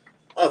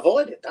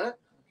avoided that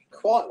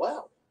quite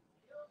well.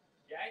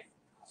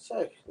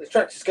 So the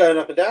tractor's going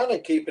up and down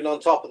and keeping on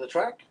top of the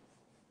track.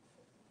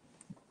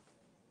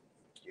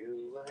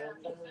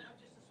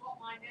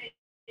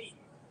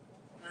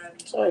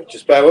 So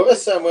just bear with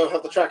us and we'll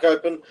have the track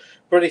open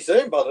pretty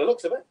soon by the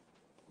looks of it.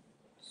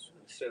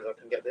 As soon as I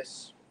can get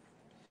this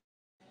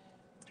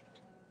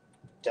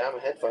damn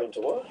headphone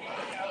to work.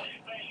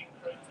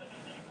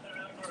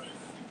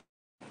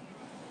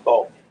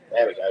 Oh,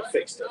 there we go,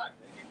 fixed it.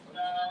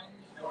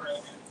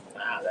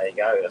 There you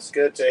go, that's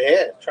good to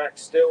hear.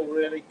 Track's still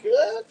really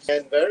good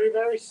and very,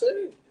 very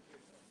soon.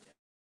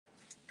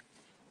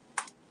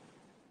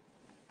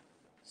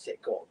 Sit,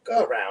 go on,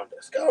 go around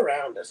us,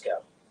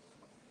 go.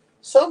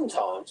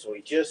 Sometimes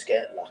we just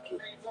get lucky.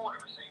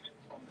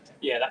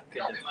 Yeah, that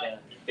could have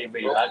been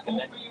really bad,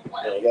 couldn't it?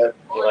 There you go,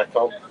 you're back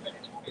on.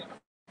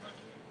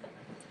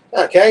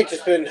 Okay,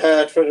 just been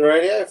heard through the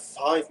radio.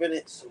 5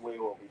 minutes and we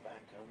will be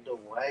back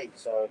underway.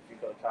 So if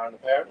you've got a car in the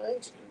parent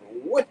lanes,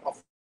 you can whip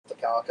off the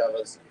car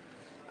covers.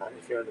 And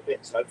if you're in the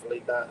pits,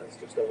 hopefully that has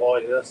just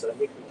avoided us and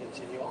we can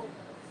continue on.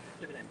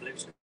 Look at them blue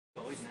skies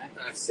now.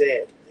 That's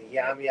it. The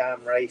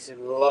yam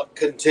racing luck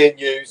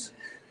continues.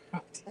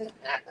 That's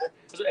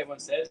what everyone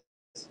says.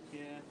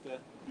 Yeah,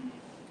 but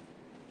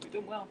we've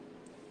done well.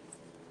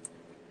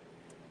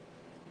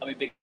 I mean,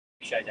 big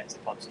shout out to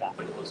the pod staff.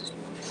 It was this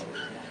morning.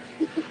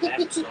 They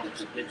haven't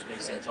stopped literally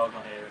since I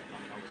got here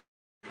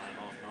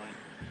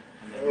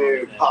at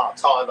 9:30.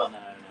 Part-timer.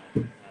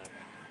 No.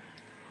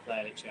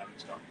 They literally haven't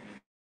stopped.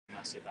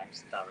 Massive thanks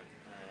to Darren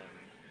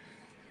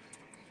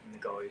and the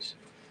guys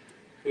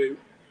who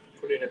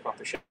put in a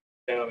proper show.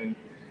 I mean,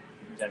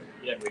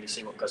 you don't really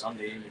see what goes on,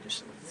 do you? You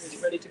just is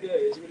it ready to go?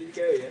 Is it ready to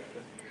go yet?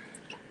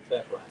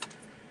 Fair play.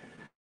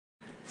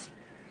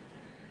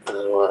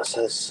 What it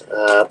says,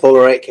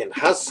 Paul Aitken,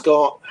 has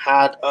Scott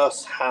had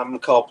us ham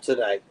cob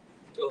today?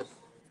 Oh,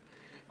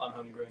 I'm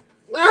hungry.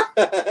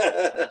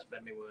 That's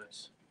made me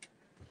worse.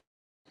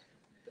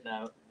 But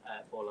no,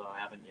 Paul, I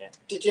haven't yet.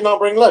 Did you not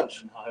bring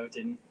lunch? No, I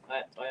didn't.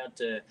 I had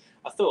to.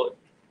 I thought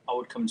I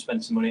would come and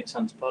spend some money at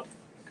Santa Pod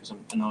because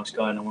I'm a nice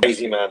guy and I want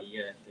Crazy to man.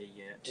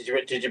 Did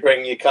you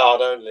bring your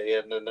card only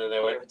and then they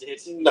went? I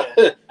did. No,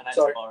 yeah.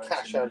 sorry,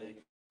 cash only.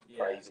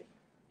 Yeah. Crazy.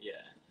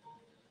 Yeah.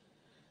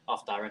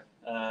 Off Darren.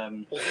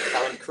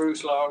 Darren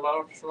Cruz,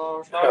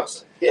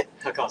 Yeah.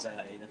 I can't say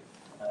that either.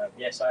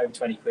 Yes, I owe him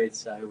 20 quid,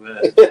 so I'm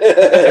going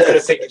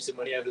to pick up some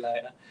money over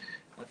later.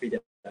 Happy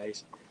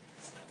days.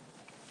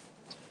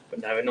 But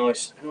no, a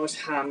nice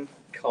ham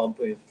cob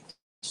with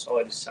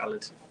side of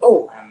salad.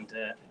 Oh. And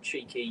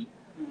cheeky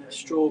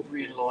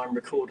strawberry and lime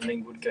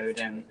recording would go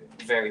down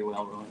very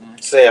well right now.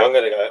 See, I'm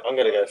gonna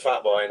go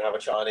fat boy and have a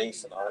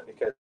Chinese tonight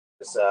because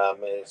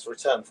it's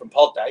return from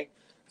pod day,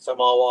 so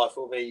my wife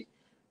will be.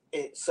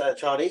 It's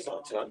Chinese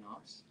night tonight.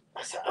 Nice.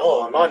 I said,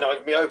 I might not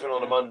even be open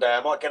on a Monday.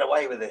 I might get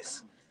away with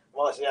this.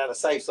 Might be able to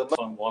save some money.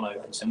 Find one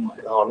open somewhere.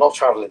 Oh, I'm not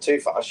travelling too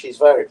far. She's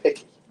very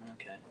picky.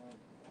 Okay.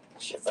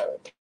 She's very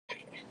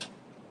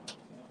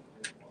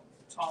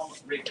Tom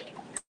Rick.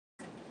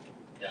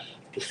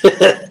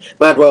 picky.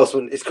 Mad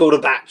Welshman. It's called a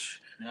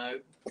batch. No,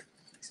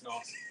 it's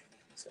not.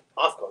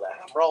 I've got that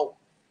ham roll.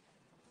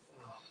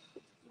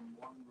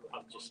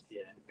 I'm just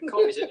A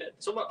cob is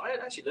someone I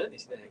actually learned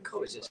this. A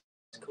cob is it's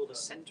called a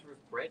centre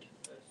of bread.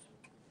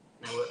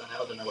 No,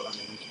 I don't know what that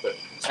means, but it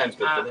sounds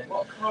good, doesn't it?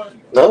 No,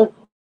 No.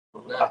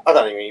 I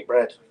don't even eat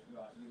bread.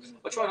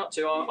 I try not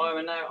to.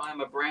 I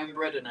am a brown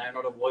breader now,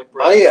 not a white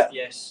bread. Are you?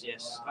 Yes.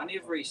 Only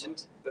of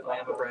recent, but I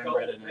am a brown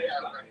breader now.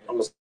 I'm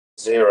a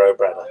zero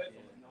breader.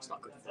 It's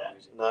not good for you,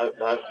 is it? No,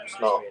 it's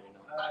not.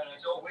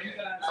 Really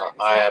not.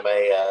 I am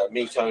a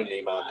meat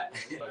only man.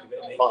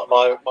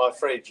 My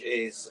fridge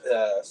is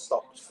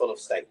stocked full of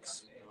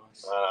steaks.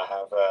 I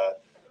have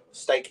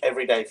steak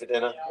every day for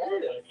dinner.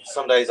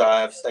 Some days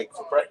I have steak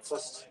for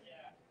breakfast.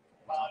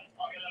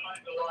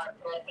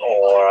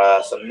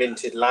 Or some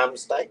minted lamb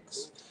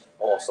steaks.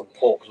 Or some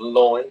pork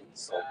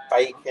loins. Or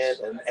bacon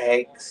and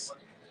eggs.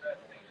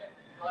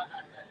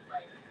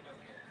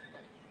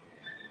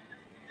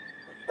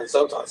 And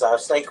sometimes I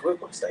have steak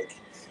with my steak.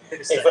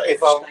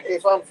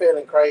 If I'm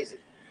feeling crazy.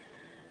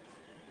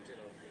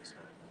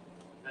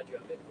 How'd you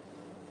have it?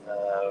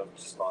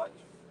 Just like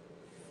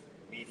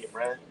medium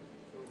rare.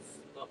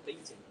 Not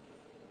beaten.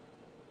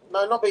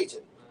 No, not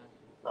beaten.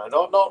 No,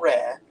 not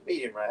rare.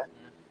 Medium rare.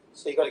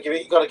 So you got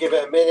to give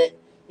it a minute.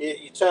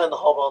 You turn the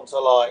hob on to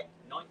like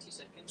 90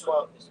 seconds.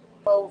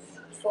 12,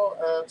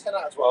 10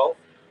 out of 12,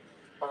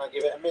 and I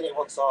give it a minute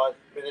one side,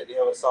 minute the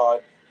other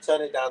side.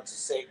 Turn it down to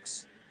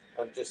 6,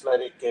 and just let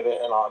it give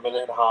it like a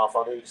minute and a half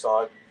on each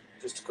side,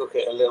 just to cook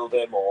it a little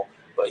bit more.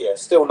 But yeah,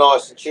 still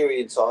nice and chewy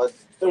inside.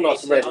 Still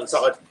nice and red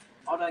inside.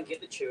 I don't get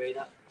the chewy.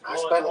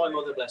 I My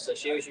mother, bless her,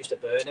 she always used to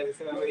burn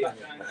everything over here.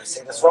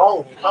 see, that's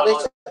wrong. You can't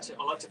eat it.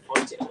 I like to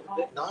fight it a little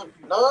bit.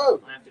 No.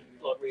 I have to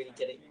like really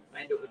get it.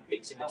 I end up with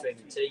bits in between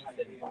the teeth,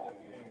 and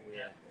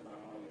yeah,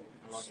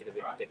 I like it a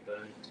bit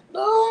burnt.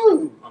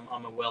 No.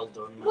 I'm a well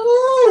done man.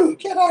 No.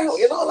 Get out.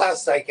 You're not allowed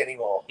steak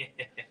anymore.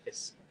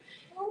 Yes.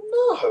 Oh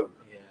no.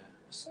 Yeah.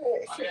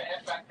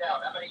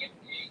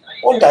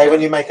 One day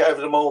when you make it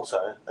over to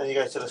Malta and you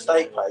go to the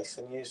steak place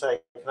and you say,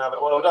 "You can have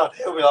it well done,"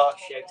 he'll be like,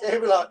 "No."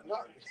 He's like, "No."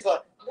 It's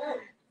like,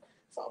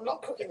 I'm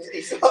not cooking.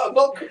 He's like, "I'm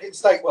not cooking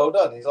steak well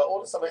done." He's like,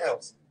 "Order something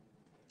else."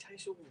 It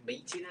tastes all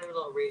meaty though,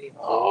 like really.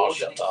 Oh,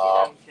 shut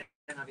up. You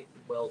can have it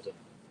well done.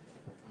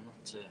 I'm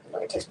not. No,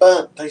 it tastes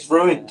burnt. It tastes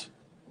ruined.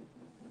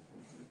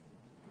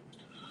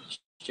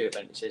 Stuart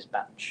Bennett says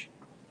batch.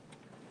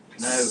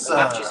 No, So- a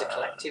batch is a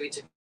collective. It's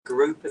a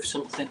group of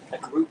something. A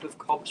group of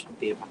cobs would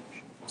be a batch.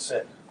 That's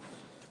it.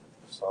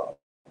 So,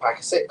 pack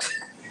of 6.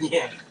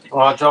 Yeah. All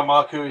right, John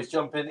Marcoux is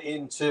jumping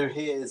into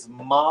his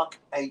Mark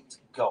 8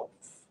 Golf.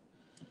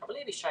 I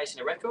believe he's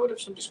chasing a record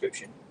of some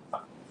description.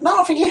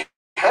 No, I think he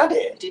had He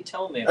it. did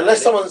tell me. About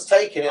Unless it. someone's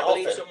taken it I off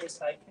believe him. someone's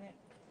taken it.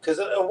 Because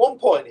at one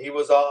point he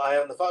was, I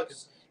am the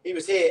focus. He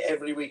was here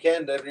every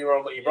weekend, every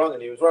run that you brung,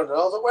 and he was running. And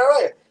I was like, "Where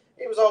are you?"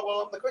 He was like,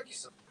 "Well, I'm the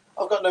quickest.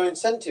 I've got no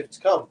incentive to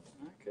come."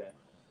 Okay.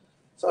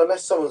 So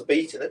unless someone's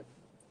beaten him,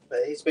 but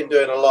he's been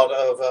doing a lot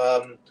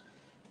of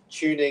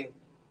tuning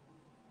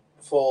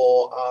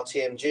for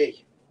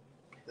RTMG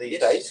these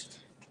days.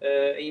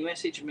 He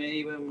messaged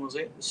me, when was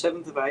it? The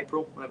 7th of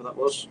April, whatever that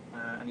was.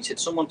 And he said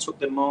someone took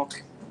the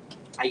Mark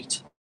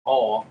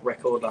 8R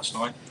record last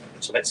night.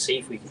 So let's see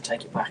if we can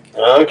take it back. I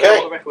don't know Okay.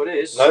 what the record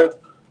is. No.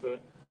 But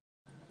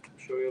I'm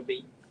sure he'll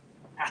be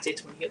at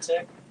it when he gets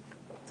there.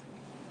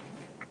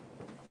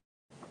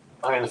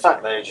 I mean, the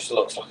fact that it just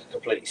looks like a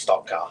completely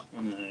stock car.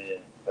 Yeah.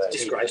 But It's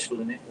disgraceful,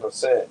 isn't it?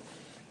 That's it.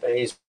 But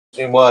he's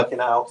been working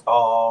out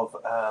of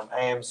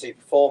AMC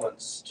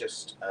Performance,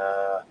 just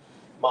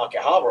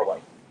Market Harbour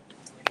away.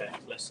 Okay,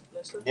 let's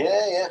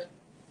Yeah.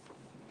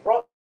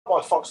 Right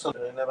by Foxton.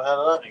 Never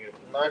heard of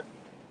that? No.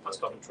 That's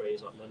Coventry,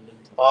 is like London.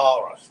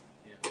 All right.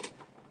 Yeah.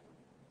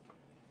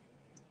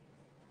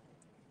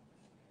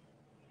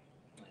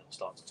 I'll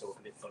start to talk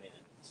a bit funny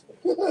then.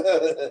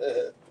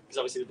 Because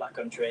obviously the Black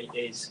Country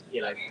is,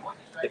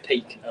 the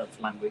peak of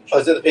language. Oh,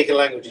 is it the peak of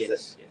language, is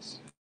it? Yes.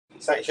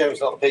 St. James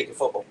not the peak of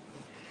football.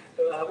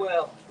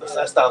 Well,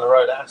 That's down the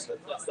road at Aston.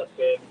 that's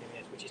Birmingham,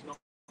 yes, which is not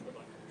the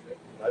Black Country.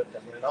 No,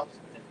 definitely not.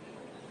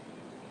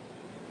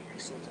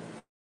 Sort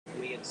of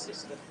weird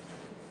sister.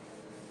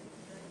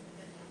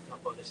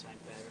 Not by the same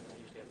parent, they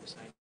usually have the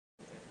same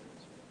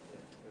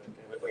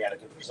parents. We had a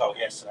good result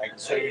yesterday.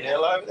 2-0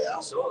 over there.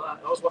 I saw that.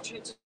 I was watching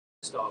it to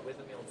start with,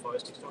 and the old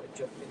Forest started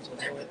jumping into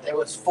There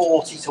was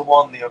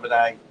 40-1 the other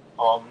day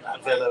on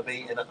Villa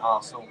beating at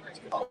Arsenal.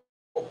 Oh,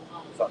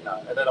 fuck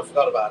no. And then I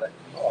forgot about it.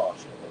 Oh,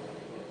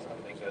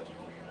 something good.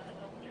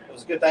 It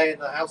was a good day in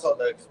the household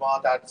though, because my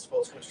dad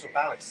supports Crystal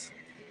Palace.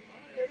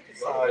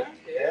 So,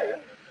 yeah.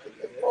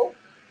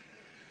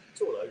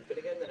 It's all open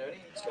again, then, only.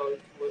 So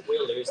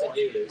we'll lose, then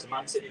you lose. The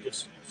Man City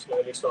just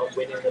slowly start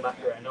winning in the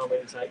background.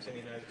 Nobody takes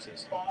any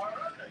notices.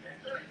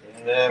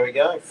 And there we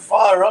go.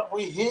 Fire up,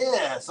 we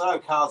here. So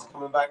cars are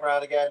coming back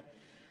round again.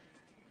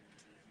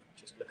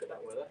 Just look at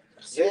that weather.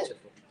 That's it.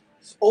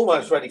 It's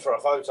almost ready for a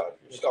photo.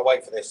 You just got to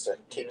wait for this to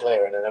keep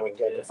clearing, and then we can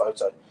get the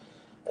photo.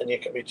 And you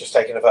can be just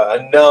taking a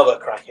photo. Another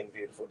cracking,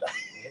 beautiful day.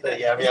 The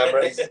Yam Yam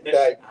racing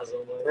day. As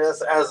always.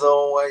 Yes, as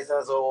always,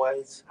 as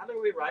always. How long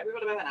are we right? We've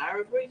got about an hour,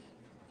 have we?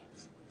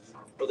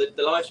 Well,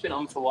 the live's been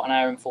on for what, an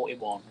hour and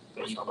 41.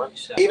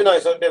 So. Even though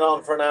it's been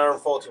on for an hour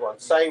and 41,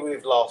 say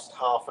we've lost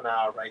half an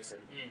hour racing,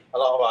 a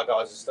lot of our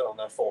guys are still on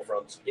their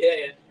forefront.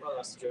 Yeah. Well,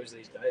 that's the joys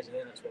these days, isn't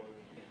it? That's why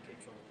we keep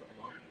trying to put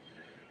them on.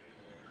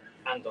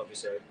 And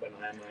obviously, when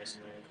I am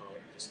racing, I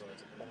can't decide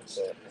to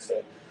That's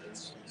it.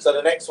 So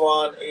the next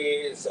one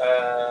is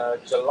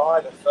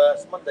July the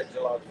 1st, Monday,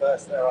 July the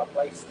 1st. There are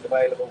places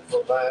available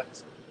for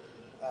that.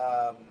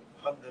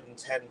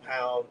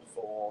 £110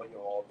 for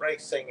your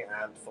racing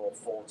and for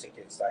 4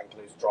 tickets. That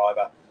includes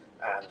driver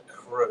and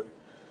crew.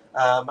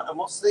 And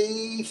what's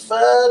the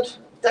third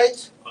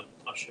date?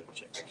 I should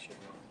check actually.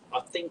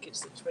 I think it's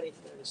the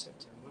 23rd of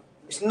September.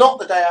 It's not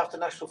the day after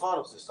National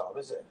Finals this time,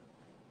 is it?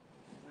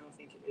 No, I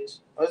think it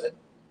is. Oh, is it?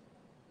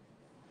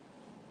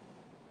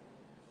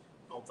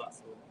 Hold that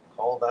thought.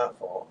 Hold that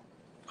for.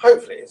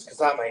 Hopefully it's because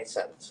that made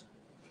sense.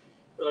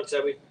 But like I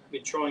said, we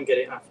try and get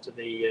it after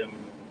the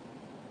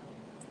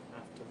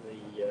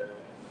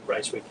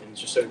race weekends,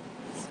 just so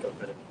we've got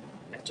a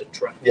better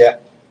track. Yeah.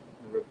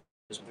 The rubber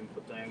has been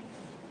put down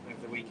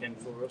over the weekend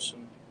for us.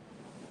 And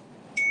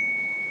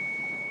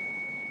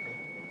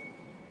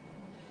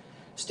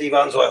Steve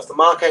Unsworth, the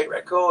Mark 8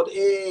 record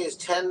is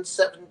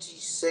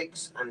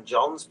 10.76 and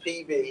John's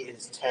PB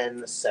is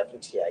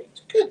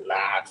 10.78. Good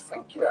lad,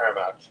 thank you very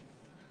much.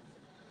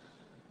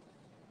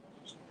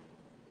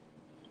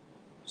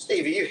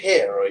 Steve, are you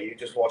here or are you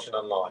just watching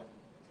online?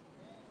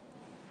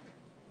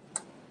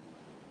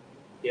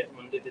 yeah,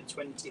 Monday the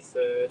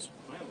 23rd.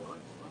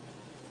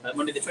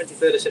 Monday the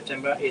 23rd of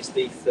September is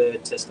the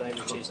third test day,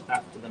 which is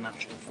after the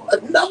national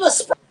final. Another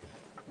spot.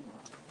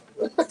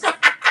 All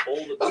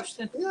the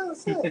boosting. Yeah,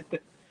 that's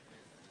it.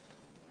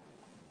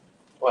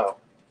 Well,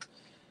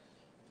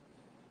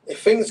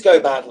 if things go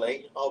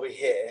badly, I'll be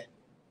here.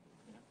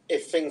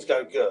 If things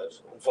go good,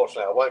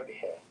 unfortunately, I won't be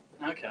here.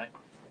 Okay.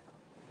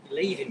 You're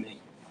leaving me.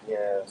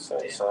 Yeah, so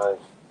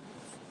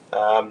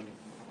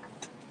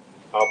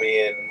I'll be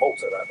in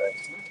Malta that day,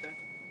 Okay.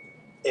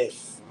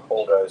 if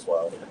all goes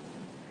well.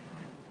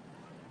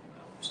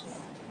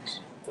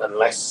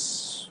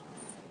 Unless,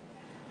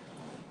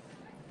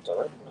 I don't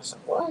know,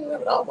 well, you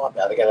never know, I might be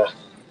able to get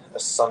a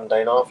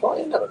Sunday night flight,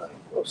 you never know,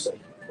 we'll see.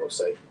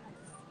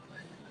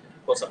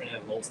 What's happening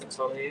in Malta this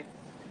holiday?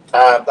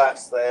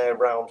 That's their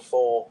round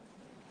 4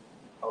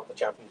 of the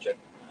championship.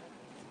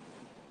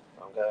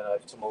 I'm going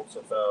over to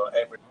Malta for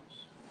every.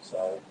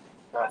 So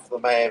after the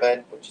May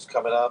event, which is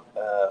coming up,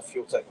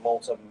 Fuel Tech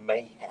Malta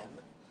Mayhem,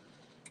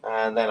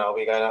 and then I'll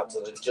be going out to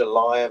the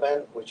July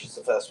event, which is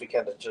the first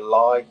weekend of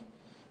July.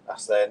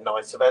 That's their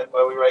night event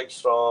where we race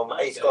from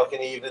 8 o'clock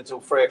in the evening till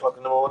 3 o'clock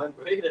in the morning.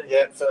 Really?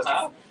 Yeah,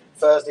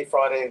 Thursday,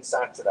 Friday, and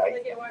How do Saturday.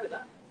 they get away with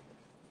that?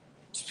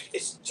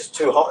 It's just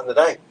too hot in the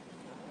day.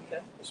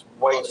 Okay. It's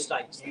way Well, the too,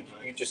 States,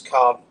 you just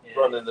can't Yeah.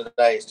 run in the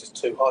day. It's just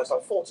too hot. It's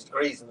like 40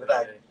 degrees in the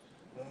day.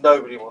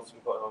 Nobody wants to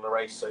be putting on a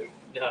race suit.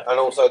 No. And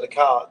also the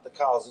cars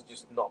are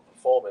just not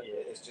performing.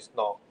 Yeah. It's just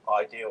not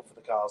ideal for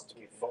the cars to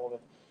be performing.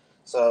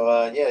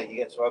 So you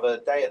get to have a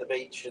day at the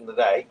beach in the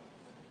day,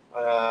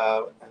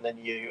 and then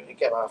you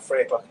get about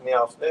 3 o'clock in the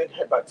afternoon,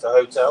 head back to the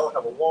hotel,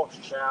 have a wash,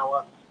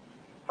 shower,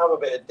 have a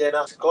bit of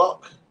dinner, 6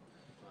 o'clock,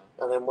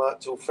 and then work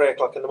till 3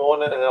 o'clock in the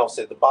morning. And then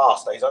obviously the bar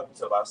stays open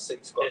till about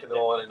 6 o'clock in the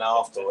morning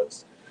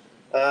afterwards.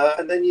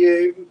 And then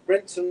you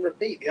rinse and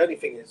repeat. The only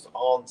thing is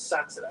on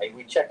Saturday,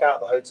 we check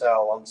out the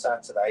hotel on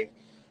Saturday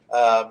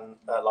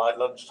at like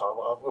lunchtime.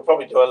 We'll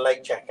probably do a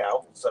late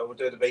checkout. So we'll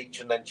do the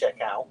beach and then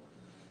check out.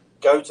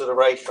 Go to the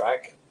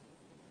racetrack,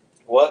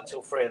 work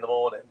till 3 in the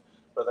morning.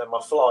 But then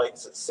my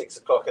flight's at 6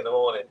 o'clock in the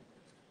morning.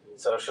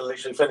 So I shall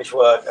literally finish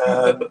work,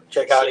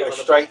 check out, go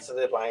straight to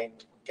the plane,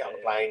 get on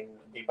the plane,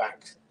 be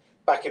back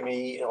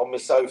on my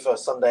sofa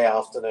Sunday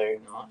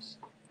afternoon. Nice.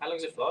 How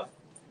long's it fly?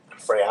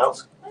 3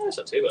 hours. Oh, that's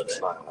not too bad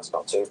then. That's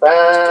not too bad.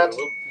 That's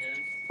doable.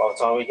 Yeah. By the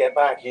time we get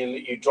back,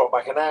 you drop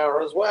back an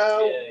hour as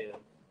well. Yeah.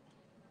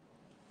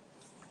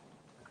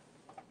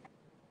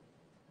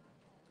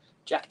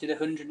 Jack did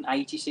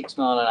 186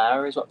 mile an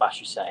hour, is what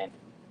Bash is saying.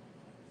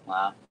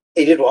 Wow.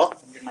 He did what?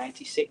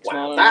 186 Wow,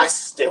 mile an hour. that's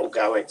still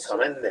going,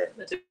 Tom, isn't it?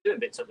 They're doing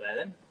bits up there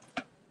then.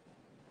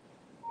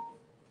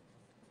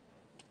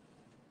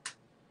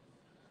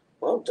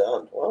 Well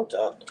done, well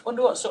done.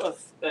 Wonder what sort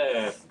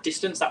of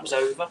distance that was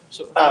over.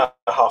 Sort of.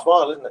 A half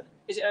mile, isn't it?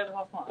 Is it over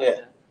half mile?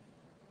 Yeah.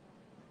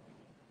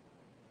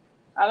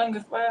 How long?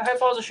 How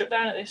far's the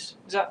shutdown at this?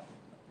 Is that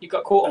you've got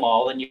a quarter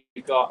mile, then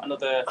you've got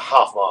another. A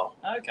half mile.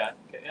 Okay,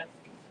 yeah.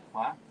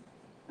 Wow.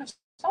 It's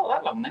not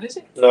that long then, is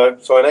it? No,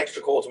 so an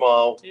extra quarter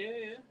mile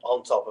Yeah.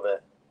 on top of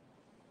it.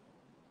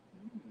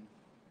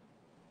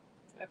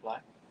 Fair play.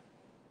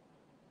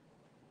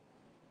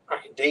 I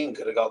reckon Dean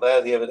could have got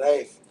there the other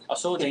day. I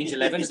saw Dean's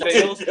 11's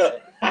field. We went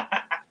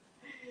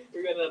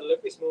and had a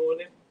look this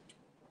morning.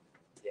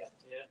 Yeah,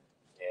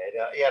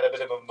 he had a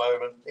bit of a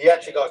moment. He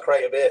actually got a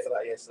crate of beer for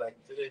that yesterday.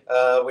 Did he?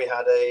 We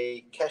had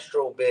a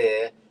Kestrel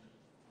beer.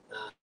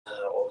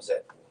 What was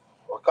it?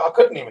 I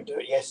couldn't even do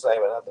it yesterday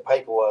when I had the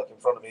paperwork in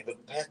front of me.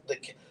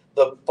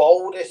 The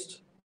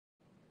boldest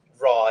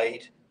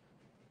ride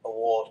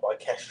award by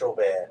Kestrel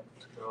Beer.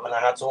 And I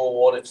had to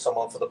award it to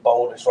someone for the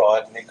boldest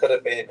ride, and it could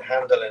have been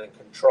handling and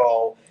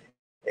control,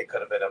 it could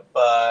have been a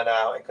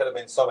burnout, it could have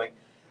been something.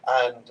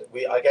 And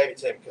I gave it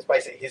to him because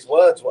basically his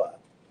words were,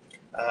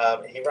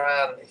 he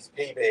ran his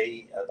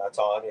PB at that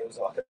time, it was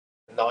like a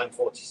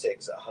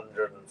 9:46 at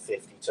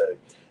 152.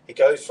 He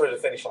goes through the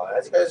finish line.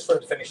 As he goes through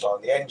the finish line,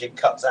 the engine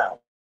cuts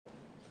out.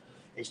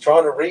 He's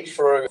trying to reach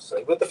through.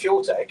 So with the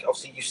fuel tech,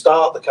 obviously you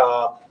start the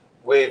car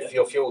with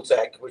your fuel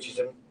tech, which is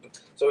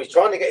so he's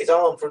trying to get his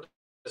arm through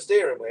the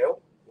steering wheel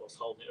Whilst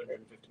holding it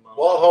 150 miles.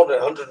 while holding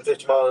it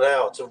 150 mile an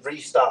hour to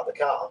restart the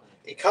car.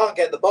 He can't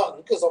get the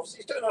button because obviously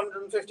he's doing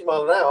 150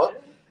 mile an hour.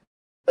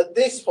 At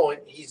this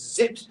point, he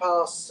zips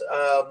past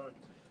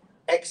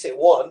exit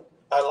 1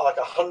 at like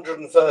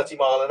 130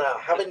 mile an hour,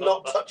 having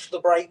not touched the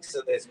brakes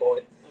at this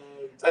point.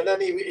 And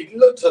then he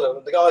looked at them,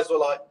 and the guys were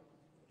like,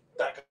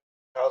 "That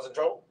car's in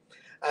trouble."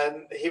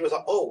 And he was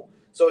like, "Oh."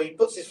 So he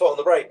puts his foot on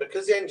the brake.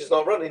 Because the engine's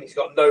not running, he's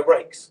got no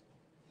brakes.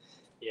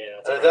 Yeah.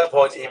 And at that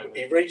point,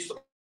 he reached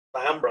for the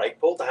handbrake,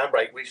 pulled the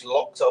handbrake, which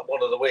locked up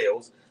one of the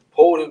wheels,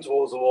 pulled him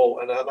towards the wall.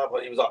 And at that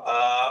point, he was like,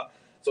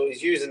 So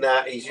he's using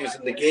that. He's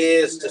using the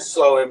gears to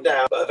slow him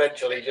down, but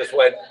eventually he just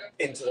went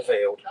into the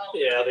field.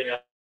 Yeah, I think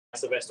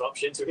that's the best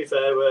option, to be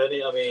fair, weren't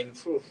it? I mean,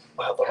 phew.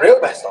 Well, the real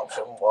best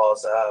option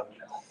was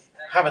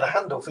having a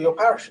handle for your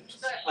parachute.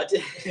 I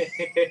did.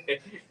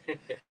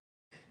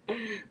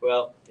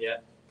 Well, yeah.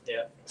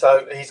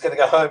 So he's going to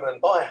go home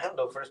and buy a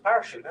handle for his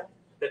parachute now.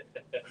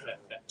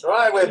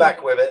 Right, we're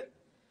back with it.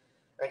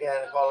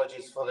 Again,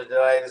 apologies for the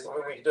delay. There's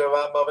nothing we can do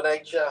about Mother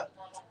Nature.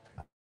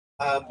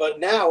 But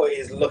now it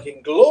is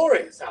looking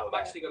glorious out I've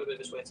there. actually got a bit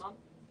of a sweat on.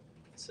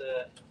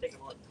 I think I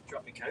might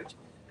drop my coat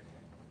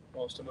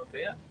whilst I'm up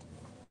here.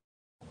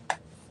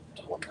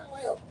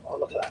 Oh,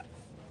 look at that.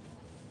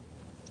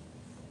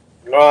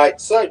 Right,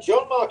 so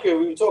John Marcoux,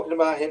 we were talking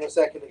about him a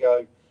second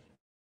ago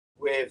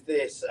with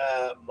this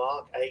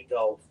Mark 8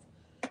 Golf.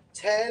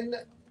 10,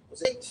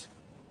 was it?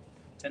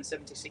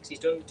 1076. He's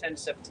done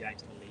 1078, I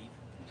believe.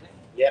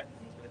 Yep.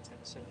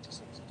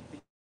 1076.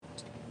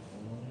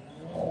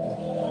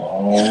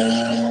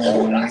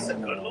 Oh, that's a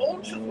good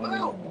launch as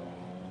well.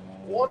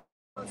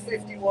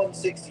 150,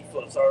 160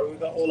 foot. Sorry, we've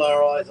got all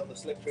our eyes on the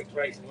Slip Tricks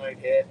Racing Lane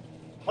here.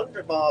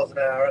 100 miles an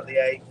hour at the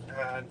 8th,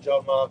 and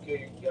John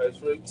Marcoux goes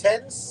through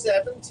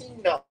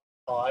 1079,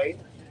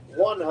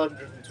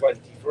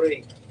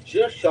 123,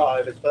 just shy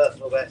of his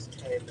personal best,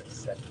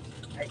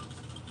 1078.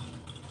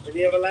 In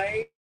the other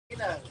lane,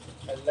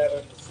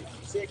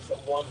 1166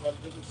 at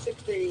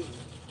 116.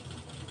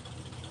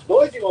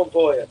 Noisy one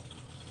for you.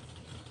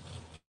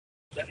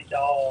 Let me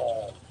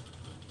know.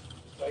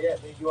 So yeah,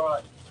 you're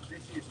right.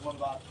 This is one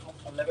of our top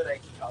eliminator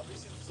cars.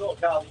 This is the sort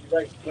of car that you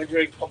race when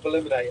you're in comp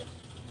eliminator.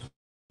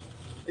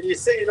 And you're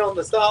sitting on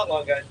the start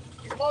line going,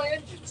 is my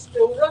engine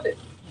still running?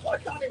 I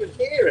can't even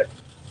hear it.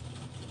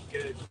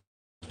 Good.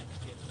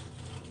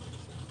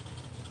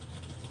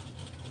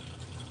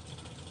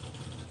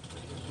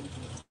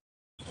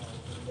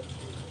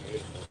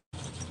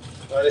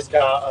 Now this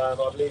car, I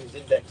believe his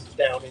index is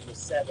down in the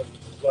 7s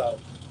as well.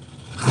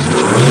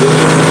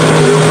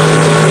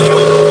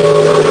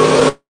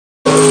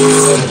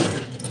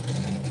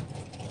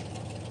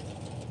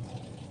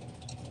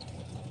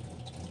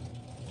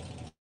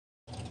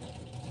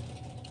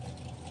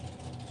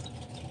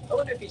 I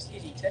wonder if is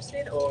he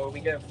tested or are we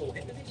going full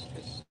hit with this?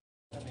 Because,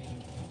 I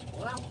mean,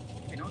 wow,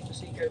 it'd be nice to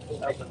see go full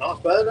That's hit. a nice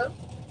burner.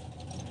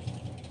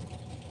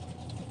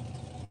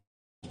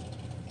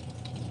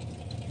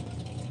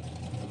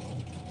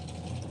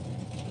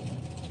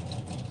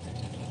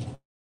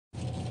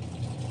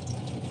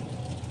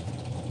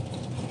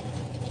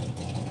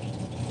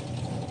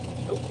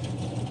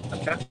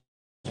 Okay,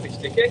 a bit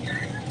sticky.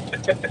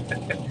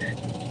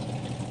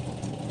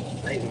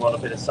 Maybe want a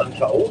bit of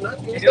sunshine. Oh no,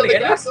 he's He's got the gonna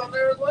get gas on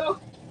there as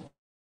well.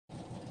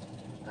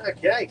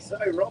 Okay, so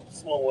Rob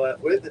Smallworth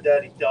with the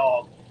Dirty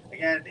Dog.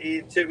 Again,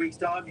 in 2 weeks'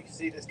 time, you can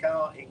see this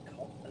car in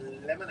Comp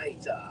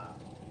Eliminator.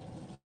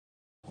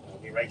 We'll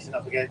be racing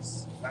up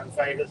against fan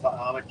favourites like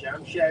Ahmed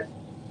Jamshed,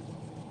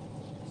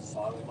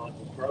 Simon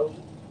Michael Crowley.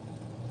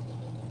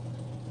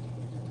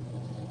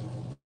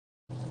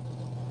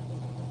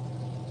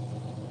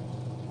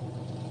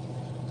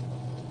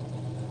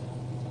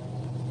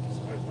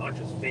 So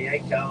nitrous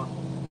V8 car.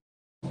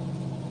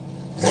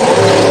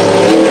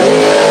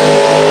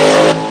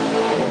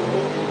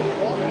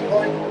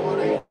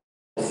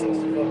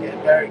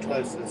 Getting very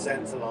close to the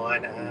centre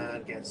line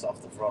and gets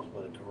off the front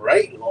with a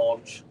great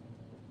launch.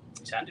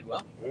 It sounded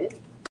well.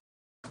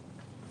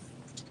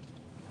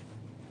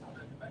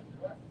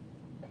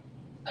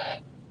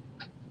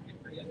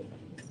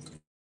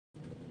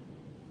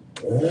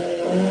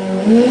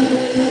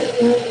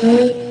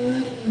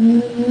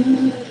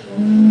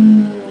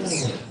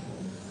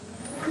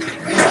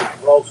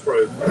 Rolls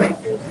through.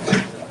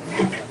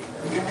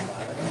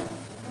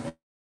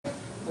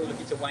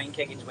 Ryan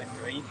Keggins went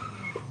green.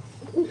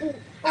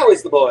 How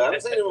is the boy? I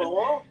haven't seen him in a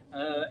while.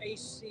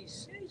 He's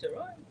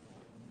alright.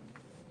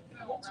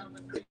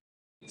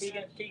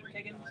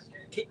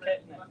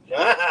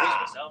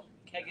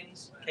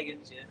 Keggins?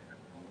 Keggins, yeah.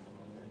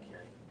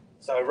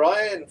 So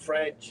Ryan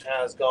French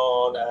has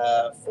gone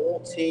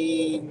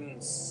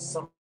 14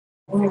 something,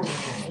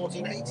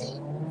 14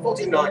 18,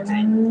 14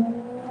 19.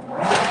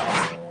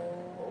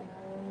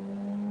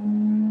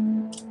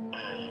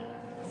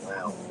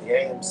 Wow, the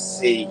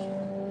AMC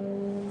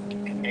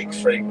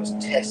X3 was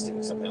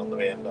testing something on the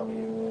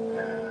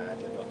BMW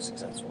and it looked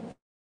successful.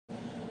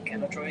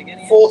 Can I try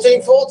again?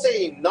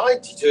 14,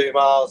 92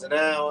 miles an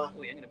hour.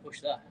 Oh, you're going to push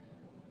that.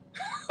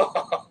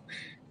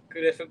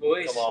 Good effort,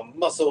 boys. Come on,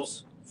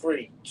 muscles.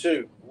 3,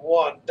 2,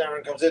 1.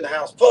 Darren comes in the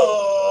house.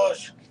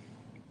 Push!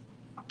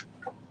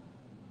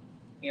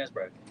 He has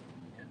broken.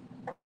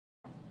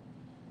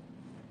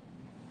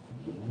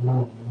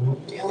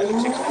 Yeah, that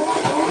looks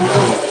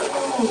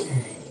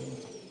exciting.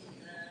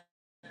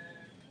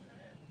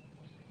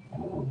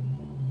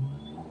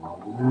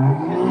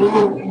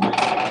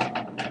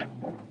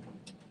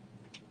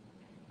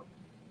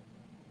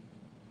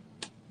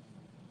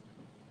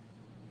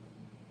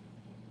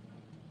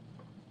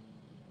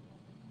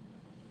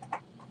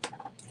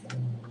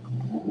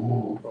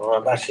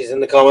 Right, Bashy's in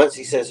the comments.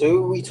 He says,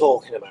 who are we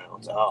talking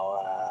about? Oh,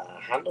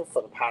 handle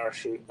for the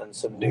parachute and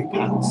some new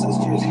pants, says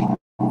Juicy.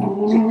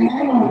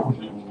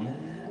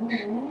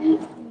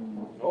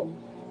 Oh.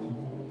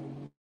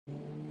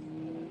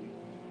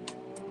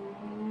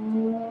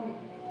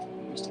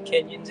 Mr.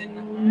 Kenyon's in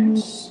the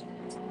house.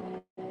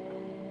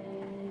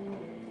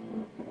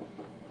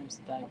 How's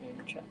the day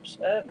going, chaps?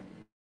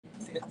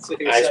 It's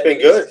been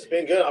good. It's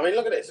been good. I mean,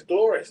 look at it. It's a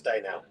glorious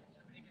day now.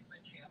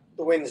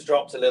 The wind's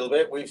dropped a little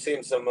bit. We've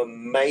seen some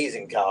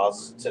amazing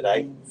cars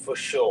today, for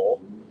sure.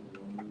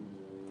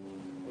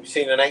 We've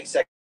seen an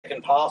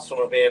 8-second pass from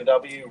a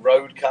BMW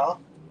road car.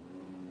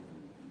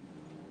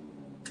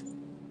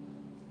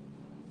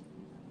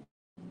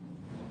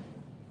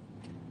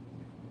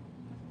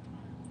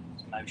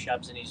 No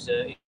shabs in his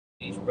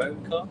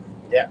road car.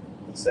 Yeah,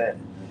 that's it.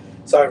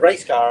 So,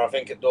 race car, I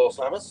think, at Door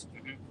Slammers.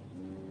 Mm-hmm.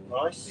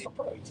 Nice. I'll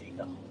put an OT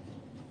car.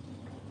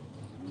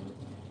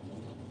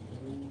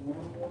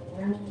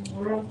 You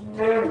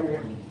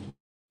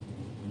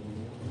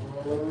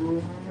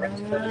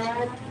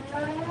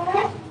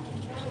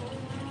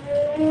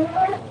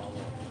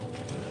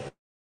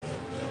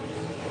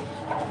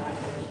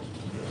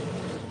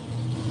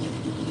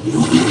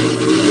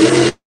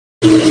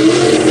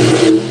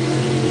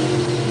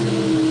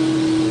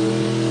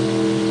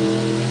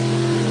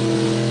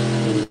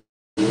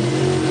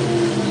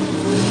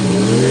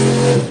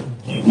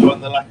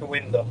enjoying the lack of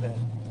wind up here?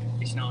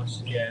 It's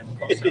nice, yeah.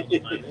 Quite south at the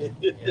moment.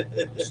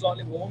 Yeah.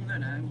 Slightly warm though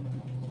now.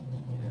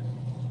 Yeah.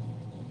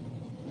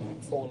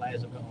 4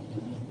 layers I've got on.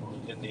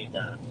 You didn't need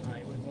that. No,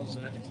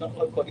 it's not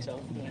like quite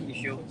yourself. Your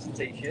shorts and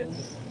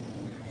t-shirts.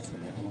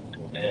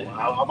 Yeah,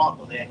 I might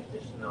put the air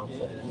conditioner on.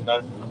 Yeah. No,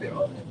 I'll be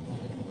alright.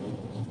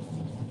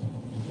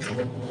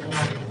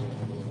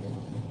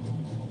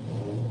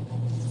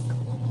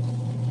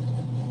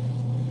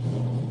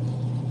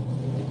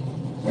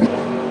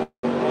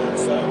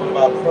 So, what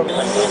about probably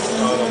like that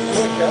going on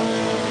quicker?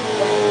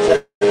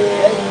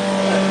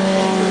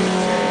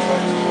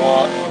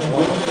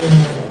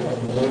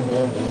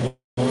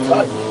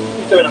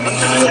 He's doing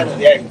 110 at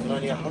the 8th and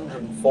only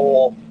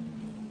 104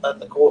 at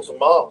the quarter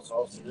mile,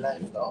 so obviously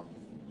left off.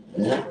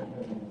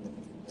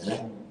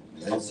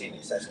 I've seen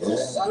it says for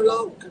so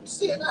long, couldn't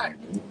see it now.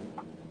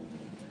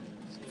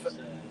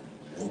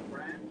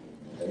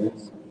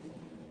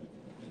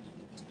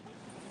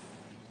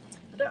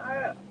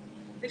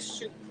 This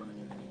Supra.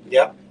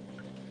 Yeah.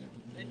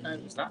 I didn't know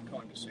it was that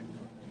kind of Supra.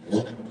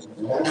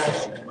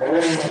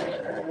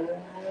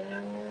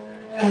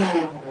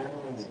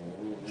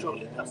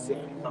 Surely that's the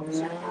only other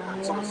Supra.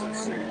 It's also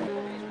Supra.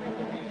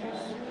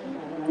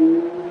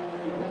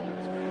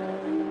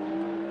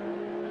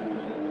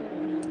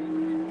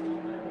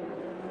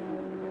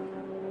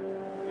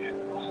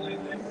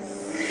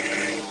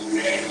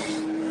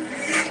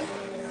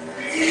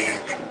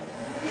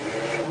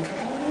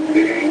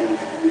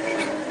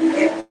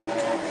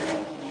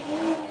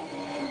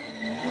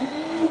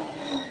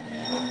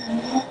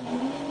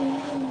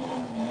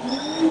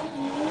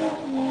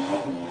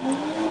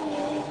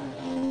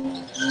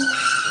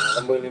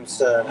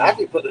 Williamson, have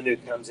you put the new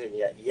cams in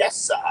yet? Yes,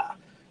 sir.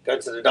 Going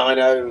to the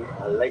dyno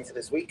later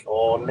this week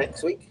or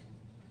next week.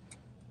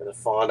 Going to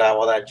find out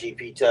what that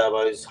GP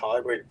Turbos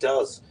hybrid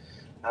does.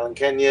 Alan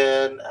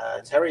Kenyon,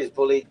 Terry has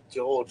bullied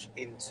George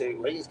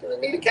into, well, he's going to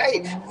need a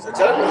cage. So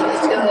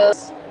Tony's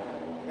discuss.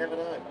 You never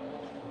know.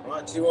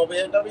 Right, 2 more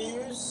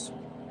BMWs.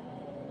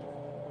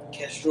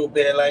 Kestrel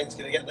Beer Lane's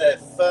going to get there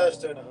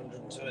first, doing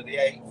 102 at the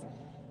 8th.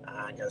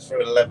 And goes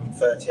through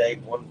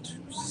 11:38,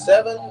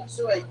 127,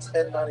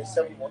 28:10,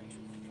 97,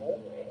 124.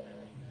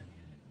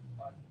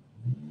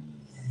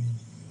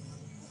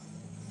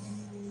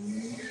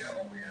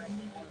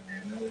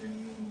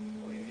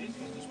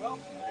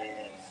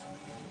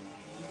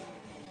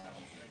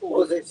 Oh,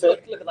 Was it? So,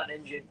 Look at that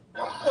engine.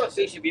 What a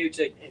piece of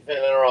beauty. you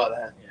feeling all right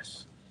there?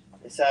 Yes.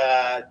 It's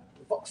a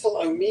Vauxhall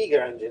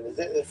Omega engine, is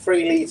it? The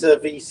 3 litre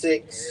V6.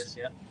 It is,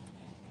 yeah.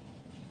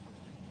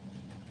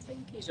 I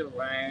think he's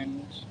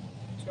around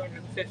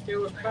 250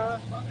 horsepower.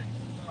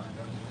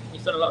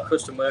 He's done a lot of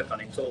custom work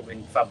on it. It's all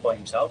been fab by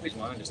himself, is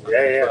my understanding.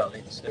 Yeah, yeah. As well.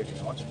 It's really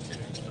nice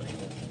considering it's done in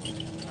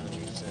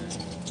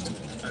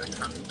own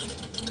hand.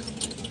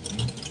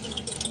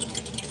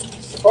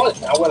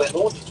 Surprised how well it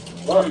launched.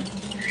 Right.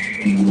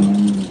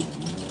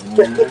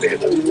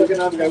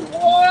 Looking over and going,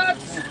 what?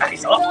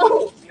 He's off.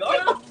 No! He's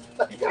off.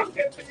 I can't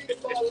get these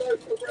by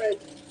local bread.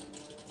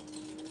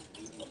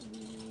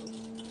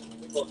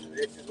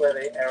 This is where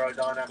the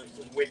aerodynamics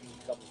and wind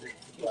comes into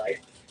play.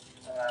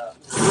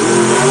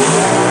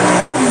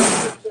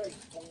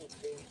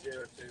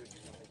 14.02.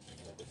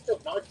 It's still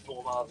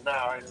 94 miles an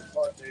hour and it's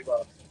quite too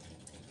bad.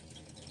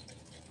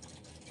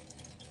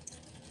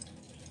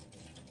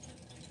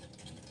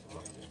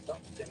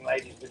 Something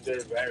lady's been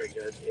doing very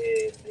good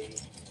is the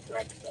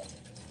dragster.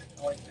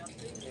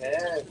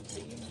 Yeah,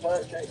 she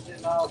purchased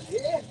it last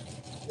year.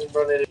 Been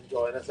running it,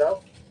 enjoying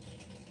herself.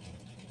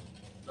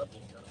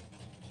 Lovely colour.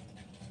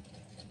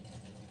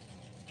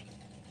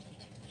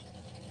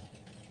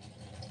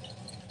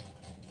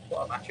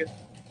 What a matchup.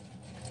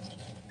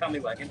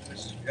 Family wagon.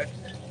 This is good.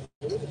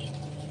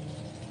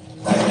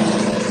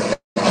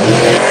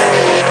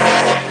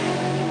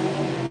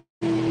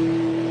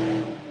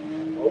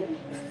 Oh,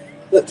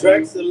 the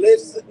dragster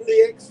lifts and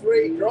the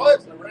X3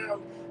 drives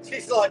around.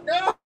 She's like,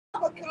 no,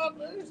 I can't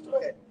lose to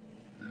it.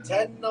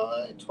 10,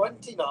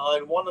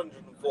 29,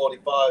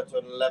 145 to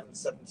an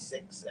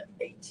 1176 at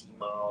 80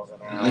 miles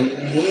an hour.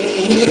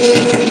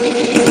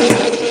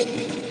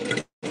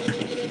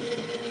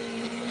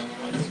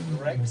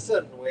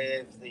 Gregson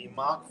with the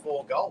Mark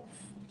IV Golf.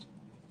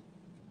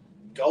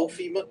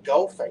 Golfy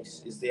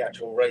McGolface is the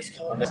actual race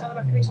car.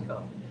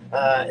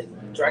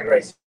 Drag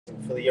racing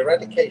for the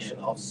eradication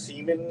of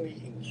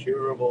seemingly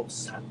incurable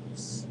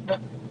sadness.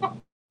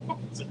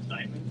 It's a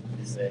diamond.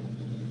 Is it?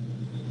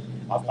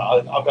 I've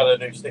got a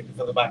new sticker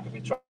for the back of my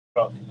truck.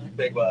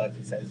 Big words.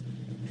 It says,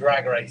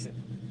 "Drag racing,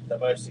 the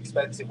most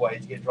expensive way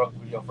to get drunk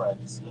with your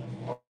friends."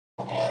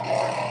 I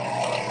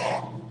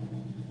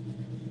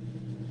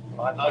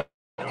know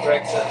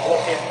Gregson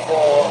looking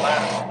for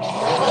that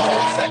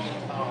second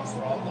pass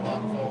from the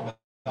Mark IV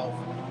Golf.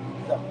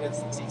 He's up against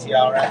the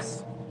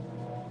TTRS.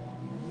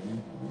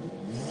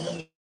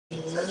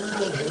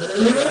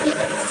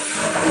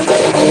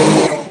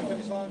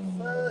 Finish line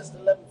first,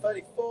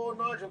 11:34.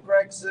 Nigel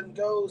Gregson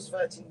goes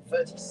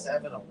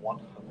 13:37 and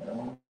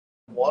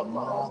 101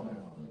 miles.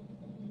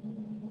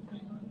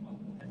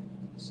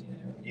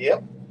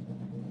 Yep.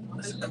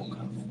 That's a cool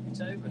car.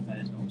 It's over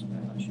 1,000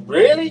 horsepower. Actually.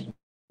 Really?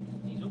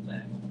 He's up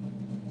there.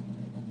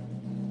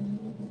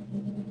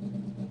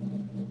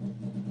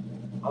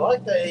 I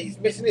like that he's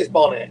missing his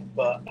bonnet,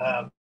 but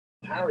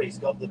Harry's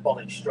got the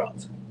bonnet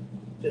strut,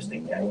 just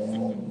in case.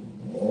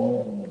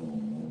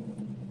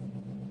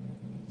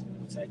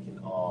 Taking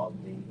on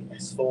the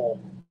S4.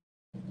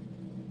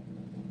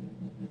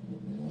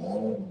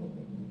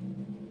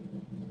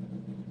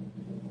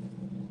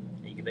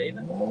 Eager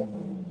beaver.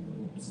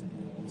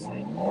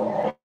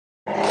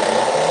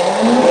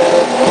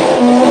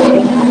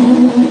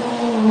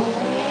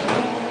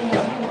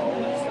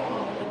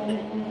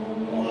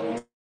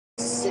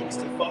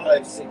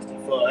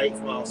 .65, 8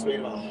 mile speed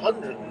of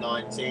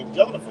 119.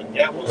 Jonathan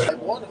Gamble at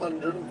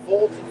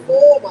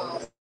 144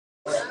 miles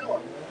per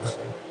hour.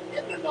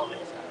 In the night, Harry,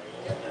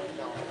 in the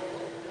night.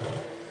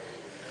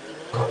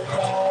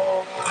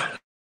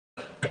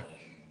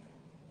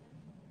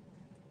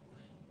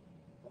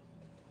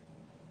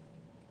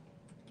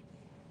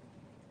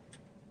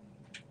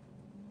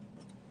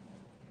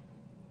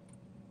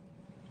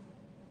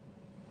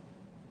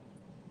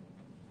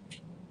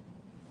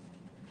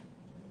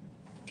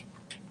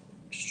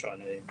 Just trying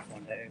to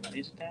find out who that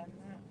is down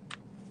there.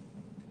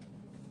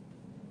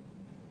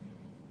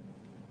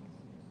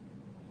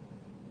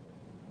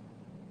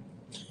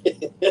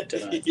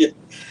 Yeah.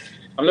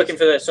 I'm looking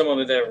for someone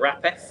with a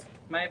rap F,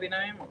 maybe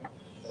name.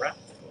 Rap.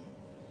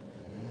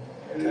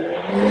 4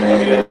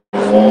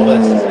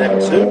 versus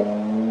M2.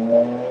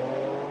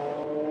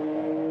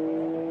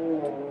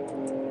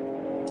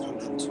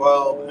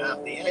 112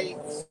 at the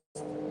 8th.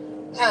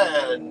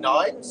 And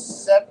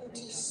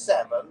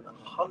 977,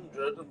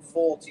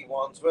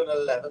 141 to an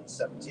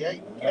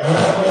 1178.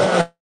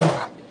 Yeah.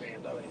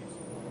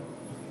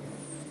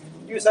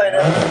 You were saying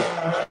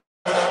that?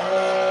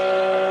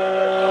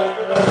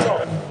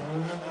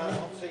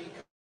 Obviously, a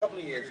couple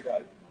of years ago,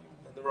 in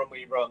the run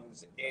we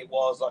runs, it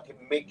was like a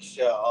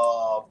mixture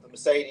of the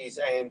Mercedes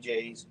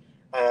AMGs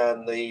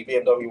and the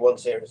BMW 1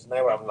 Series, and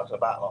they were having like a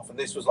battle off. And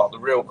this was like the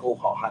real cool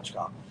hot hatch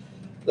car.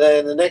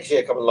 Then the next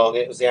year coming along,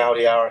 it was the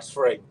Audi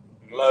RS3.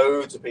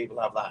 Loads of people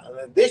have that. And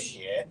then this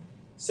year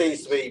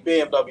seems to be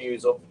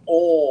BMWs of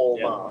all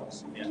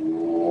marks. Yeah.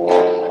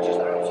 Just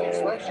absolutely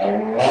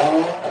smashing.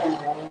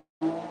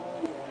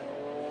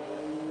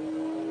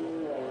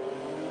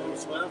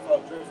 Smurf,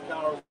 I've driven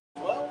car as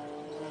well.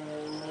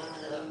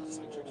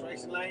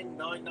 9,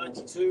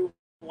 992,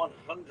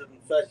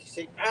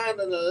 136, and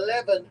an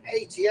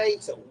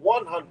 1188 at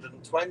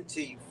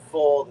 120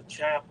 for the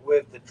chap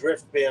with the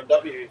Drift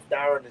BMW. If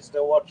Darren is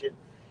still watching,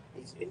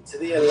 he's into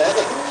the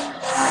 11.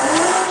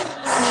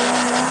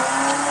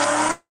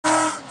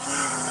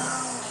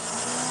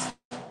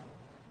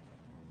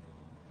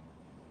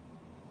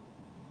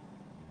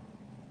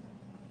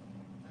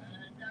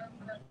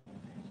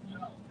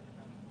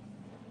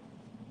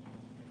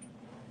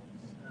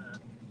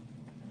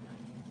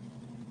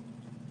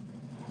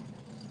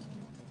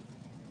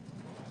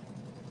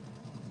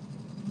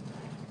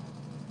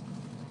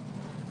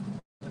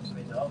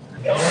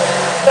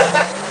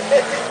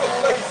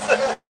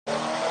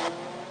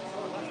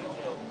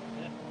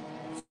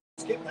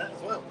 Skip that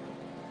as well.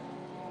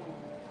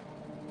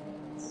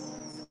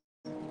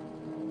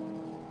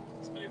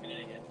 It's moving in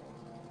again.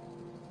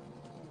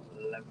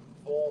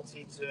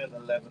 1140 to an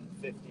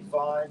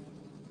 1155.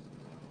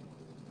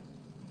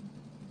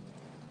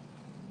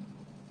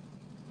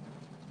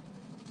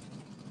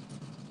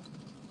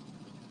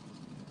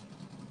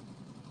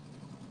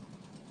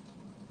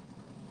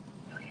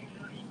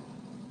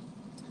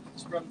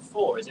 It's run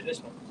 4, is it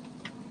this one?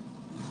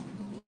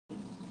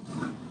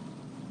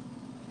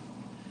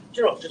 Do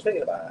you know, I was just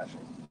thinking about it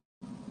actually.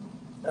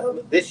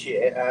 This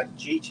year at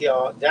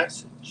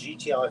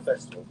GTI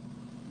Festival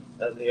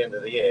at the end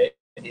of the year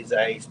is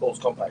a sports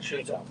compact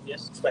shootout.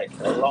 Yes. Expect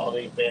a lot of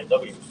these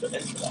BMWs to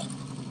enter that.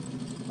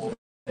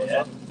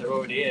 Yeah, they're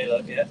already here,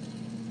 look, yeah.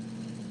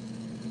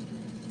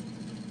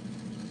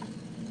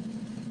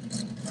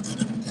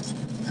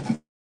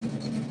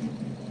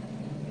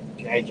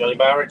 Okay, Johnny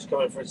Barrett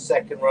coming for his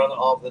second run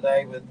of the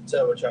day with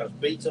turbocharged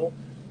Beetle,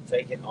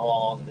 taking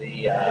on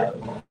the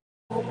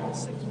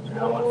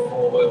 6-hour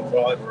 4-wheel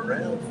drive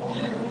around.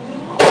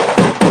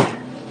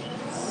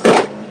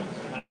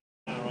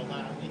 On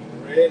that, he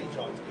really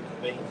tried to get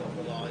the beans off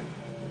the line.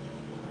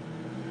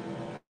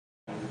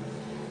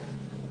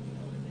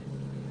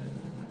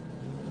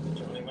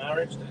 Johnny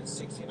Marriage doing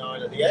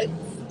 69 at the 8th.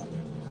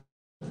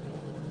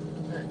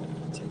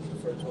 And takes it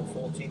through to a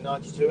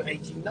 1492 at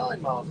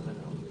 89 miles an hour.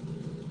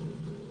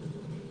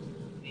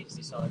 Needs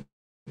to decide.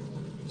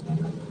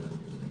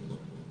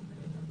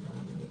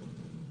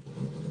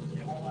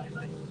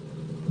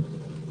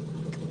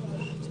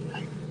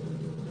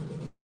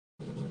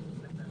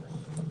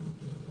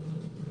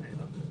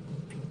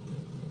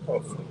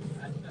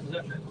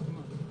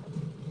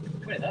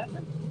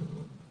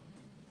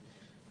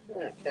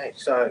 Okay,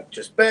 so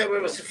just bear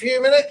with us a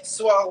few minutes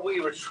while we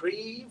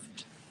retrieve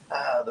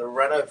the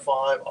Renault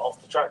 5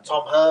 off the track.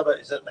 Tom Herbert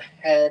is at the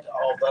head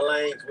of the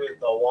lanes with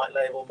the white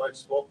label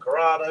Motorsport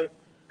Corrado.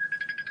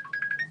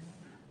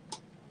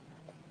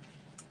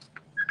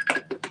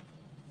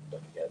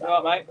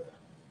 All right, mate.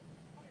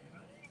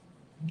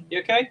 You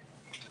okay?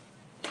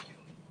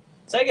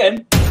 Say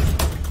again.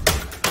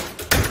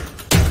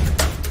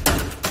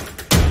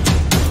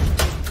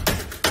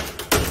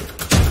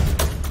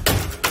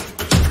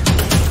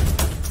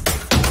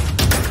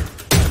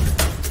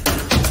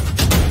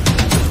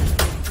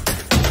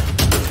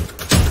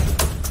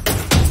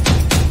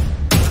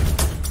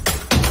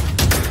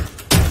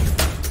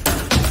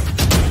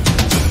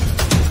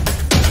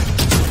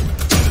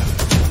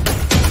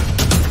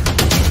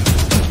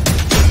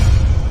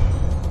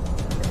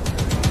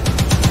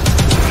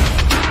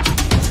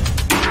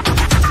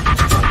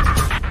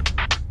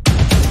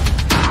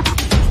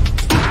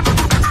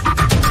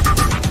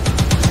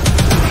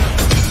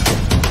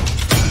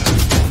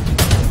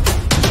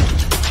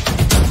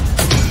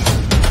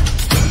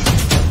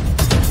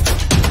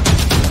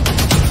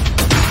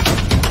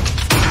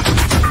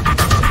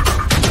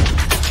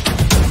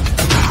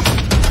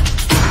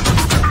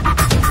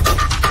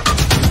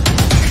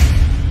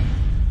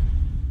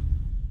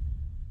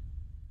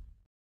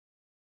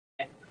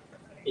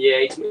 Yeah,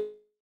 it's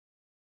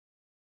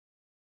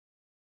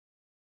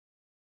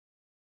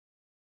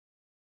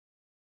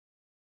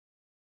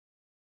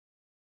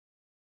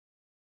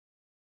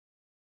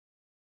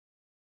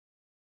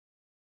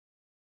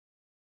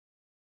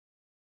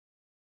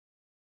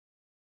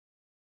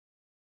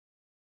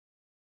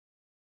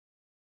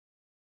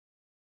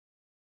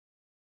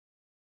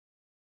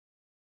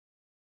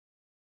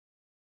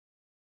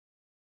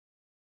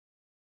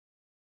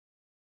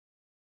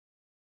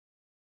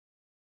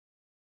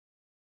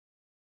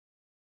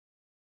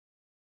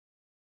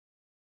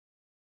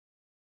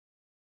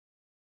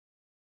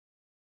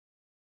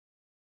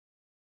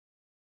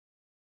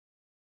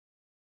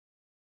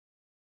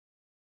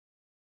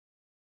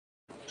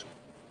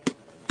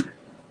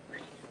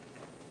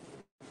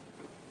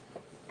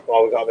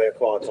While we've got a bit of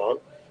quiet time,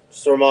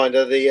 just a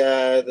reminder,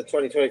 the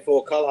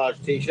 2024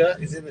 Collage t-shirt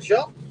is in the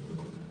shop.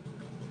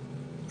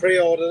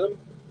 Pre-order them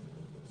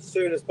as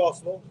soon as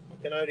possible. You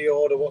can only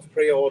order what's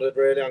pre-ordered,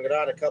 really. I'm going to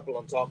add a couple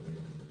on top,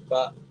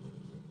 but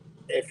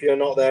if you're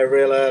not there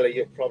real early,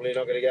 you're probably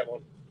not going to get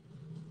one.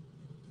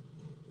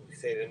 You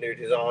see the new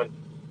design.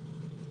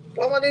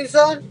 Got my new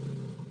design?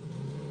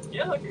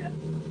 yeah, look, yeah.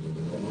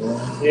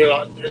 You're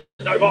like, there's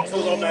no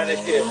boxes on there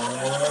this year.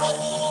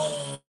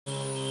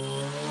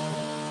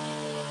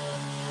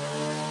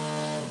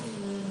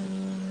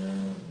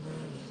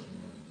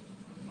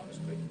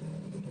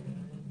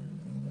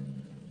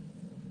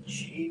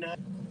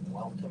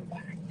 welcome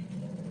back.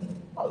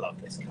 I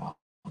love this car.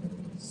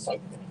 So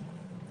good.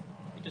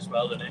 He does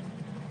well, doesn't he?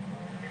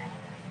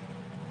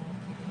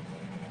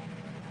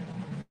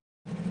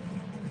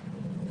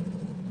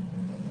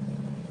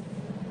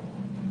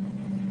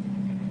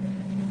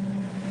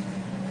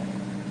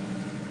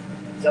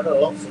 He's had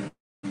lots of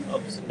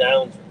ups and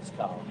downs with this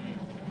car.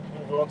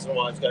 Every once in a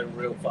while he's going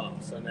real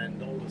fast, and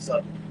then all of a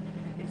sudden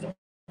he's off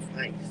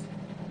pace.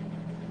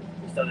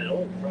 He's done it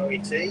all. Pro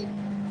ET,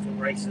 some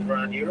races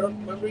around Europe.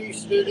 Remember he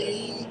used to do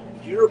the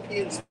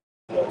European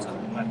Sports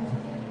Compact?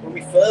 When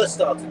we first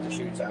started the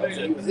shootout,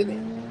 he was in it.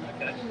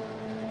 Okay.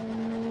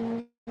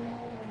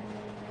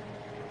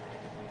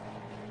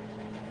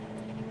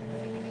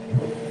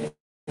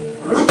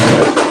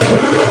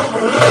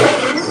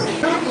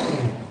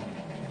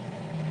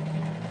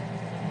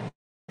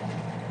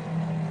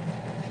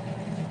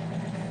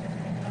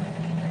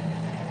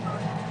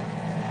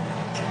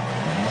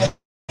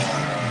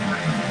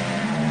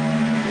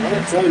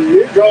 So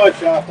new drive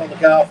shaft on the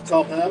car for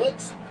Tom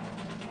Hermans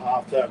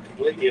after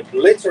completely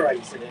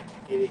obliterating it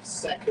in his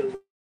second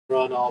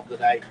run of the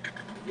day.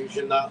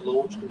 Using that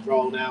launch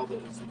control now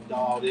that is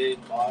dialed in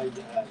by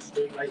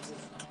street racers.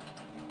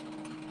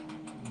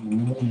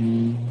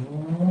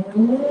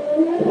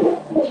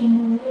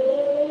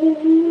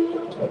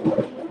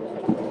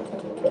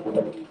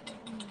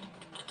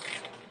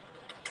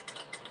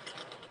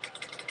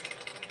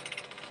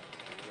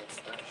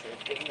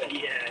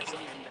 Yeah,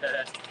 something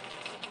there.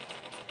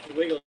 He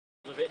wiggled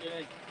a bit, didn't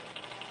he?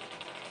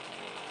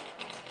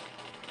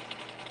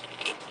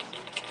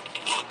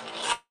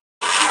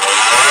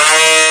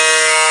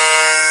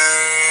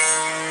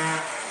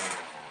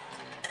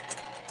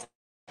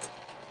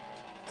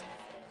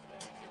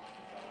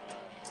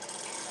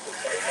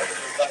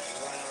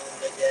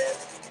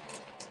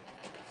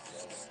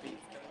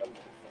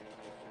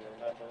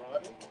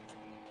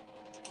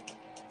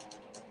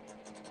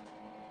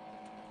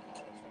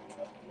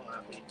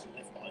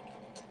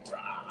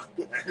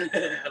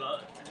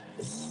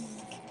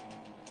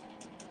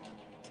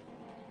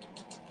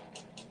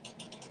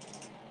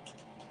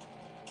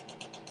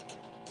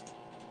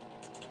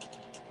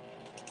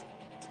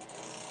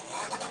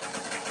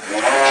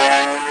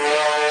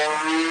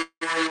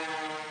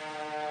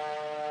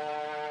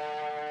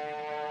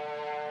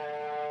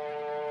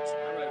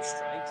 Arrow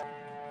straight.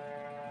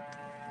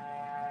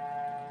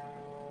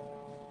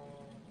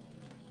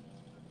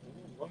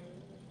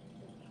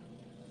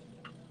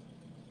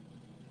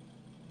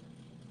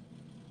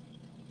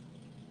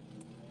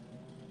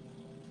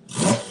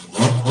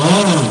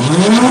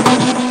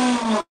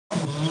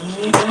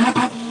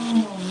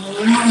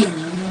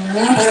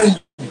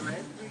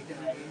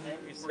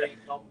 Every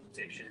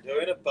competition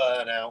doing a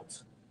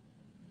burnout.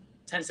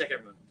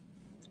 10-second run.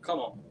 Come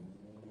on.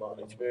 You might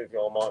need to move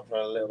your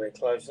microphone a little bit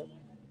closer.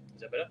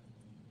 Is that better?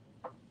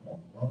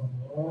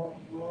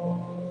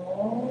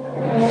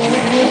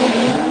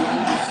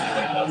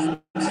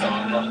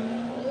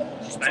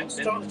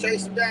 Just trying to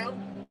chase him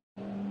down.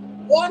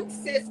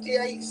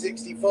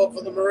 158.64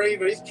 for the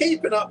Mariva. He's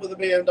keeping up with the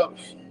BMW.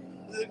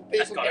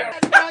 That's got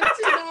it.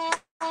 99.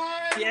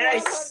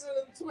 Yes.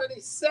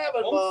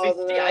 127 miles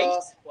an 158.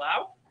 hour.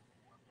 Wow.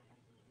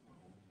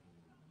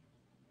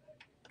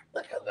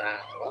 Look at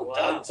that. Well Wow.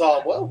 done,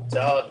 Tom. Well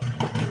done.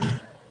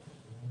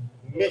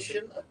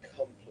 Mission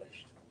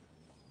accomplished.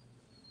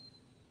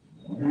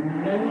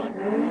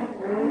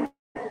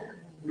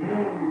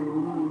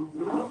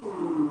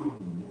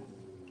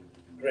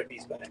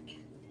 Grippy's back.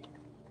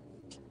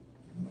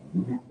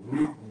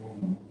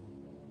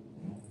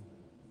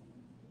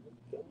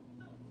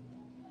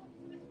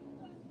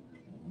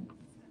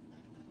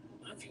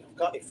 I don't think I've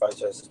got any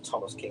photos of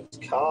Thomas King's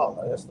car,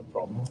 though. That's the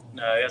problem.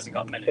 No, he hasn't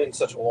got It's many. been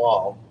such a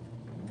while.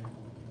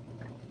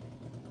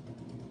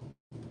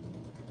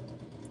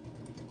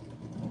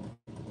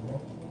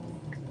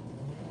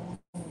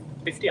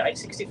 $58,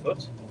 60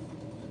 foot.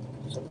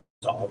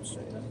 Sometimes.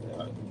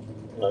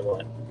 No,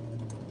 right.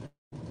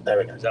 There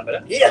we go. Is that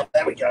better? Yeah,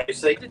 there we go.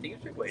 See? I didn't think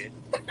it was weird.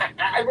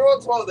 Every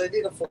once in a while they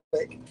did a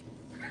flick.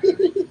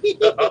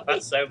 Oh,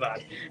 that's so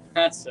bad.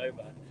 That's so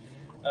bad.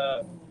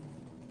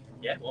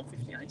 Yeah,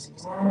 158,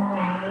 60.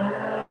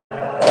 I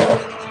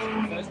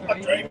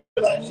dream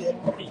of that shit.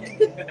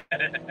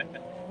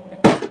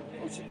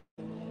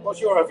 What's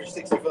your average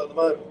 60 foot at the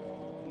moment?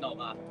 Not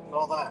that.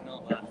 Not that.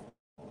 Not that.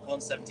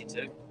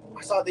 172.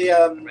 I saw the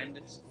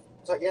Horrendous.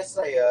 was like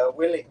yesterday,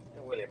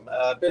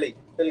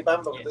 Billy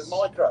Bamber with Yes. the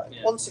micro,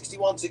 Yeah.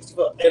 161, 60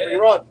 foot every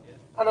run, Yeah.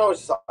 and I was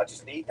just like, I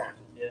just need that.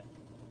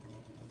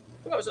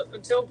 Well, that was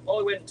until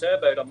I went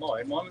turboed on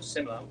mine. Mine was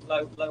similar,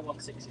 low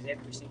 160s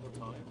every single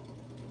time.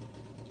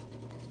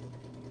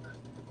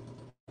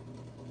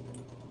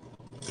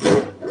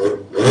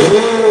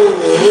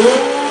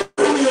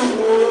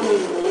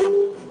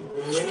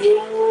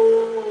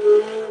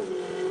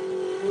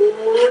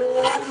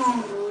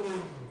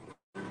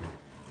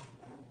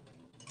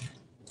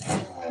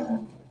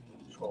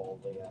 Control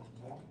the,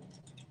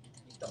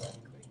 He's done that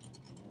quick.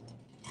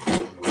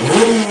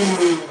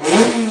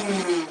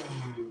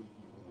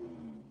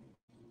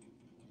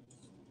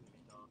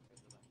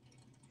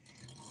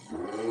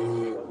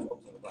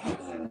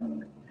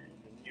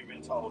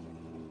 told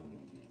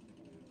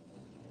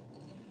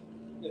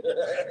you.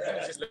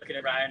 Just looking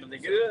around and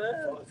thinking,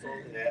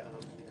 Yeah.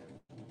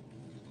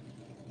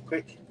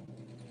 Quick.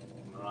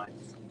 Right.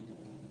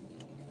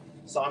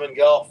 Simon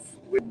Goff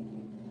with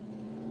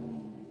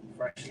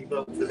freshly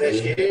booked for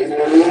this year.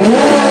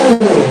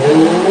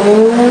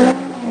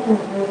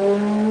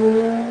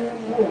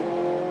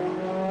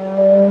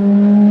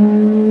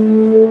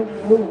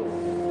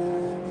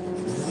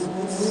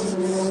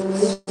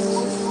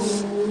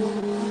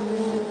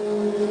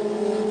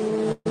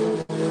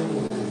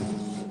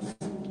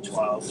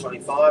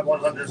 12.25,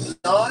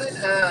 109,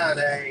 and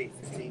a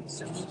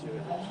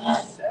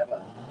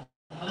 15.72.7.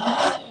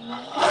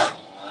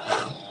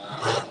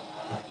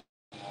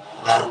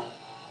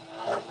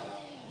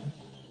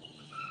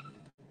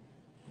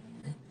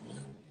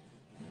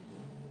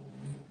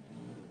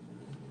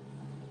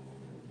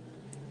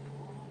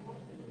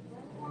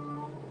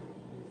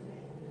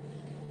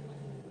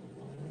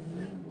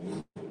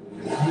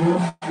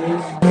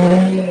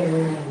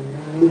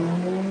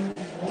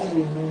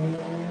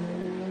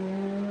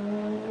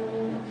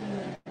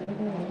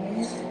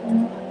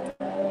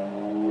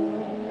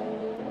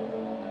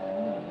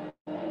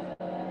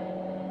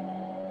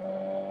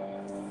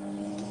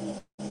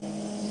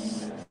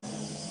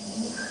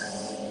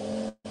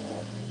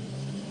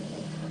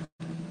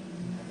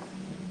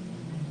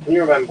 Can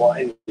you remember what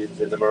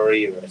engines in the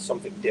Maria are?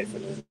 Something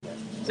different, isn't it?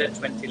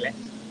 Z20 left.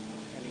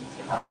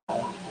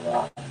 I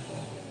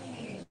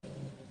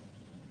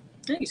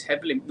think it's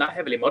not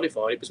heavily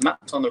modified. It was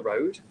mapped on the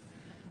road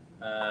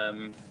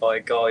by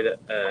a guy that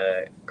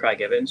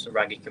Craig Evans from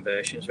Raggy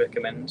Conversions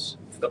recommends.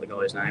 I forgot the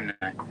guy's name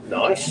now.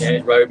 Nice. Yeah,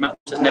 his road map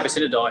has never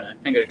seen a dyno.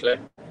 Ain't got a clue.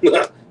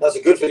 That's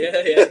a good thing.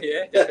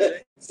 Yeah,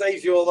 definitely.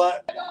 Saves you all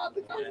that. Yeah,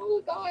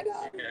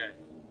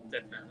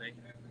 definitely.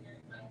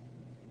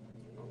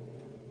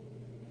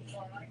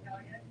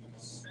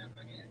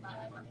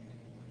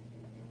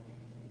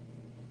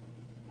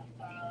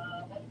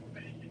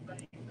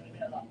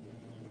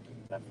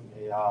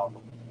 Definitely. Yeah.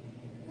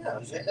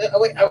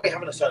 Are we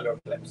having a solar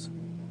eclipse?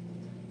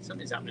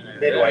 Something's happening over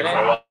Midway there. for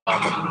a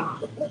while.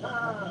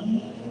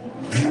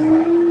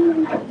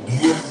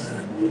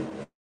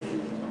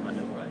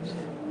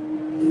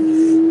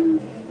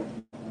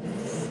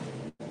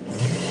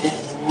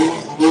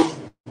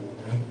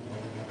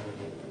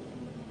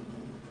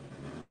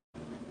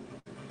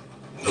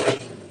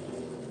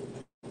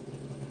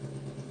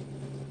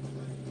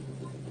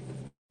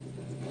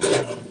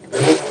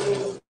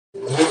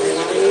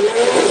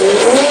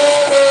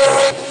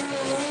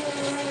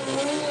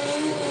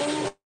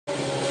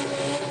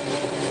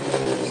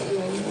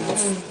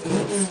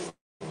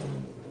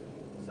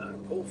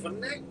 For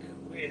Nick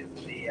with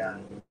the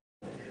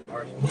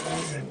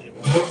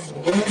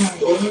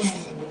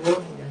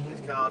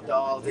his car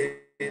dialed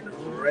in,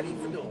 ready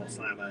for door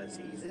slammers.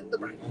 He's in the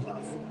bracket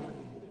class.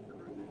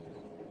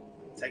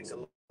 Takes a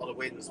lot of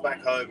wins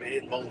back home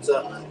in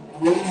Malta.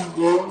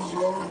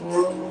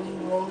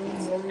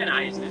 And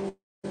I, isn't it?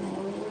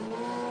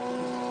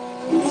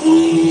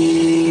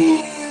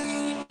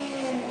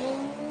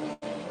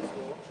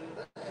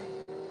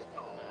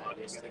 Oh,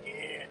 this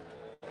again.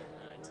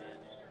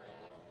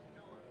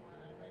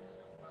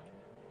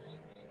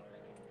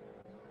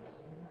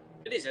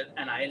 It is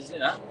an A, isn't it?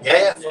 That?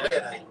 Yeah, fully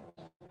an A.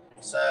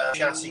 It's a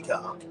chassis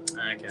car.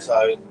 Okay.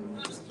 So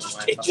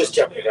it's just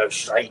generally goes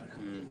straight.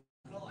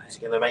 It's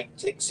going to make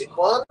Dixit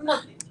one.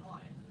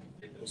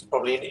 He's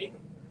probably,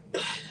 I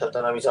don't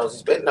know how many times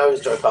he's been. No,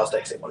 he's drove past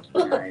exit one.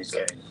 No, he's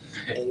good.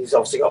 He's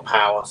obviously got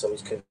power, so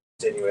he's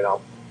continuing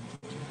on.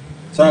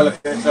 So look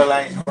at the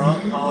lanes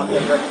front.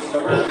 Get ready to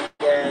run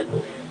again.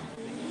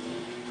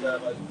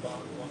 Turbos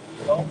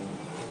on.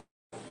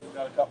 We've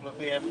got a couple of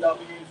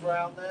BMWs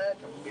around there. A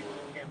couple of people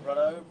getting run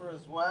over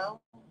as well.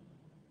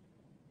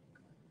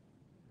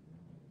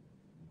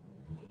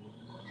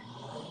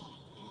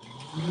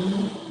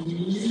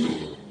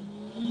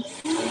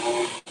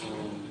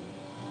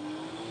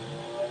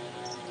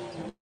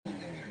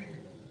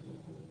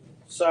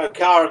 So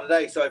car of the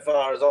day so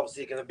far is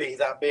obviously going to be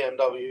that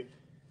BMW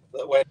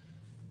that went.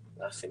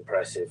 That's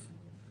impressive.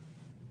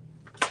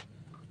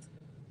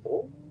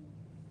 Oh.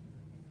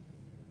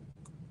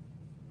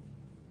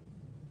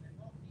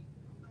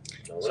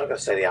 No, we're not going to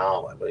say the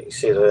armour, but you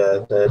see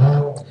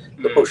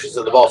the bushes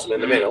at the bottom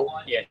in the middle.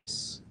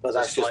 Yes. But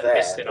that's just Slight there.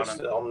 misting on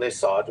them. On this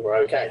side, we're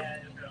okay.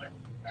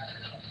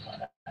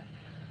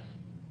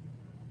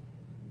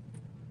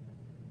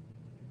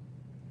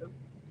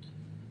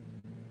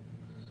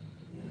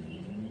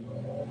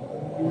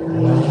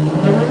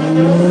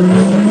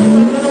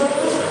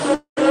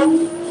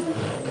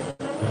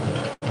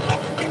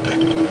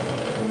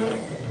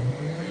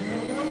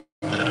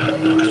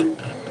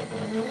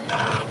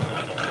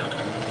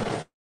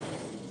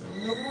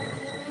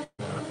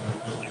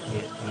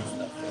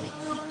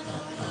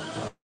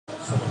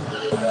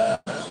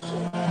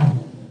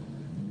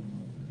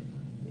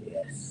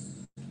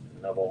 Yes.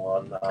 Another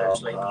one.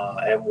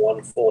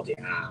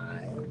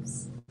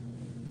 M140Is.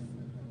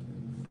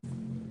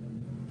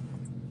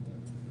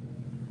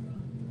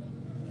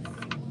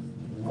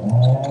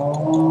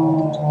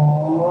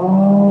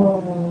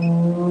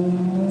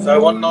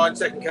 So 1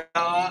 9-second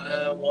car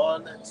and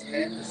 1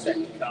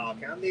 10-second car.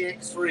 Can the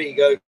X3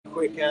 go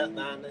quicker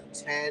than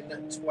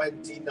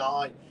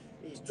 10:29?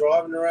 He's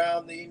driving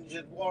around the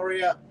injured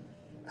Warrior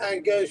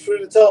and goes through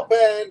the top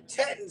end.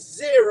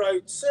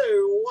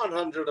 10.02,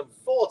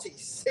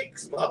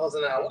 146 miles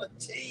an hour. What a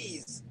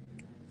tease.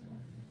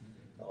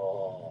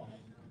 Oh.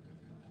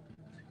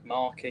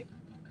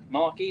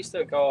 Marky's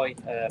the guy,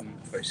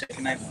 for his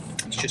second name.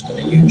 It's just on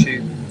a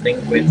YouTube thing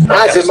with.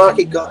 Is it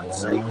Marky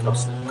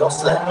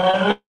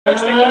Gosler?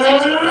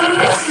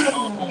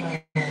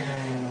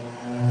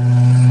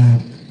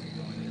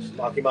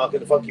 Marky Mark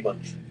and the Funky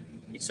Bunch.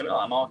 It's something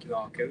like Marky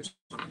Marcos.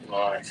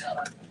 Right.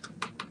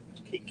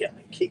 Keep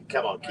going.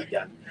 Come on, keep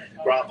going.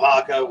 Grant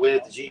Parker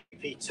with the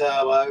GP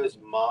turbos.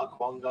 Mark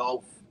 1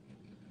 Golf.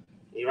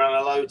 He ran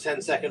a low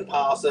 10-second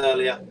pass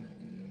earlier.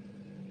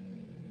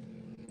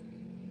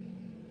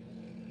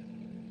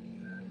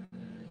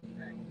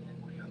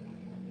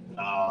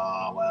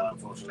 Well,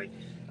 unfortunately.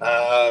 We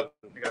got a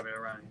bit of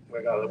rain.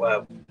 We got a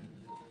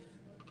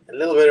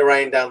little bit of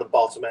rain down the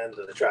bottom end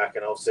of the track,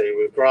 and obviously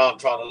with Grant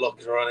trying to look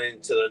to run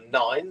into the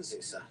 9s,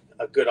 it's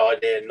a good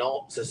idea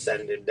not to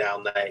send him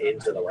down there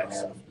into the wet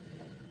stuff.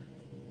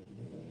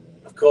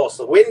 Of course,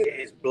 the wind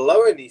is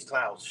blowing these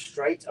clouds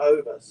straight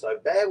over, so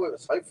bear with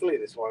us. Hopefully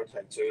this won't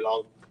take too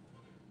long.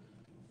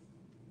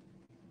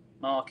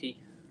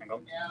 Marky, hang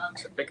on.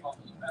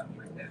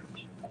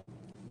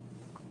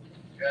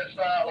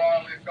 Start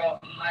line, we've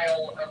got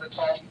hail at the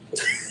top.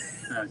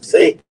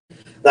 See,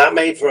 that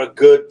made for a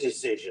good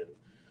decision.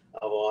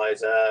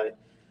 Otherwise,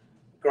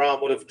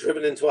 Grant would have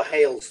driven into a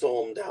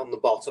hailstorm down the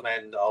bottom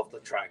end of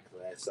the track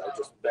there. So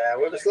just bear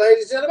with us,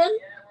 ladies and gentlemen.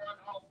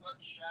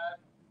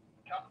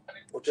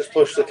 We'll just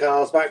push the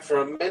cars back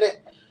for a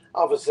minute.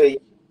 Obviously,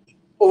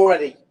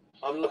 already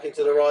I'm looking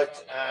to the right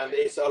and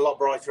it's a lot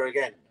brighter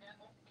again.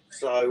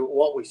 So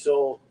what we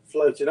saw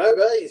floating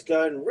over is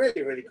going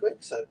really, really quick.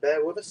 So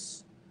bear with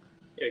us.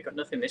 Yeah, we've got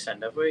nothing this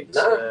end, have we? It's,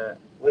 No,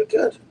 we're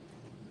good.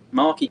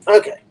 Marky.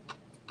 Okay.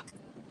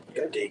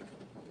 Go deep.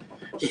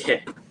 Yeah.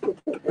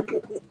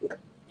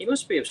 He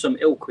must be of some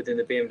ilk within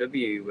the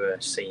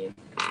BMW scene.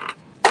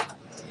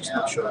 Just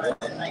not sure.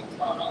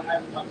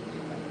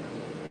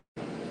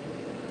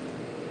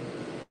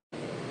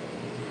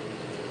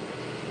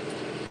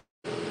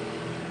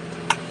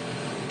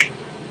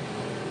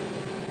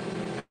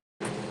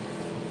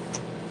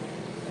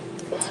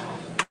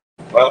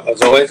 Well,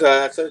 as always,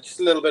 so just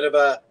a little bit of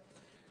a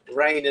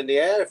rain in the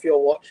air if you're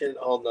watching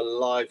on the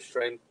live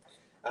stream.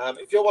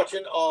 If you're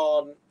watching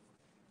on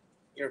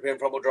European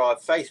Front Wheel Drive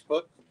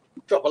Facebook,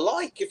 drop a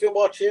like. If you're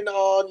watching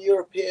on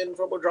European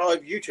Front Wheel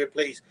Drive YouTube,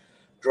 please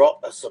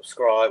drop a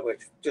subscribe. We're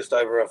just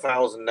over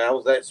 1,000 now.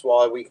 That's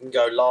why we can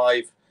go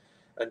live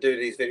and do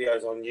these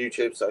videos on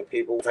YouTube. So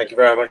people, thank you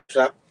very much for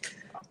that.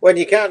 When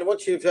you can,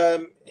 once you've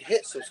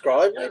hit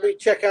subscribe, maybe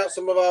check out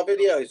some of our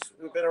videos.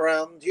 We've been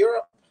around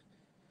Europe.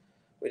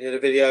 We did a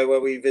video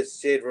where we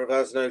visited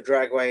Ravasno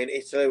Dragway in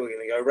Italy. We're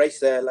going to go race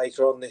there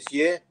later on this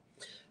year.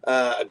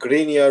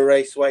 Agrigno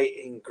Raceway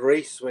in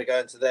Greece. We're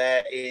going to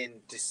there in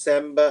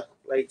December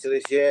later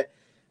this year.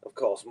 Of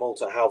course,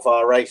 Malta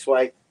Halfar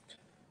Raceway.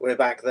 We're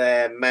back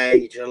there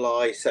May,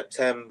 July,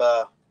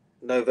 September,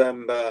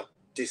 November,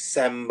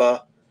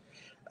 December.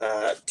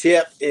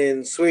 Tierp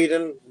in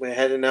Sweden. We're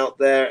heading out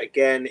there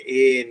again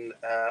in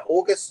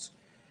August.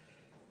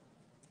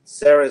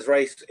 Sarah's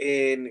race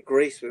in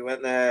Greece. We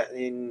went there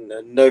in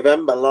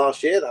November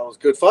last year. That was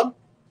good fun.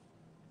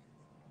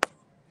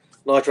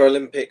 Nitro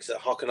Olympics at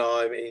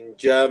Hockenheim in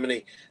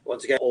Germany.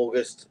 Once again,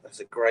 August.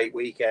 That's a great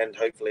weekend.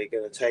 Hopefully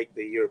going to take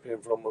the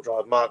European Front Wheel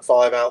Drive Mark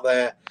V out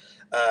there.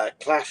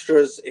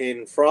 Clastres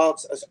in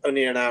France. That's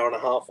only an hour and a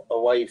half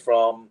away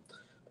from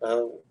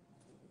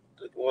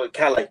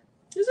Calais.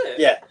 Is it?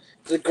 Yeah.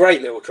 It's a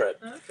great little trip.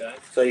 Okay.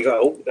 So you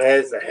go,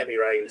 there's the heavy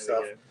rain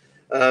stuff.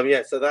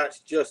 Yeah, so that's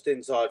just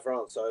inside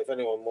France. So if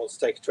anyone wants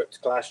to take a trip to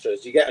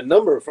Clastres, you get a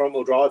number of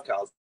front-wheel drive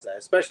cars there,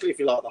 especially if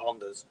you like the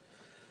Hondas.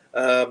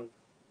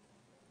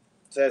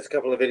 So there's a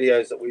couple of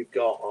videos that we've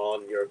got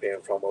on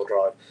European front-wheel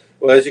drive.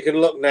 Well, as you can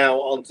look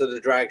now onto the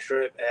drag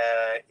strip,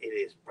 it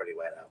is pretty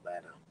wet out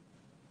there now.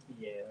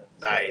 Yeah.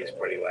 That is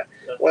pretty wet.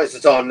 What's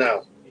the time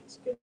now? It's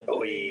good.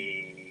 Oh,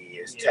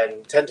 it's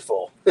 10 to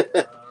 4.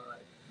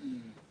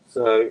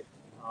 So,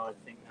 I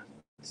think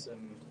that's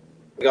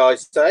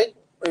guys, say,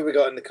 who we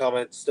got in the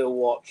comments still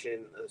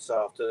watching this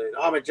afternoon?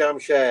 I'm a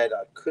Jamshed.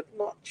 I could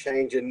not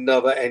change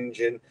another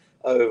engine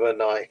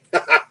overnight.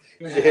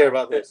 Did you hear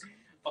about this?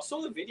 I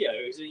saw the video.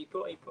 He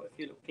put a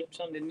few little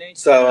clips on, didn't he?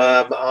 So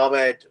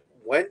Ahmed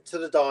went to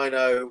the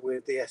dyno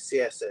with the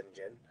SCS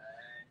engine.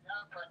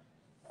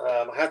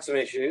 I had some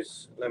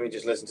issues. Let me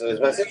just listen to this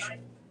message.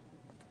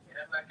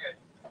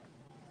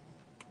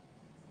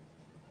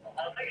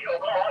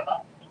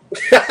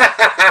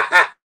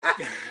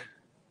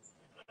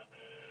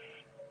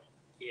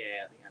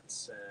 Yeah, I think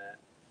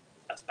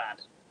that's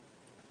bad.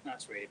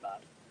 That's really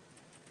bad.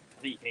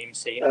 I think you can even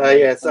see it.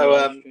 Yeah,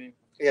 so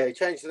yeah, he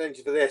changed the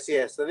engine for the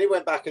SES. Then he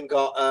went back and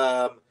got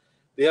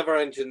the other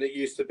engine that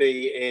used to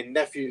be in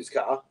Nephew's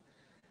car.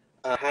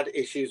 had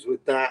issues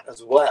with that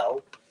as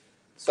well.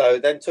 So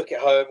then took it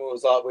home and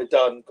was like, we're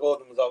done.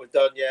 Gordon was like, we're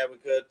done. Yeah, we're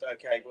good.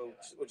 Okay,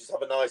 we'll just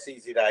have a nice,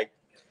 easy day.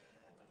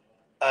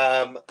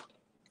 And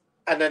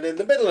then in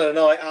the middle of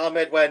the night,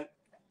 Ahmed went,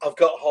 I've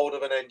got hold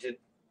of an engine.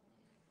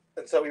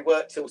 And so we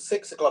worked till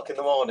 6 o'clock in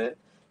the morning,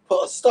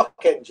 put a stock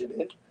engine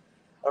in,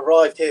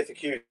 arrived here for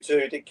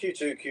Q2, did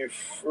Q2,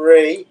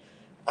 Q3,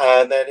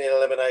 and then in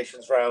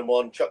eliminations round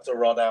 1, chucked a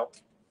rod out.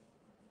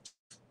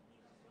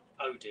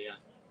 Oh dear.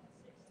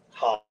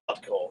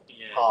 Hardcore.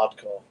 Yeah.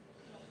 Hardcore.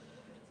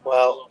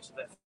 Well, Lots of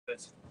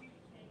effort.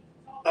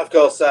 of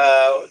course,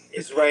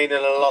 it's raining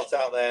a lot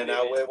out there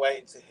now. We're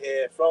waiting to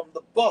hear from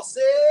the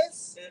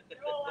bosses.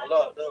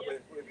 Look,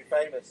 we'll be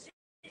famous.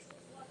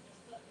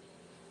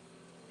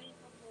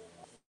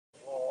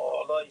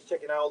 Oh, look, he's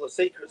checking out all the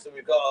secrets that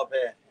we've got up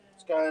here.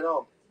 What's going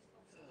on?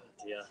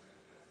 Oh dear.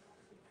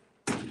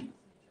 I'd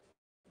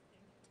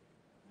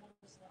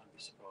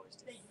be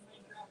surprised.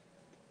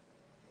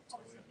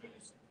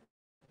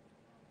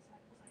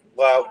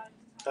 Well,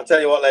 I'll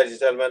tell you what, ladies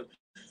and gentlemen,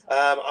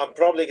 I'm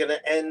probably going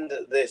to end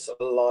this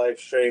live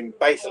stream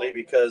basically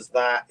because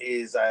that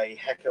is a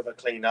heck of a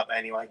cleanup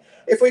anyway.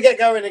 If we get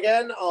going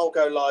again, I'll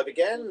go live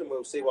again and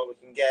we'll see what we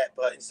can get.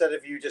 But instead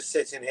of you just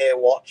sitting here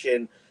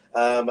watching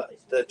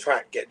the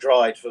track get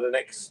dried for the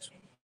next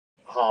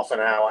half an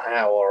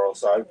hour or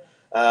so,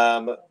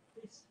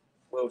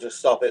 we'll just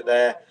stop it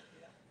there.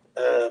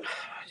 The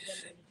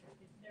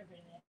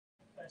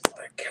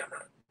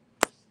camera.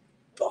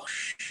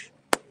 Bosh.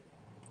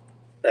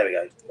 There we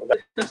go.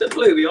 That's a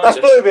blue behind That's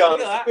us. blue behind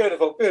Look us. at It's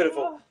beautiful,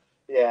 beautiful.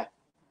 Yeah.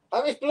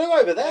 I mean, it's blue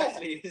over there.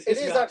 Actually, It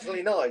is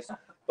actually nice.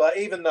 But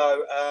even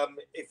though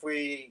if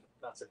we...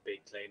 That's a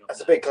big clean up.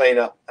 That's a big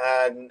cleanup.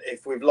 And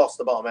if we've lost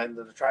the bottom end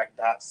of the track,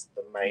 that's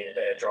the main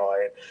bit of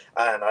drying.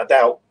 And I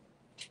doubt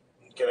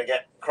I'm going to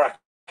crack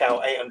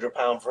out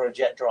 £800 for a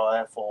jet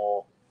dryer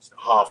for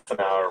half an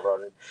hour of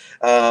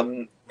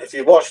running. If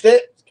you watched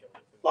it,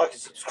 like and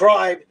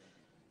subscribe.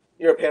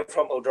 European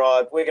front wheel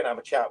drive. We're going to have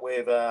a chat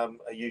with a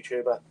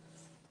YouTuber.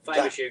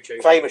 Famous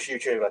YouTuber. Famous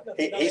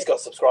YouTuber. He's got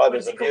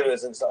subscribers and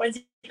viewers and stuff. When's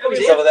he Oh, coming?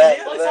 He's over there.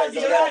 Yeah, Over there. What size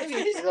He's are over there. you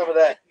riding? He's over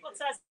there. What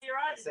size are you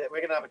riding? That's it. We're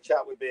going to have a chat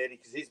with Beardy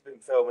because he's been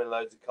filming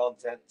loads of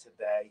content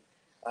today.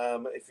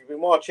 If you've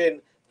been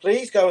watching,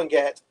 please go and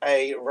get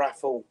a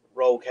raffle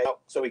roll cage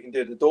so we can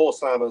do the door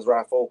slammers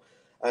raffle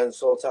and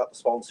sort out the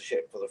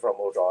sponsorship for the front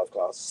wheel drive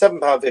class.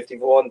 £7.50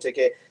 for one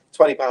ticket,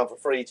 £20 for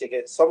free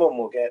tickets. Someone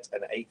will get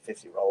an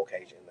 £8.50 roll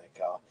cage in their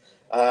car.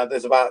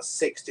 There's about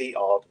 60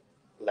 odd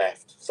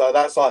left. So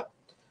that's like,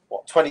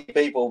 what, 20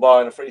 people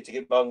buying a free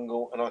ticket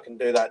bundle, and I can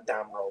do that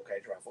damn roll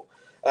cage raffle.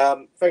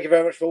 Thank you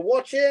very much for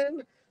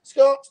watching.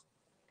 Scott?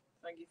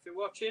 Thank you for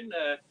watching.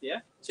 Yeah,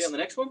 see you on the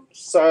next one.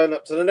 Sign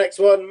up to the next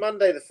one,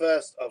 Monday the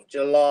 1st of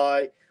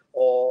July,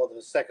 or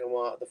the second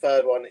one, the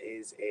third one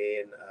is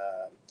in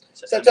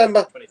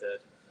September. 23rd.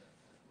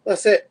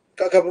 That's it.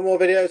 Got a couple more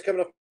videos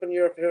coming up on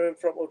European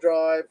front wheel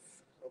drive.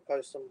 I'll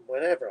post them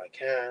whenever I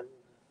can.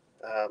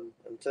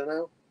 Until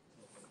now,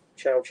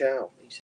 ciao, ciao.